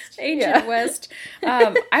truly Ancient West.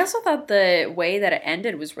 I also thought the way that it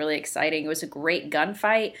ended was really exciting. It was a great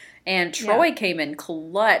gunfight, and Troy came in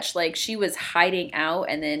clutch. Like, she was hiding out,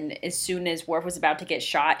 and then as soon as Worf was about to get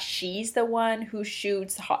shot, she's the one who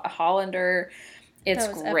shoots Hollander. It's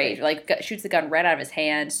great. Epic. Like, shoots the gun right out of his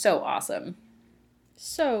hand. So awesome.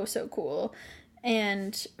 So cool.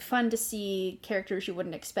 And fun to see characters you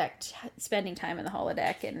wouldn't expect spending time in the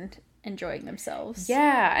holodeck and enjoying themselves.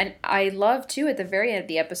 Yeah, and I love, too, at the very end of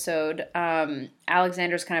the episode,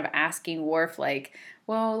 Alexander's kind of asking Worf, like,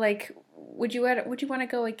 well, like, would you want to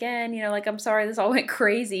go again? Like, I'm sorry, this all went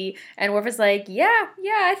crazy. And Worf is like, yeah,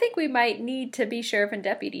 I think we might need to be sheriff and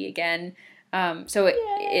deputy again. I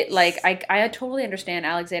totally understand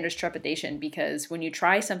Alexander's trepidation, because when you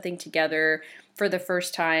try something together for the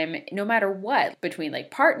first time, no matter what, between, like,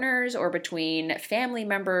 partners or between family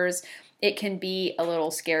members, it can be a little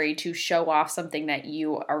scary to show off something that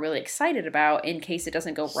you are really excited about in case it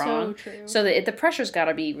doesn't go wrong. So true. So the pressure's got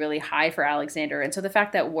to be really high for Alexander. And so the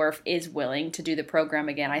fact that Worf is willing to do the program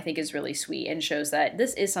again, I think, is really sweet and shows that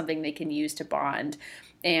this is something they can use to bond.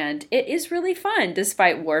 And it is really fun,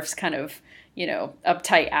 despite Worf's kind of,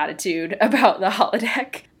 uptight attitude about the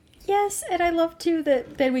holodeck. Yes, and I love, too,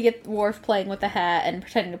 that then we get Worf playing with the hat and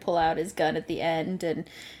pretending to pull out his gun at the end, and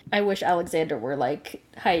I wish Alexander were, like,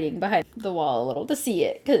 hiding behind the wall a little to see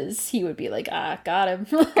it, because he would be like, got him.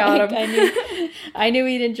 Got him. I knew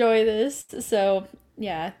he'd enjoy this. So,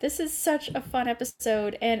 yeah, this is such a fun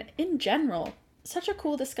episode, and in general, such a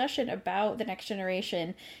cool discussion about the Next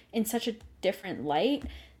Generation in such a different light.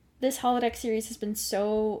 This holodeck series has been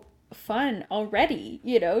so fun already,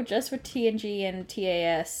 just with TNG and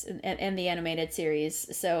TAS and the animated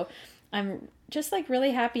series. So I'm just, like,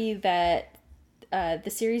 really happy that the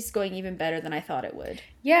series is going even better than I thought it would.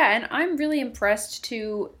 Yeah, and I'm really impressed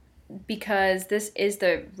too, because this is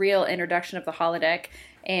the real introduction of the holodeck,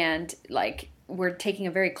 and, like, we're taking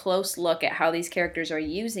a very close look at how these characters are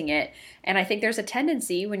using it. And I think there's a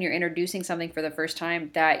tendency when you're introducing something for the first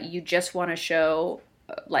time that you just want to show,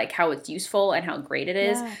 like, how it's useful and how great it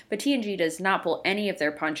is. Yeah. But TNG does not pull any of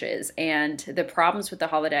their punches, and the problems with the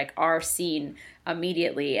holodeck are seen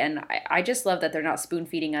immediately. And I just love that they're not spoon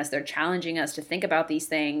feeding us. They're challenging us to think about these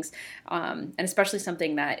things, and especially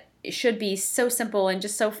something that should be so simple and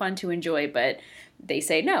just so fun to enjoy, but they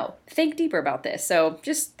say, no, think deeper about this. So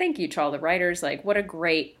just thank you to all the writers. Like, what a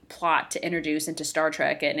great plot to introduce into Star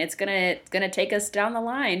Trek, and it's gonna take us down the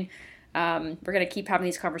line. We're going to keep having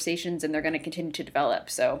these conversations, and they're going to continue to develop.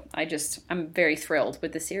 So I'm very thrilled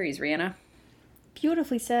with the series, Rihanna.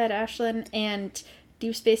 Beautifully said, Ashlyn. And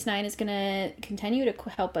Deep Space Nine is going to continue to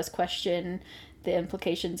help us question the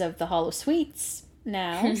implications of the holosuites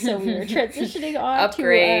now. So we are transitioning on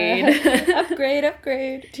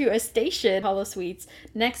upgrade to a station holosuites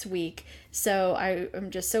next week. So I am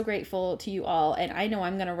just so grateful to you all, and I know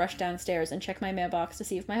I'm going to rush downstairs and check my mailbox to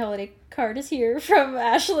see if my holiday card is here from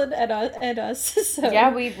Ashlyn and us. So.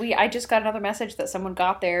 Yeah, I just got another message that someone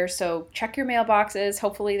got there, so check your mailboxes.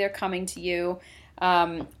 Hopefully they're coming to you.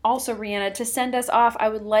 Also, Rihanna, to send us off, I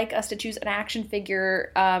would like us to choose an action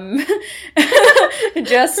figure,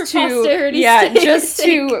 just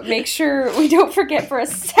to make sure we don't forget for a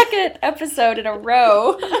second episode in a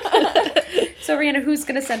row. So, Rihanna, who's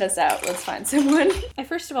going to send us out? Let's find someone. I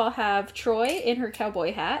first of all have Troy in her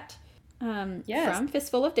cowboy hat, from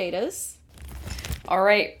Fistful of Datas. All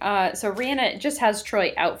right, so Rihanna just has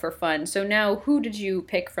Troy out for fun. So now, who did you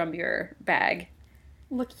pick from your bag?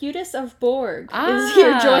 Locutus of Borg is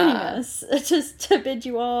here joining us just to bid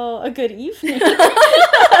you all a good evening.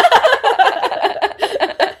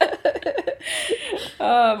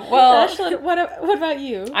 Well, Ashlyn, what about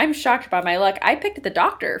you? I'm shocked by my luck. I picked the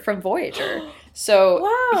Doctor from Voyager. So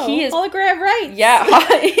wow, he is hologram rights. Yeah,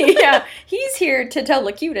 yeah. He's here to tell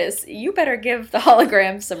Locutus, you better give the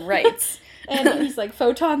hologram some rights. And he's like,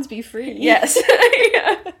 photons be free. Yes.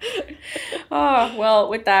 Yeah. Oh, well,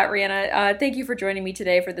 with that, Rhianna, thank you for joining me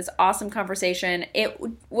today for this awesome conversation. It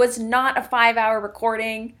was not a 5-hour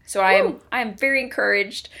recording, so I am very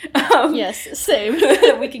encouraged. Yes, same.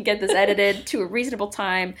 That we can get this edited to a reasonable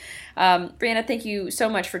time. Rhianna, thank you so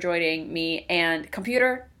much for joining me, and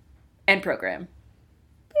computer and program.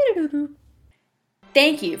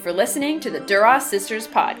 Thank you for listening to the Duras Sisters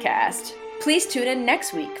podcast. Please tune in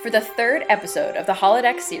next week for the 3rd episode of the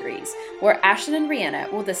Holodeck series, where Ashlyn and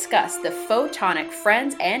Rhianna will discuss the photonic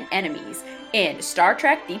friends and enemies in Star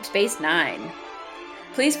Trek Deep Space Nine.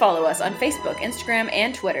 Please follow us on Facebook, Instagram,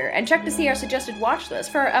 and Twitter, and check to see our suggested watch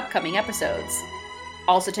list for our upcoming episodes.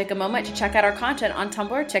 Also take a moment to check out our content on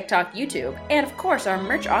Tumblr, TikTok, YouTube, and of course our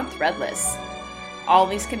merch on Threadless. All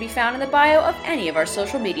links can be found in the bio of any of our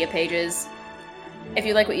social media pages. If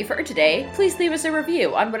you like what you've heard today, please leave us a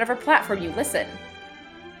review on whatever platform you listen.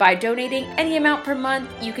 By donating any amount per month,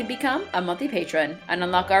 you can become a monthly patron and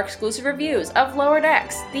unlock our exclusive reviews of Lower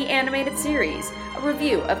Decks, the animated series, a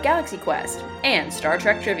review of Galaxy Quest, and Star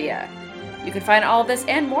Trek trivia. You can find all of this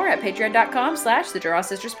and more at patreon.com/The Duras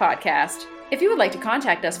Sisters Podcast. If you would like to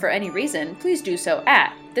contact us for any reason, please do so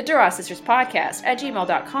at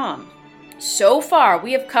thedurossisterspodcast@gmail.com. So far,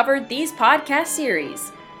 we have covered these podcast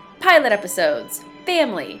series: pilot episodes,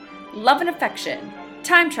 family, love and affection,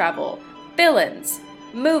 time travel, villains,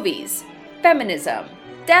 movies, feminism,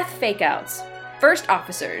 death fakeouts, first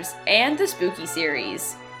officers, and the spooky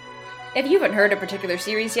series. If you haven't heard a particular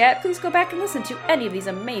series yet, please go back and listen to any of these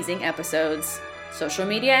amazing episodes. Social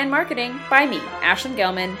media and marketing by me, Ashlyn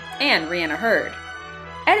Gelman, and Rhianna Hurd.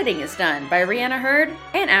 Editing is done by Rhianna Hurd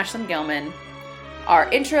and Ashlyn Gelman. Our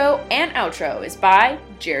intro and outro is by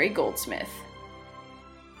Jerry Goldsmith.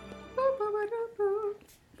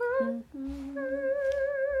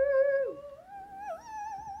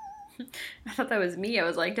 I thought that was me. I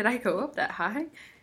was like, did I go up that high?